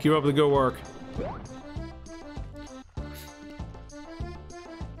 Keep up the good work.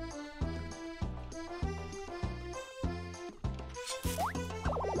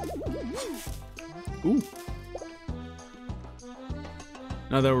 Ooh.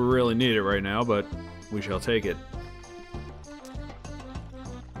 Not that we really need it right now, but we shall take it.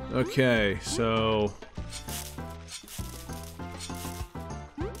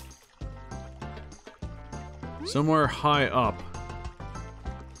 Somewhere high up.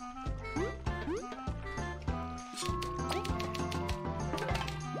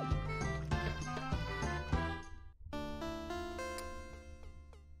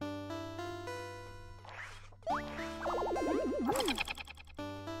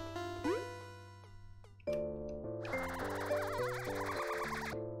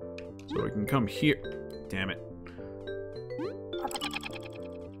 So we can come here. Damn it.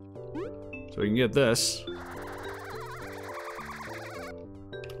 So we can get this.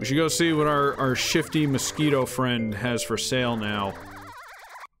 We should go see what our shifty mosquito friend has for sale now.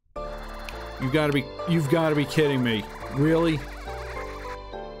 You've gotta be kidding me. Really?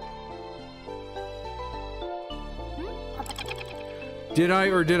 Did I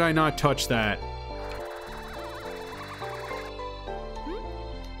or did I not touch that?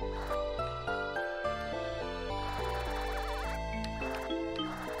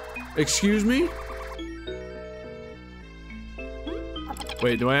 Excuse me?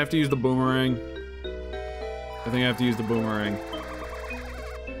 Wait, do I have to use the boomerang? I think I have to use the boomerang.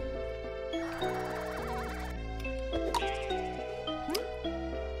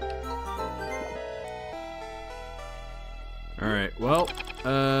 Alright, well,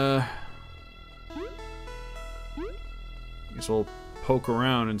 guess we'll poke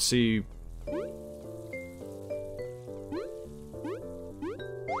around and see.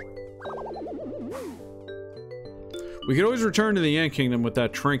 We could always return to the Ant Kingdom with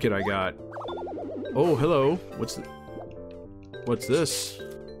that trinket I got. Oh, hello. What's this?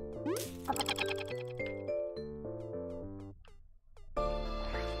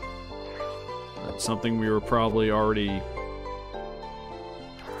 That's something we were probably already...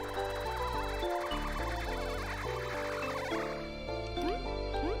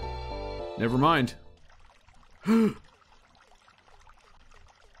 Never mind. We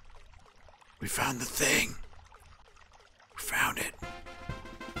found the thing. We found it.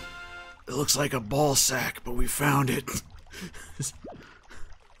 It looks like a ball sack, but we found it.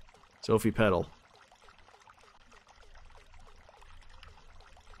 Sophie Petal.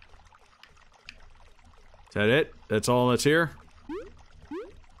 Is that it? That's all that's here?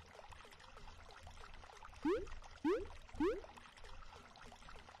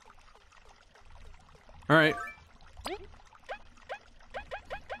 Alright.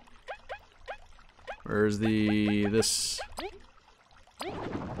 Where's this?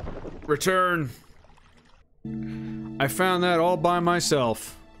 Return. I found that all by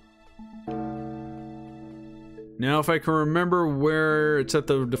myself. Now if I can remember where it's at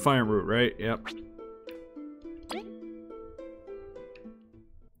the Defiant Root, right? Yep.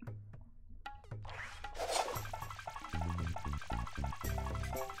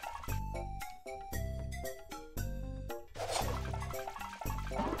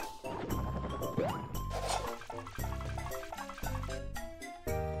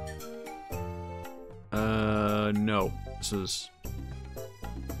 No. This is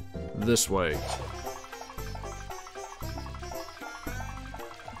this way.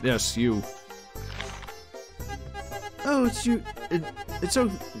 Yes, you. Oh, it's you. It's so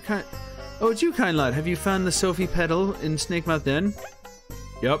kind. Oh, it's you, kind lad. Have you found the Sophie Petal in Snakemouth Den?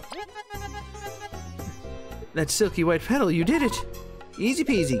 Yep. That silky white petal, you did it. Easy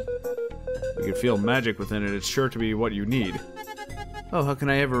peasy. You can feel magic within it. It's sure to be what you need. Oh, how can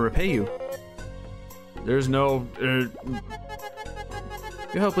I ever repay you? There's no... Your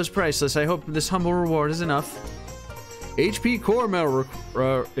help was priceless. I hope this humble reward is enough. HP Core Metal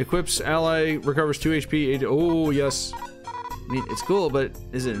equips ally, recovers 2 HP. Oh, yes. I mean, it's cool, but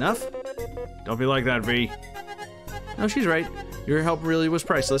is it enough? Don't be like that, V. No, she's right. Your help really was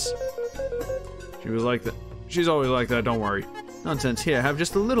priceless. She was like that. She's always like that, don't worry. Nonsense. Here, have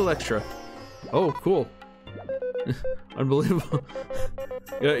just a little extra. Oh, cool. Unbelievable.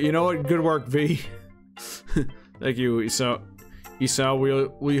 Yeah, you know what? Good work, V. Thank you, Isao.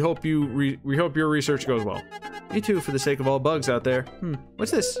 We hope your research goes well. Me too, for the sake of all bugs out there.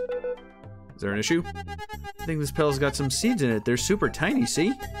 What's this? Is there an issue? I think this petal's got some seeds in it. They're super tiny,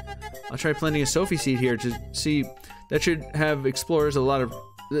 see? I'll try planting a Sophie seed here to see. That should have explorers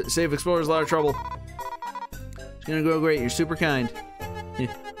save explorers a lot of trouble. It's gonna grow great. You're super kind.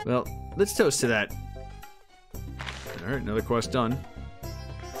 Well, let's toast to that. Alright, another quest done.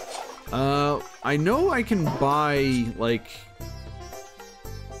 I know I can buy, like...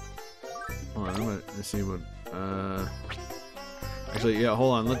 Hold on, let's see what, Actually, yeah,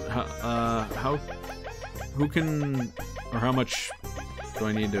 hold on, who can... Or how much do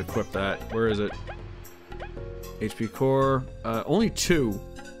I need to equip that? Where is it? HP Core, only 2.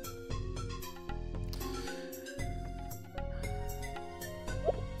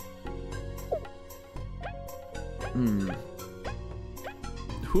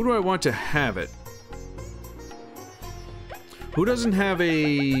 Who do I want to have it? Who doesn't have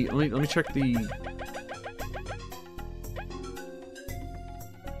a... Let me check the...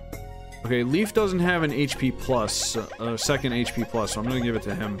 Okay, Leaf doesn't have an HP plus, second HP plus, so I'm gonna give it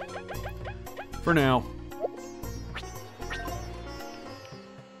to him. For now.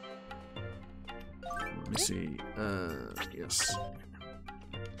 Let me see. Yes.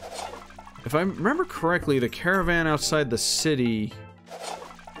 If I remember correctly, the caravan outside the city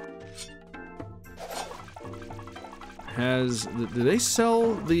has... Do they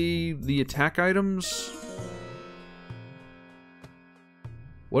sell the attack items?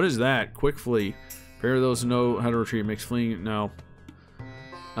 What is that? Quick flee. Prepare those who know how to retreat. Makes fleeing... No.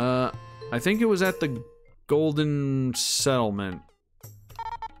 I think it was at the Golden Settlement.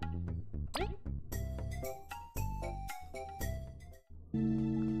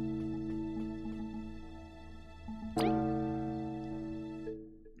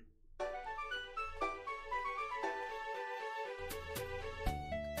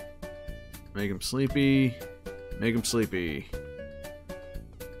 Make him sleepy. Make him sleepy.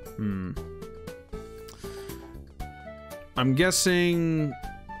 I'm guessing...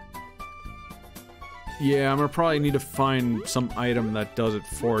 Yeah, I'm gonna probably need to find some item that does it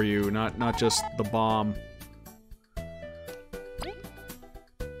for you, not just the bomb.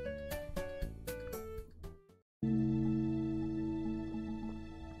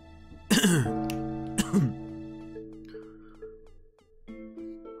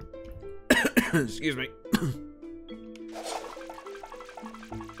 Excuse me.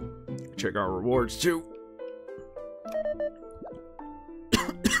 Check our rewards too.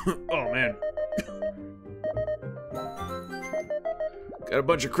 Oh man. Got a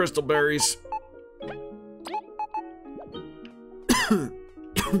bunch of crystal berries.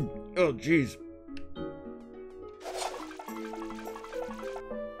 Oh jeez.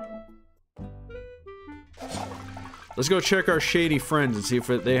 Let's go check our shady friends and see if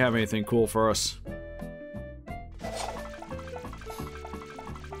they have anything cool for us.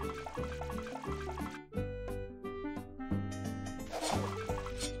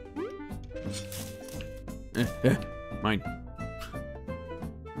 Mine.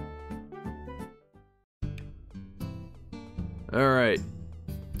 Alright.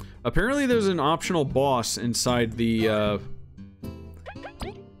 Apparently there's an optional boss inside the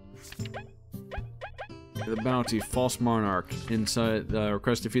bounty, False Monarch. Inside,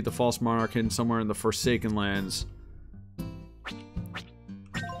 request to defeat the False Monarch hidden somewhere in the Forsaken Lands.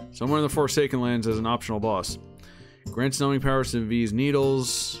 Somewhere in the Forsaken Lands as an optional boss. Grants numbing powers to V's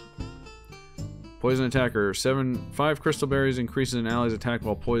needles. Poison attacker. 5 crystal berries increases an ally's attack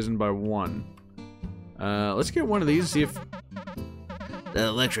while poisoned by 1. Let's get one of these, see if... The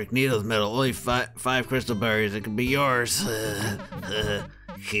electric needle's metal. Only 5 crystal berries. It can be yours.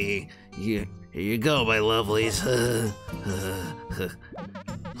 Here you go, my lovelies.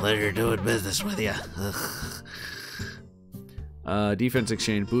 Pleasure doing business with you. Defense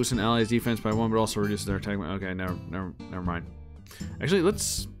exchange. Boosts an ally's defense by 1, but also reduces their attack. Okay, never mind. Actually,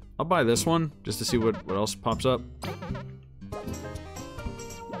 I'll buy this one, just to see what else pops up.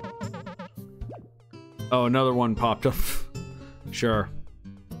 Oh, another one popped up. Sure.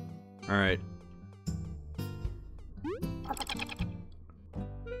 Alright.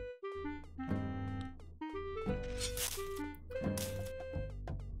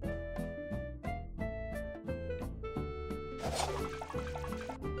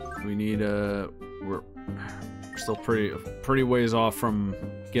 We need we're still pretty ways off from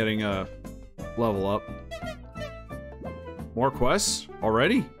getting a level up. More quests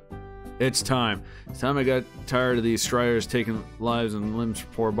already? It's time. It's time I got tired of these striders taking lives and limbs for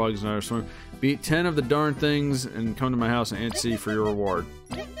poor bugs and other swimmers. Beat 10 of the darn things and come to my house in Ant City for your reward.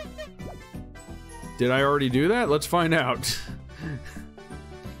 Did I already do that? Let's find out.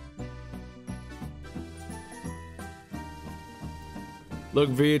 Look,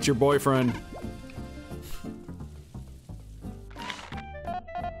 V, it's your boyfriend.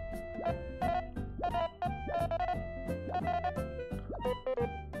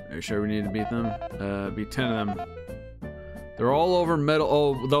 Are you sure we need to beat them? Beat 10 of them. They're all over Metal...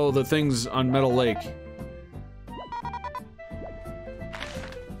 Oh, though the things on Metal Lake.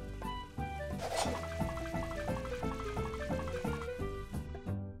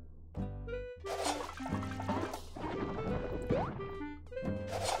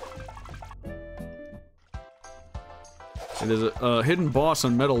 And there's a hidden boss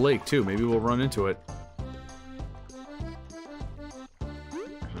on Metal Lake, too. Maybe we'll run into it.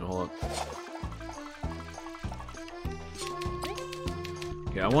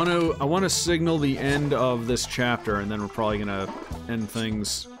 Okay, Yeah, I want to signal the end of this chapter, and then we're probably gonna end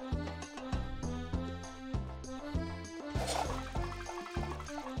things.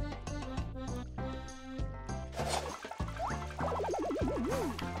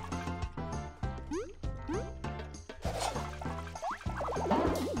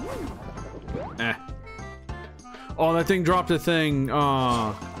 Eh. Oh, that thing dropped a thing.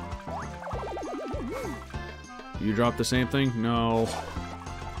 Aw. You dropped the same thing? No.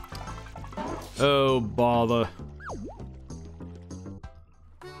 Oh, bother.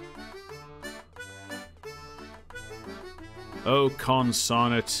 Oh,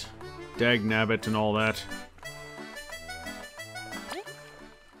 consonant. Dagnabbit and all that.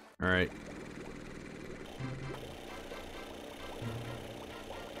 Alright.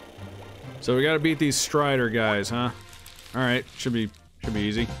 So we gotta beat these Strider guys, huh? Alright, should be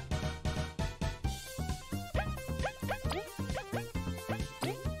easy.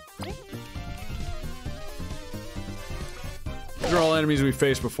 These are all enemies we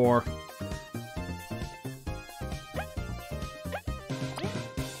faced before.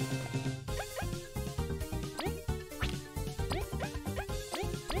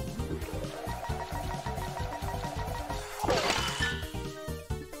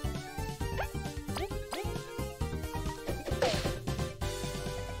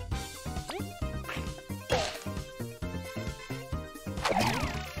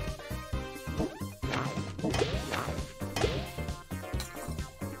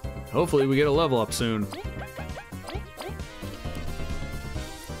 Hopefully we get a level up soon.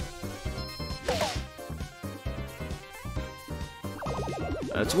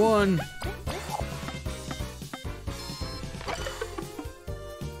 That's one.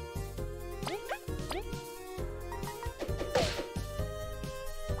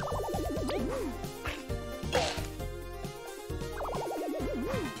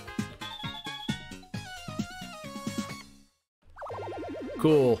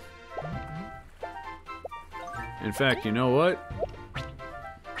 Cool. In fact, you know what?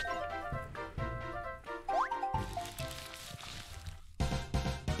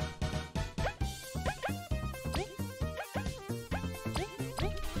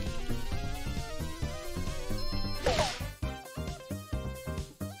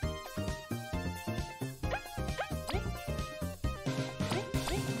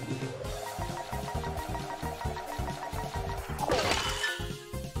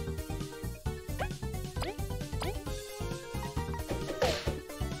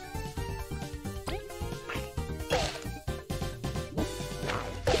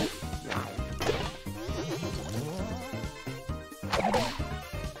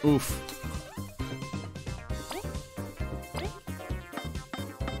 Oof.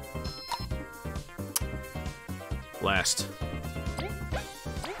 Last.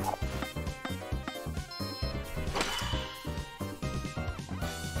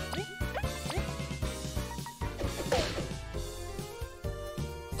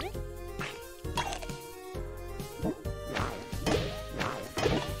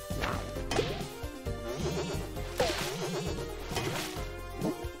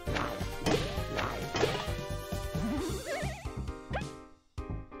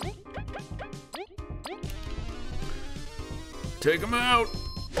 Take him out!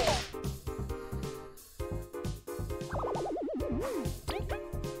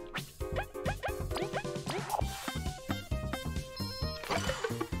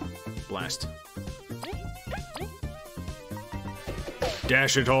 Blast.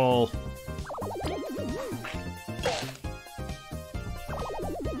 Dash it all!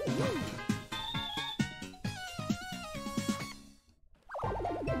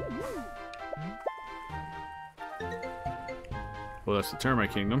 Well, that's the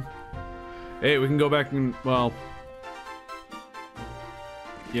Termite Kingdom. Hey, we can go back and, well,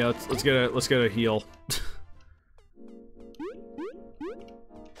 yeah, let's get a heal.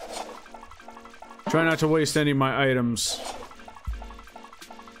 Try not to waste any of my items.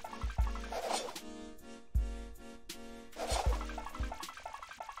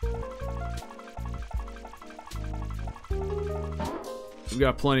 We've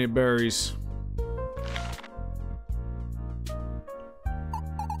got plenty of berries.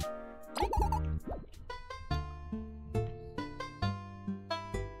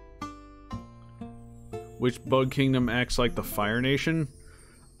 Which bug kingdom acts like the Fire Nation?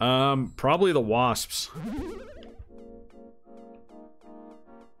 Probably the wasps.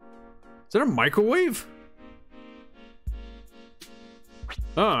 Is that a microwave?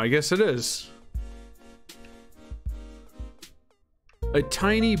 Oh, I guess it is. A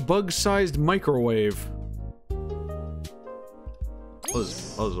tiny bug-sized microwave.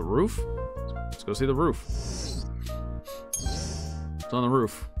 is the roof? Let's go see the roof. It's on the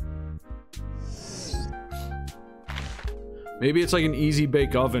roof. Maybe it's like an easy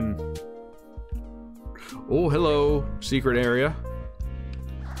bake oven. Oh, hello. Secret area.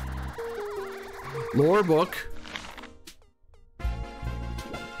 Lore book.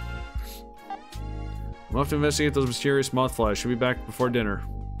 We'll have to investigate those mysterious mothflies. Should be back before dinner.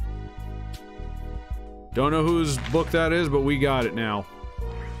 Don't know whose book that is, but we got it now.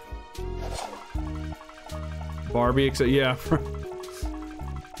 Barbie, except yeah.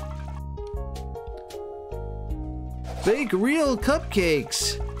 Bake real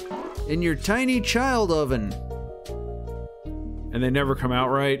cupcakes in your tiny child oven. And they never come out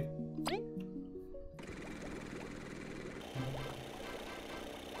right.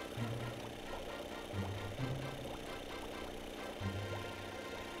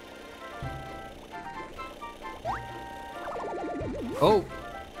 Oh,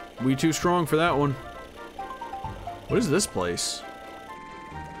 we too strong for that one. What is this place?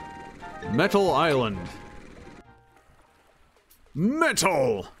 Metal Island.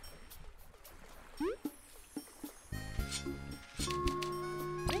 Metal!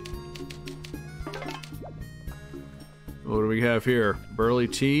 What do we have here? Burley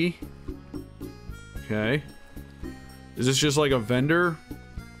tea. Okay. Is this just like a vendor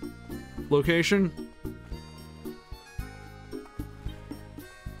location?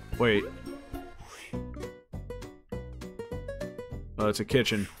 Wait. Oh, it's a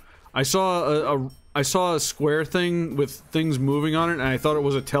kitchen. I saw a square thing with things moving on it, and I thought it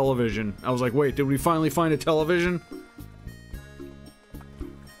was a television. I was like, wait, did we finally find a television?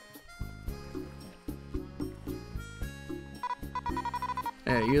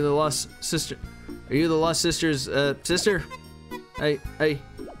 Hey, are you the lost sister? Are you the lost sister's, sister? Hey.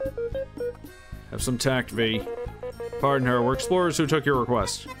 Have some tact, V. Pardon her, we're explorers who took your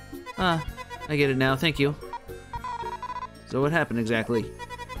request. Ah, I get it now, thank you. So what happened exactly?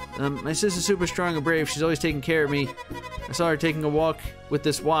 My sister's super strong and brave. She's always taking care of me. I saw her taking a walk with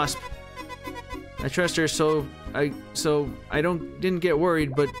this wasp. I trust her, so I didn't get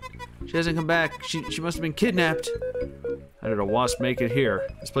worried, but she hasn't come back. She must have been kidnapped. How did a wasp make it here?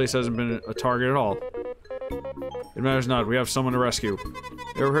 This place hasn't been a target at all. It matters not, we have someone to rescue.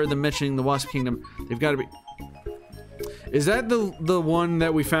 You ever heard them mentioning the Wasp Kingdom? They've got to be... Is that the one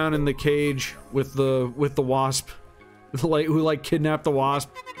that we found in the cage with the wasp? Who kidnapped the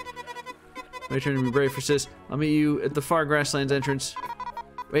wasp? My turn to be brave for sis. I'll meet you at the far grasslands entrance.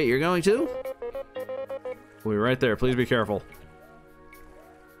 Wait, you're going too? We'll be right there. Please be careful.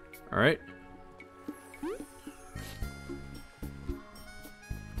 Alright.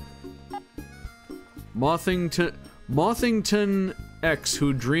 Mothington X,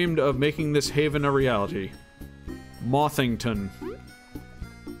 who dreamed of making this haven a reality. Mothington.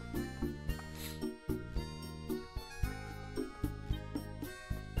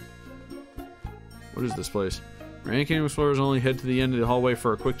 What is this place? Grand Kingdom explorers only head to the end of the hallway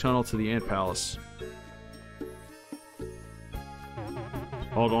for a quick tunnel to the Ant Palace.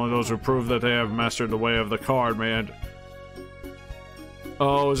 Hold on, those who prove that they have mastered the way of the card, man.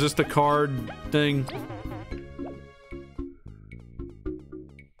 Oh, is this the card thing?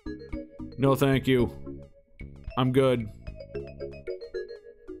 No, thank you. I'm good.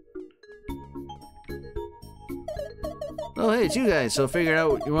 Oh, hey, it's you guys. So figure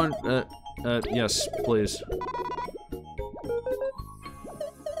out what you want. Yes, please.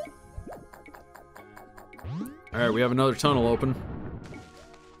 Alright, we have another tunnel open.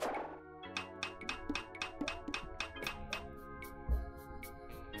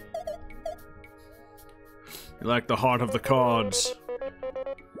 You lack the heart of the cards.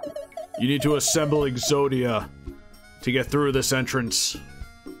 You need to assemble Exodia to get through this entrance.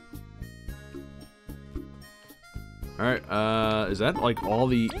 Alright, is that like all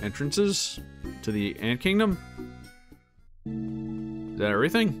the entrances to the Ant Kingdom? Is that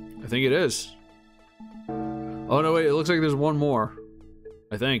everything? I think it is. Oh no, wait, it looks like there's one more.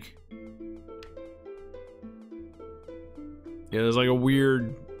 I think. Yeah, there's like a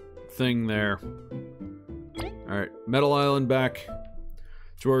weird thing there. Alright, Metal Island back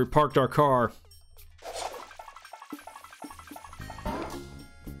to where we parked our car.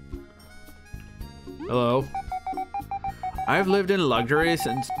 Hello. I've lived in luxury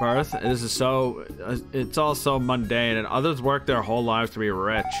since birth. It's all so mundane, and others work their whole lives to be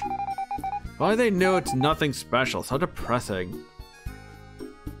rich. If only they knew it's nothing special. So depressing.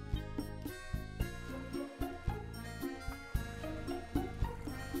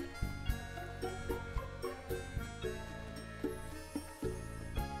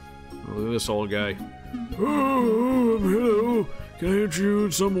 Look at this old guy. Oh, hello. Can I interest you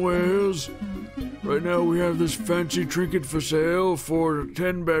in some wares? Right now we have this fancy trinket for sale for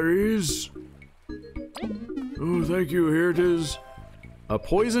 10 berries. Oh, thank you. Here it is. A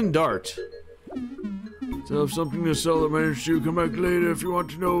poison dart. So I have something to sell that might interest you. Come back later if you want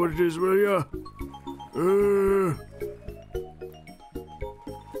to know what it is, will ya?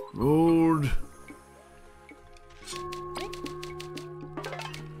 Old.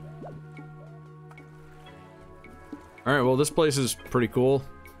 Alright, well, this place is pretty cool.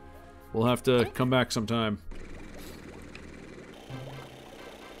 We'll have to come back sometime.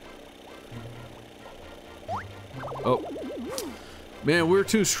 Oh. Man, we're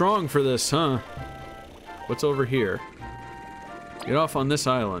too strong for this, huh? What's over here? Get off on this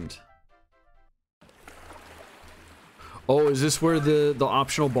island. Oh, is this where the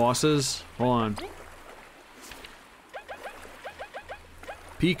optional boss is? Hold on.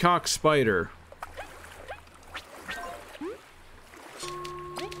 Peacock Spider.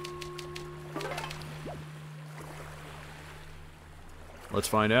 Let's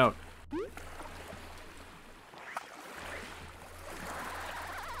find out.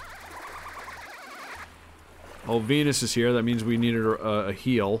 Oh, Venus is here. That means we needed a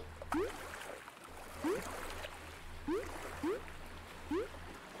heal.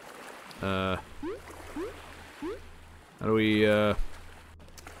 How do we, let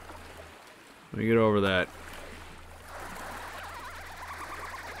me get over that.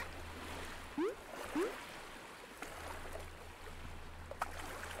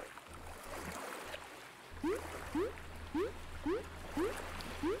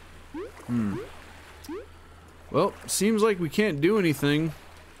 Well, seems like we can't do anything.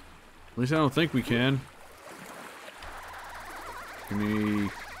 At least I don't think we can. Can we...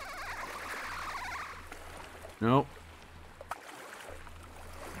 Nope.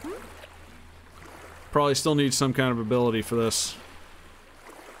 Probably still need some kind of ability for this.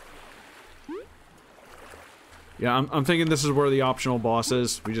 Yeah, I'm thinking this is where the optional boss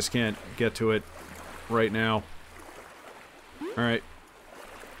is. We just can't get to it right now. Alright.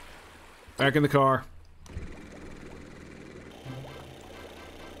 Back in the car.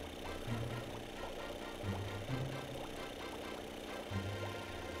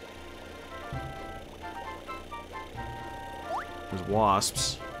 There's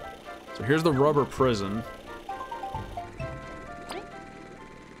wasps. So here's the rubber prison.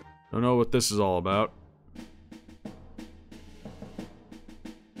 Don't know what this is all about.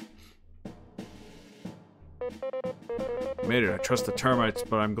 Made it. I trust the termites,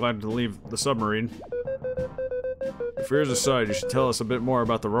 but I'm glad to leave the submarine. If fears aside, you should tell us a bit more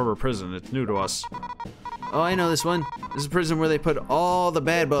about the rubber prison. It's new to us. Oh, I know this one. This is a prison where they put all the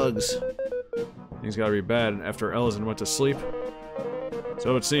bad bugs. Things gotta be bad after Ellison went to sleep.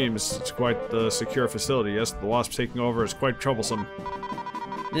 So it seems. It's quite the secure facility. Yes, the wasps taking over is quite troublesome.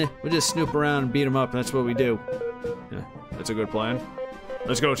 We just snoop around and beat them up. That's what we do. Yeah, that's a good plan.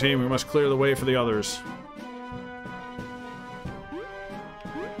 Let's go, team. We must clear the way for the others.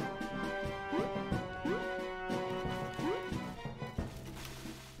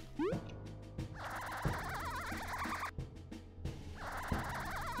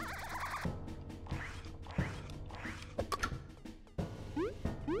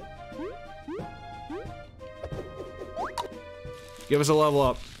 Give us a level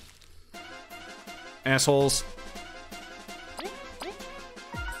up. Assholes.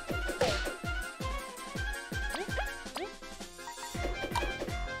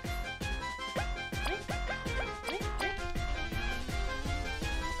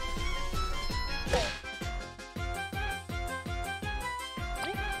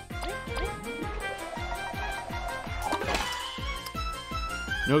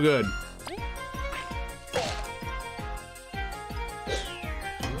 No good.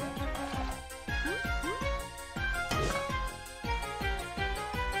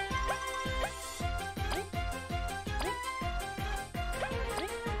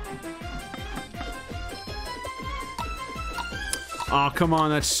 Oh, come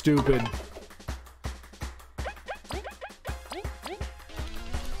on, that's stupid.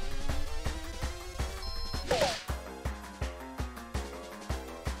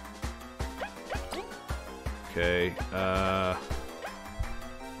 Okay,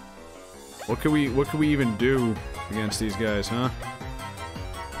 what could we even do against these guys, huh?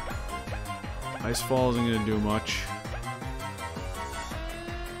 Ice Fall isn't gonna do much.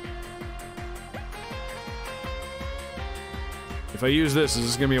 If I use this, is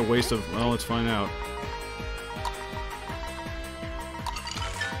this gonna be a waste of... Well, let's find out.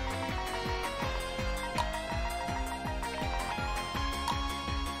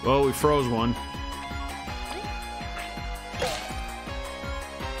 Well, we froze one.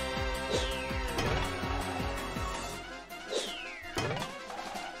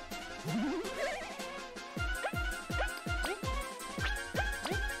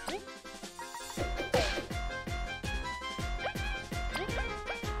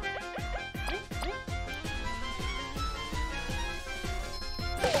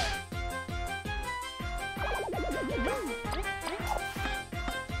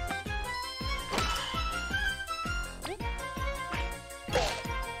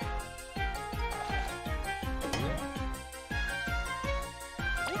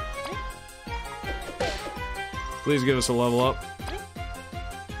 Please give us a level up.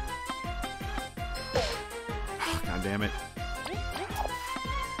 God damn it.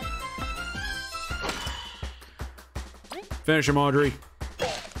 Finish him, Audrey.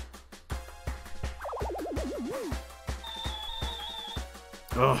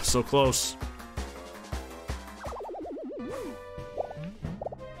 Oh, so close.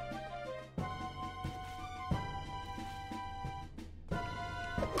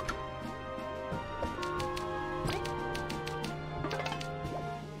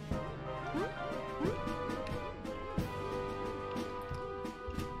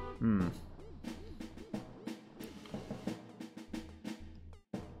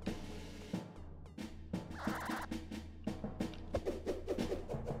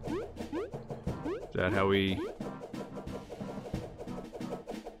 Is that how we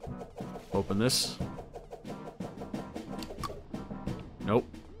open this? Nope.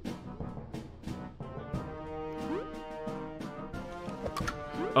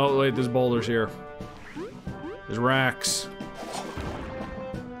 Oh, wait, there's boulders here. There's racks.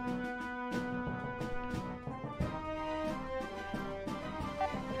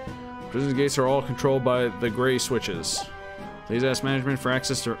 Prison gates are all controlled by the gray switches. Please ask management for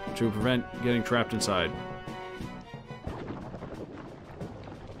access to prevent getting trapped inside.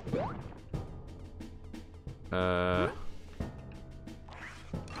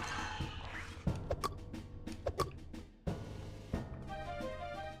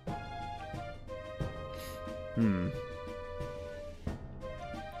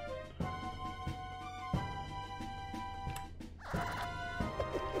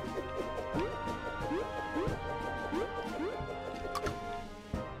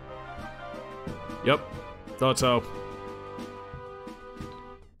 Yep, thought so.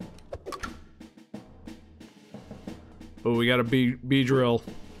 Oh, we got a bee drill.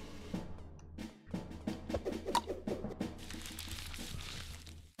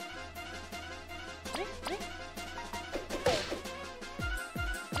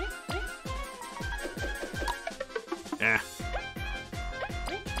 Eh.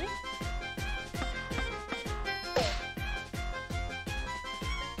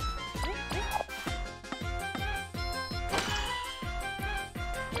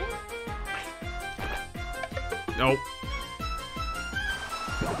 Nope.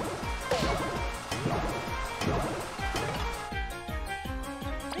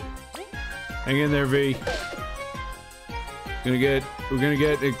 Hang in there, V. We're gonna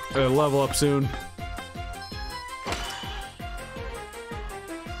get a level up soon.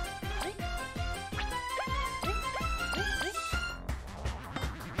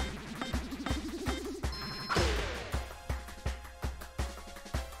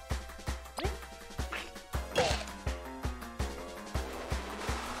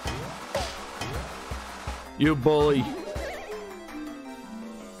 You bully.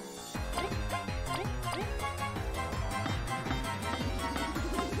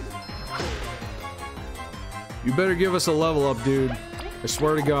 You better give us a level up, dude. I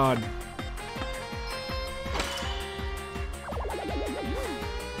swear to God.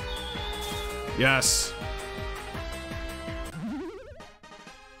 Yes.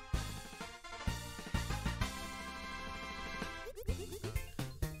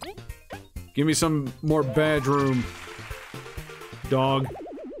 Give me some more badge room, dog.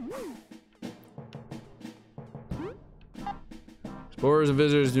 Explorers and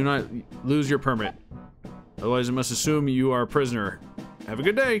visitors do not lose your permit. Otherwise, I must assume you are a prisoner. Have a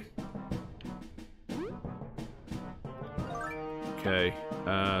good day. Okay,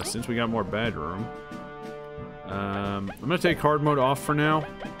 since we got more badge room, I'm gonna take hard mode off for now.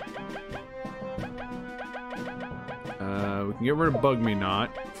 We can get rid of Bug Me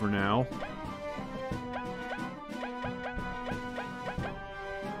Not for now.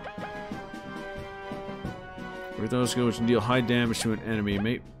 Everything else which can deal high damage to an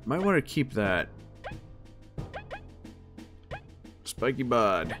enemy. Might want to keep that. Spiky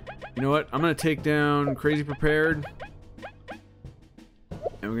Bud. You know what? I'm gonna take down Crazy Prepared.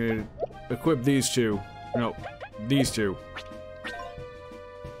 And we're gonna equip these two. No, these two.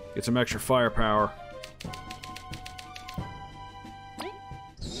 Get some extra firepower.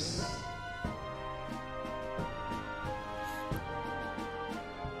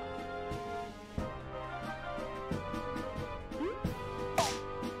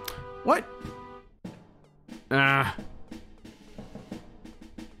 What? Ah.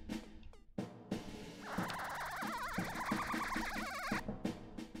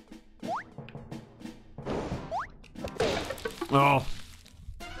 Oh.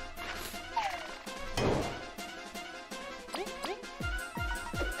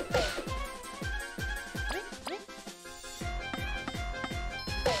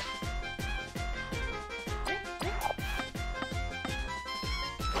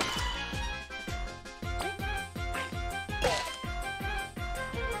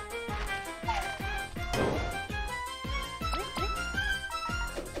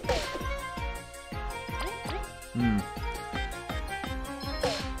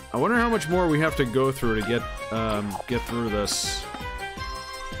 I wonder how much more we have to go through to get through this.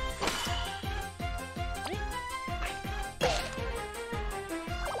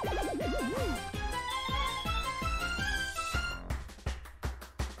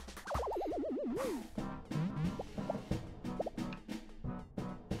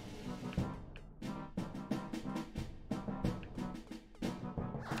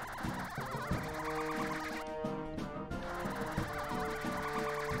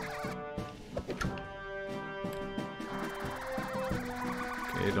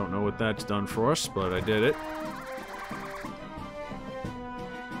 Okay, don't know what that's done for us, but I did it.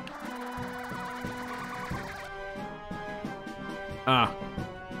 Ah.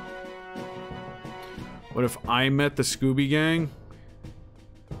 What if I met the Scooby Gang?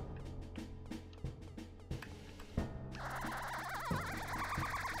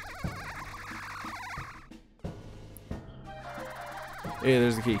 Hey,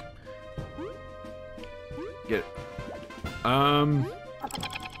 there's the key. Get it.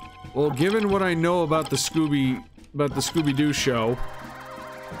 Well, given what I know about the Scooby-Doo show,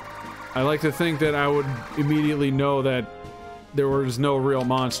 I like to think that I would immediately know that there was no real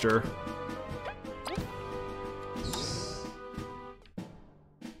monster.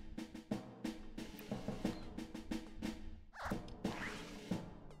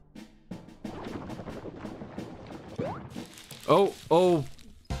 Oh.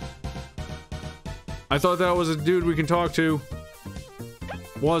 I thought that was a dude we can talk to.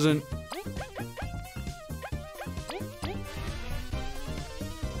 Wasn't.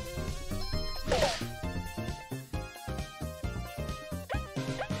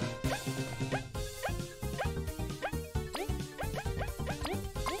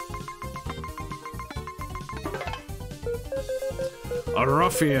 A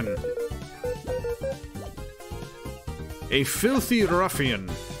ruffian. A filthy ruffian.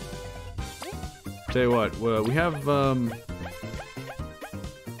 Tell you what, we have,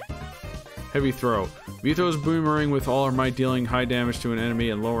 heavy throw. V throws boomerang with all our might, dealing high damage to an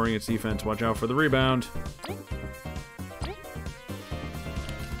enemy and lowering its defense. Watch out for the rebound.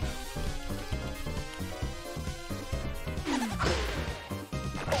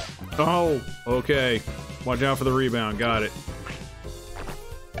 Oh, okay. Watch out for the rebound. Got it.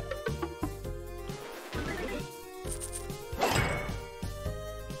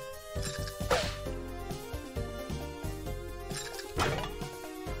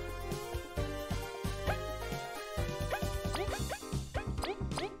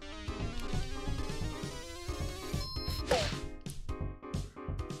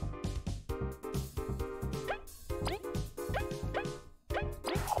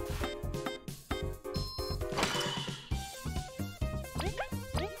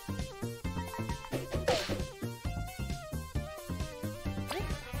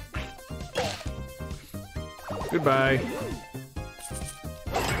 Goodbye.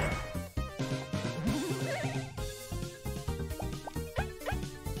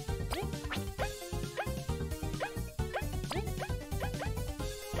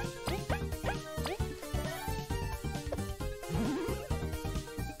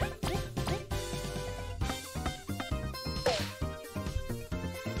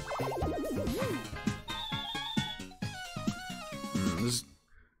 This is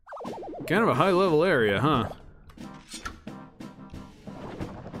kind of a high-level area, huh?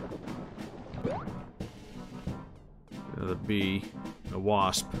 Be a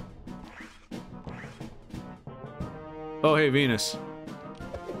wasp. Oh, hey, Venus.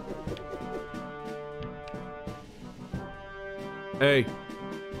 Hey.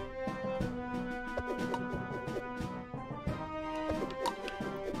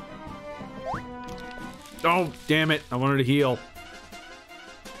 Oh, damn it. I wanted to heal.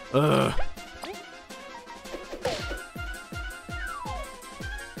 Ugh.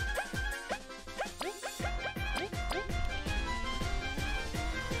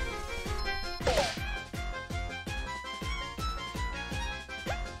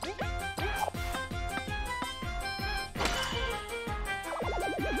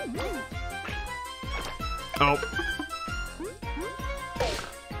 Oh.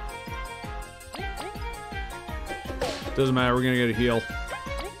 Doesn't matter, we're gonna get a heal.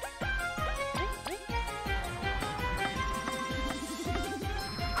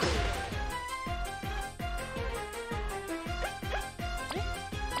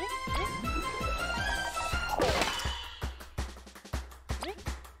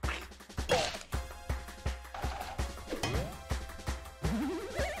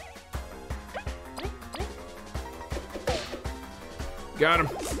 Got him.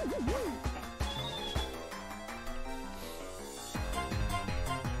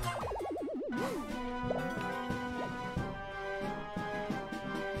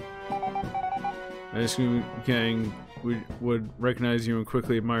 I assume gang would recognize you and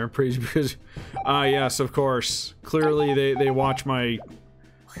quickly admire and praise you because, yes, of course. Clearly, they watch my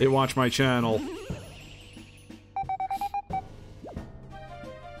channel.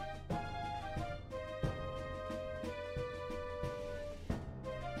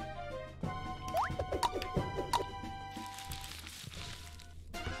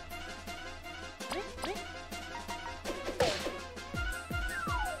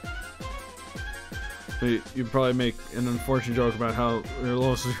 You'd probably make an unfortunate joke about how they're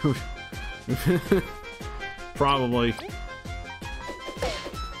lost. Probably.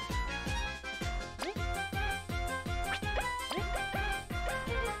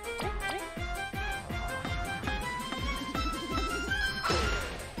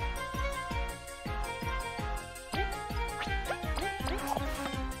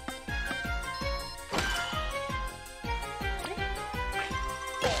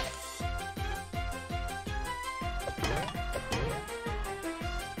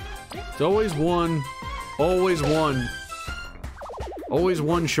 It's always one. Always one. Always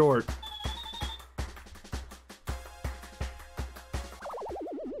one short.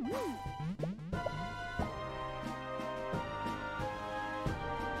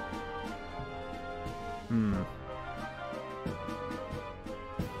 Can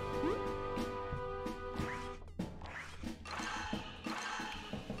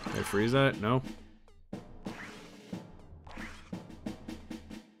I freeze that? No.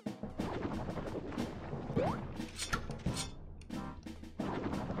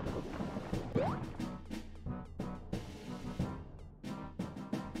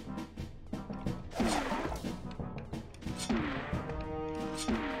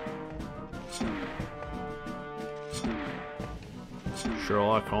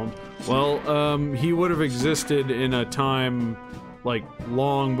 Sherlock Holmes. Well, he would have existed in a time, like,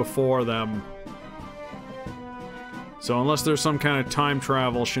 long before them. So unless there's some kind of time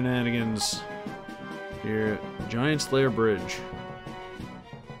travel shenanigans here. Giant Slayer Bridge.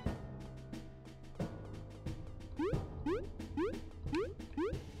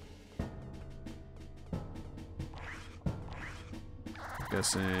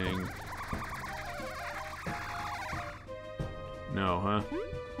 Guessing... No, huh?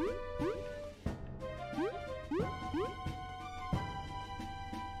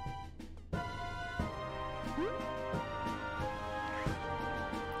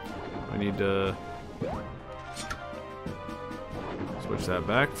 I need to switch that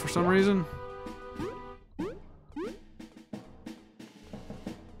back for some reason.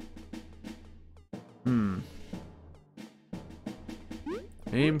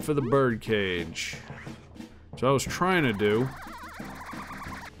 Aim for the bird cage. So I was trying to do.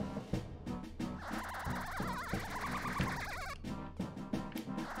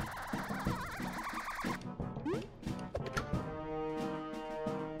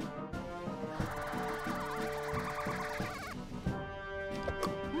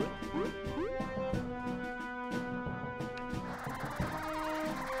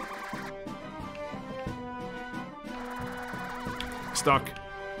 Stuck.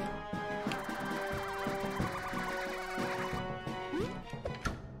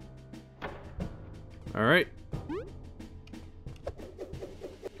 All right.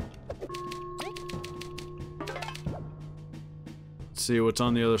 Let's see what's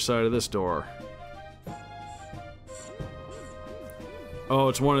on the other side of this door. Oh,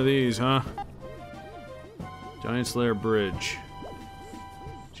 it's one of these, huh? Giant Slayer Bridge.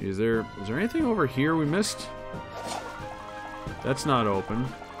 Gee, is there anything over here we missed? That's not open.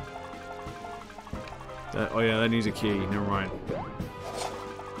 Oh yeah, that needs a key. Never mind.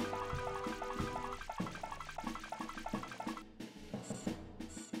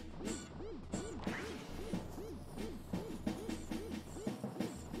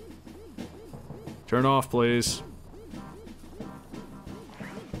 Turn off, please.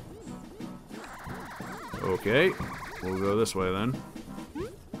 Okay, we'll go this way then.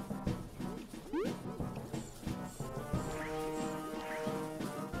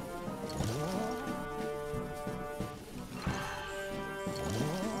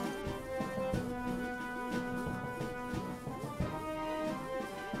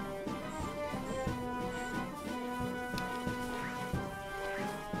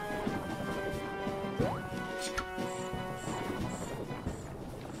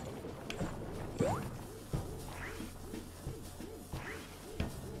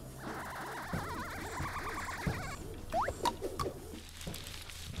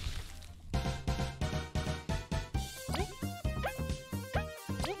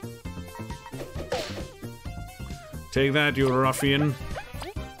 Take that, you ruffian.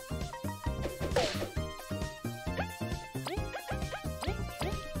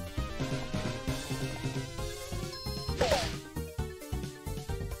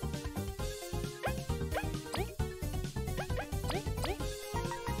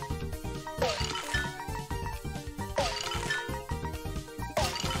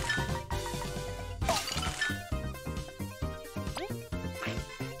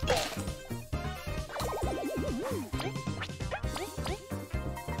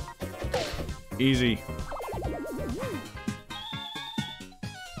 Easy.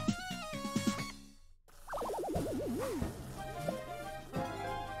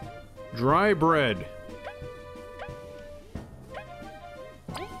 Dry bread.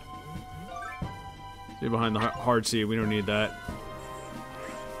 Stay behind the hard seat. We don't need that.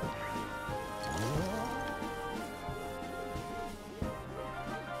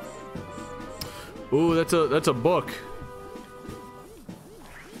 Ooh, that's a book.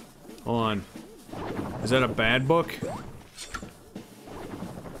 Hold on. Is that a bad book?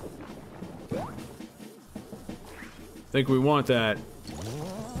 Think we want that.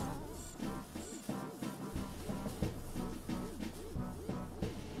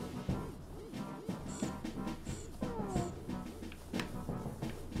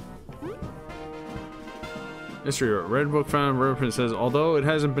 History. Red book found in reference says, although it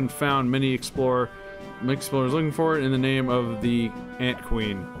hasn't been found, many explorers looking for it in the name of the Ant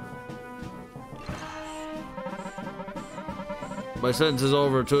Queen. My sentence is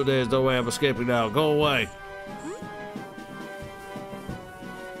over. 2 days, no way I'm escaping now. Go away.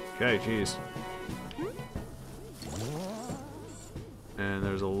 Okay, jeez. And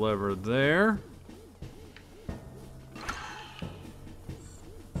there's a lever there.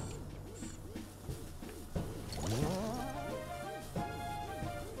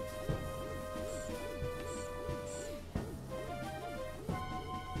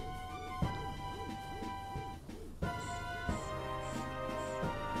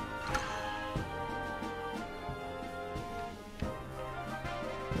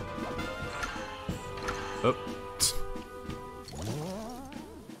 Oh.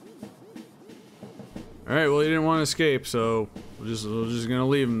 Alright, well he didn't want to escape, so we're just gonna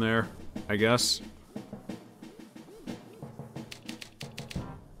leave him there, I guess.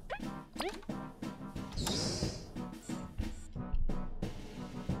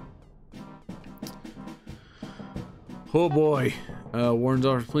 Oh boy. Warns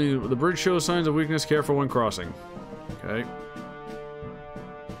off, please. The bridge shows signs of weakness. Careful when crossing. Okay.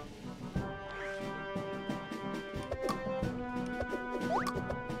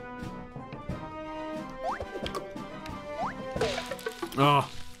 Oh.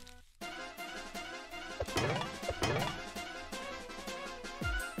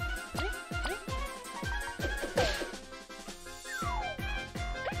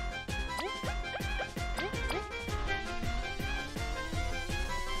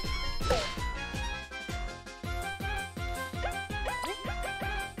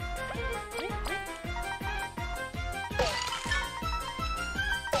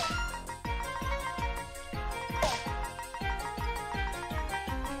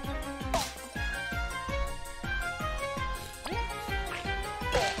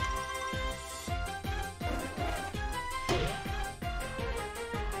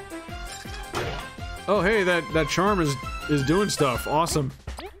 Oh, hey, that charm is doing stuff. Awesome.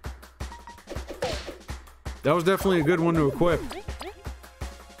 That was definitely a good one to equip.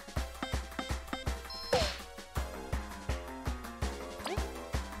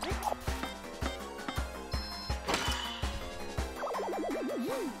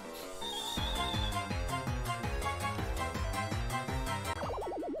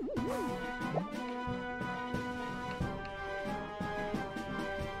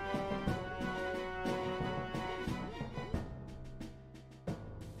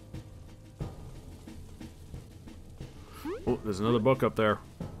 Oh, there's another book up there.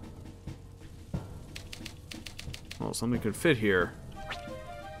 Well, something could fit here.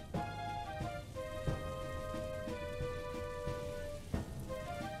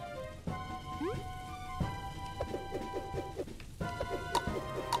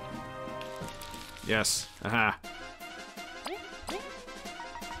 Yes. Aha.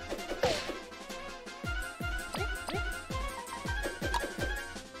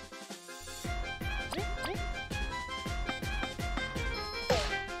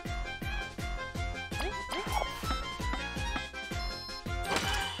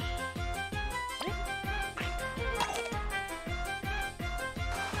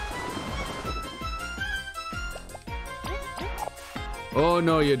 Oh,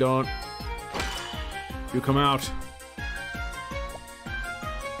 no, you don't. You come out.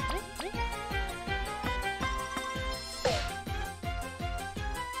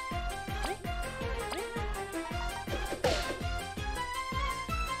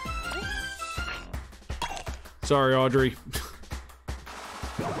 Sorry, Audrey.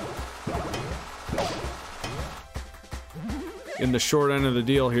 In the short end of the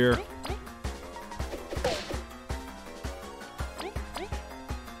deal here.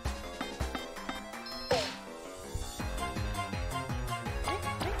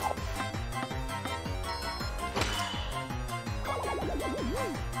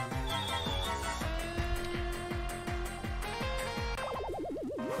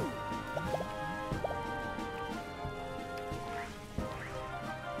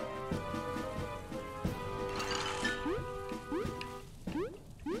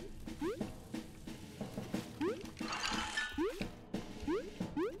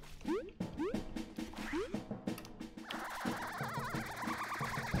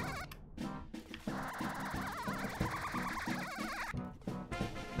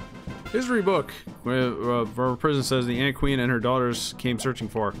 History book. Where prison says the Ant Queen and her daughters came searching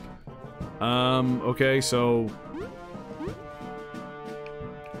for. Okay, so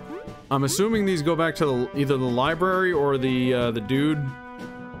I'm assuming these go back to either the library or the dude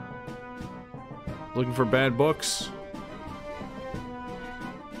looking for bad books.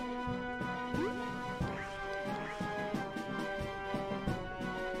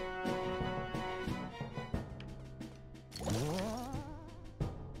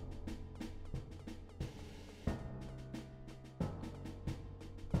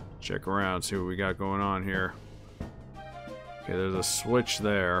 Check around, see what we got going on here. Okay, there's a switch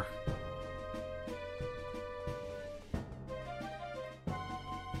there.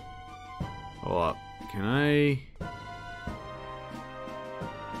 Hold up. Can I...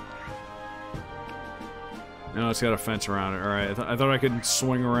 No, it's got a fence around it. Alright, I thought I could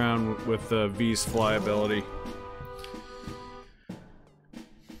swing around with the V's fly ability.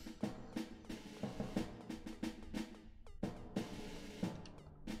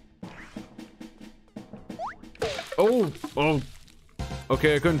 Oh! Oh!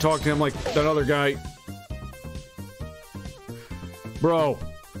 Okay, I couldn't talk to him like that other guy. Bro.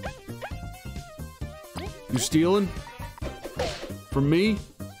 You stealing? From me?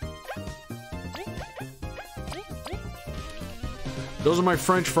 Those are my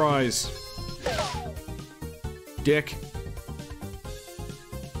French fries. Dick.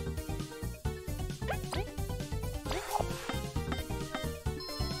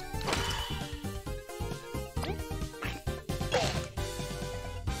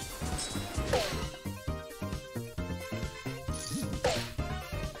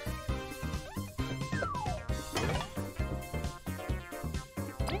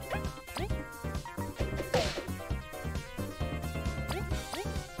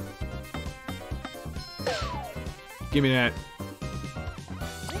 Give me that.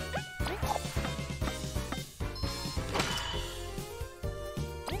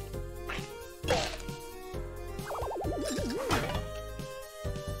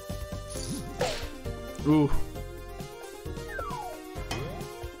 Ooh.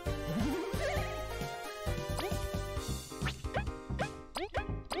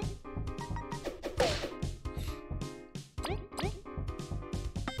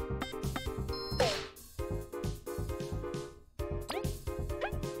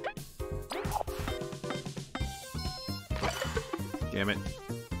 Damn it.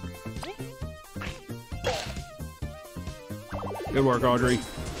 Good work, Audrey.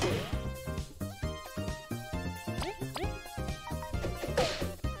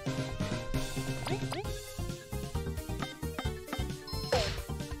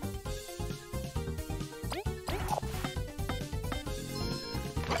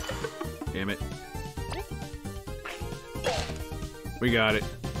 Damn it. We got it.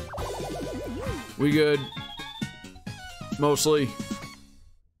 We good. Mostly.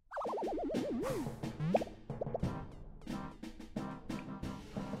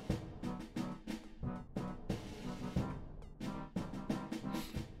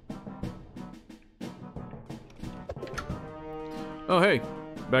 Oh, hey.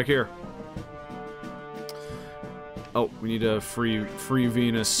 Back here. Oh, we need a free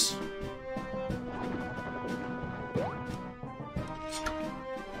Venus.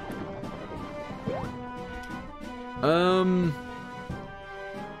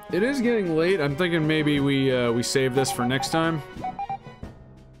 It is getting late. I'm thinking maybe we save this for next time.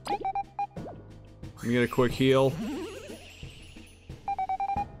 Let me get a quick heal.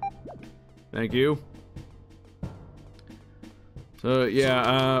 Thank you. So,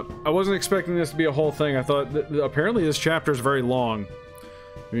 yeah, I wasn't expecting this to be a whole thing. I thought, apparently this chapter is very long.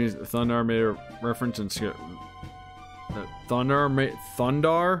 Thundar made a reference in...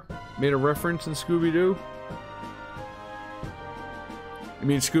 Thundar made a reference in Scooby-Doo? I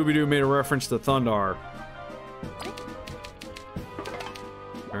mean, Scooby-Doo made a reference to Thundar.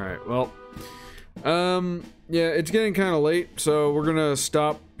 Alright, well... yeah, it's getting kind of late, so we're gonna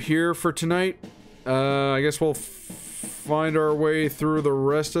stop here for tonight. I guess we'll find our way through the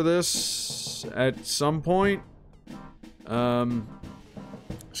rest of this at some point. Scooby-Doo,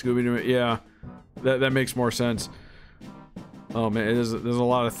 yeah, that makes more sense. Oh man, there's a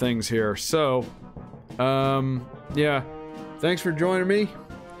lot of things here. So, yeah, thanks for joining me.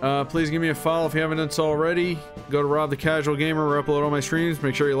 Please give me a follow if you haven't done so already. Go to Rob the Casual Gamer where I upload all my streams.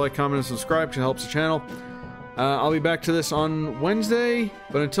 Make sure you like, comment, and subscribe because it helps the channel. I'll be back to this on Wednesday,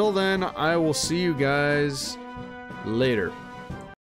 but until then, I will see you guys later.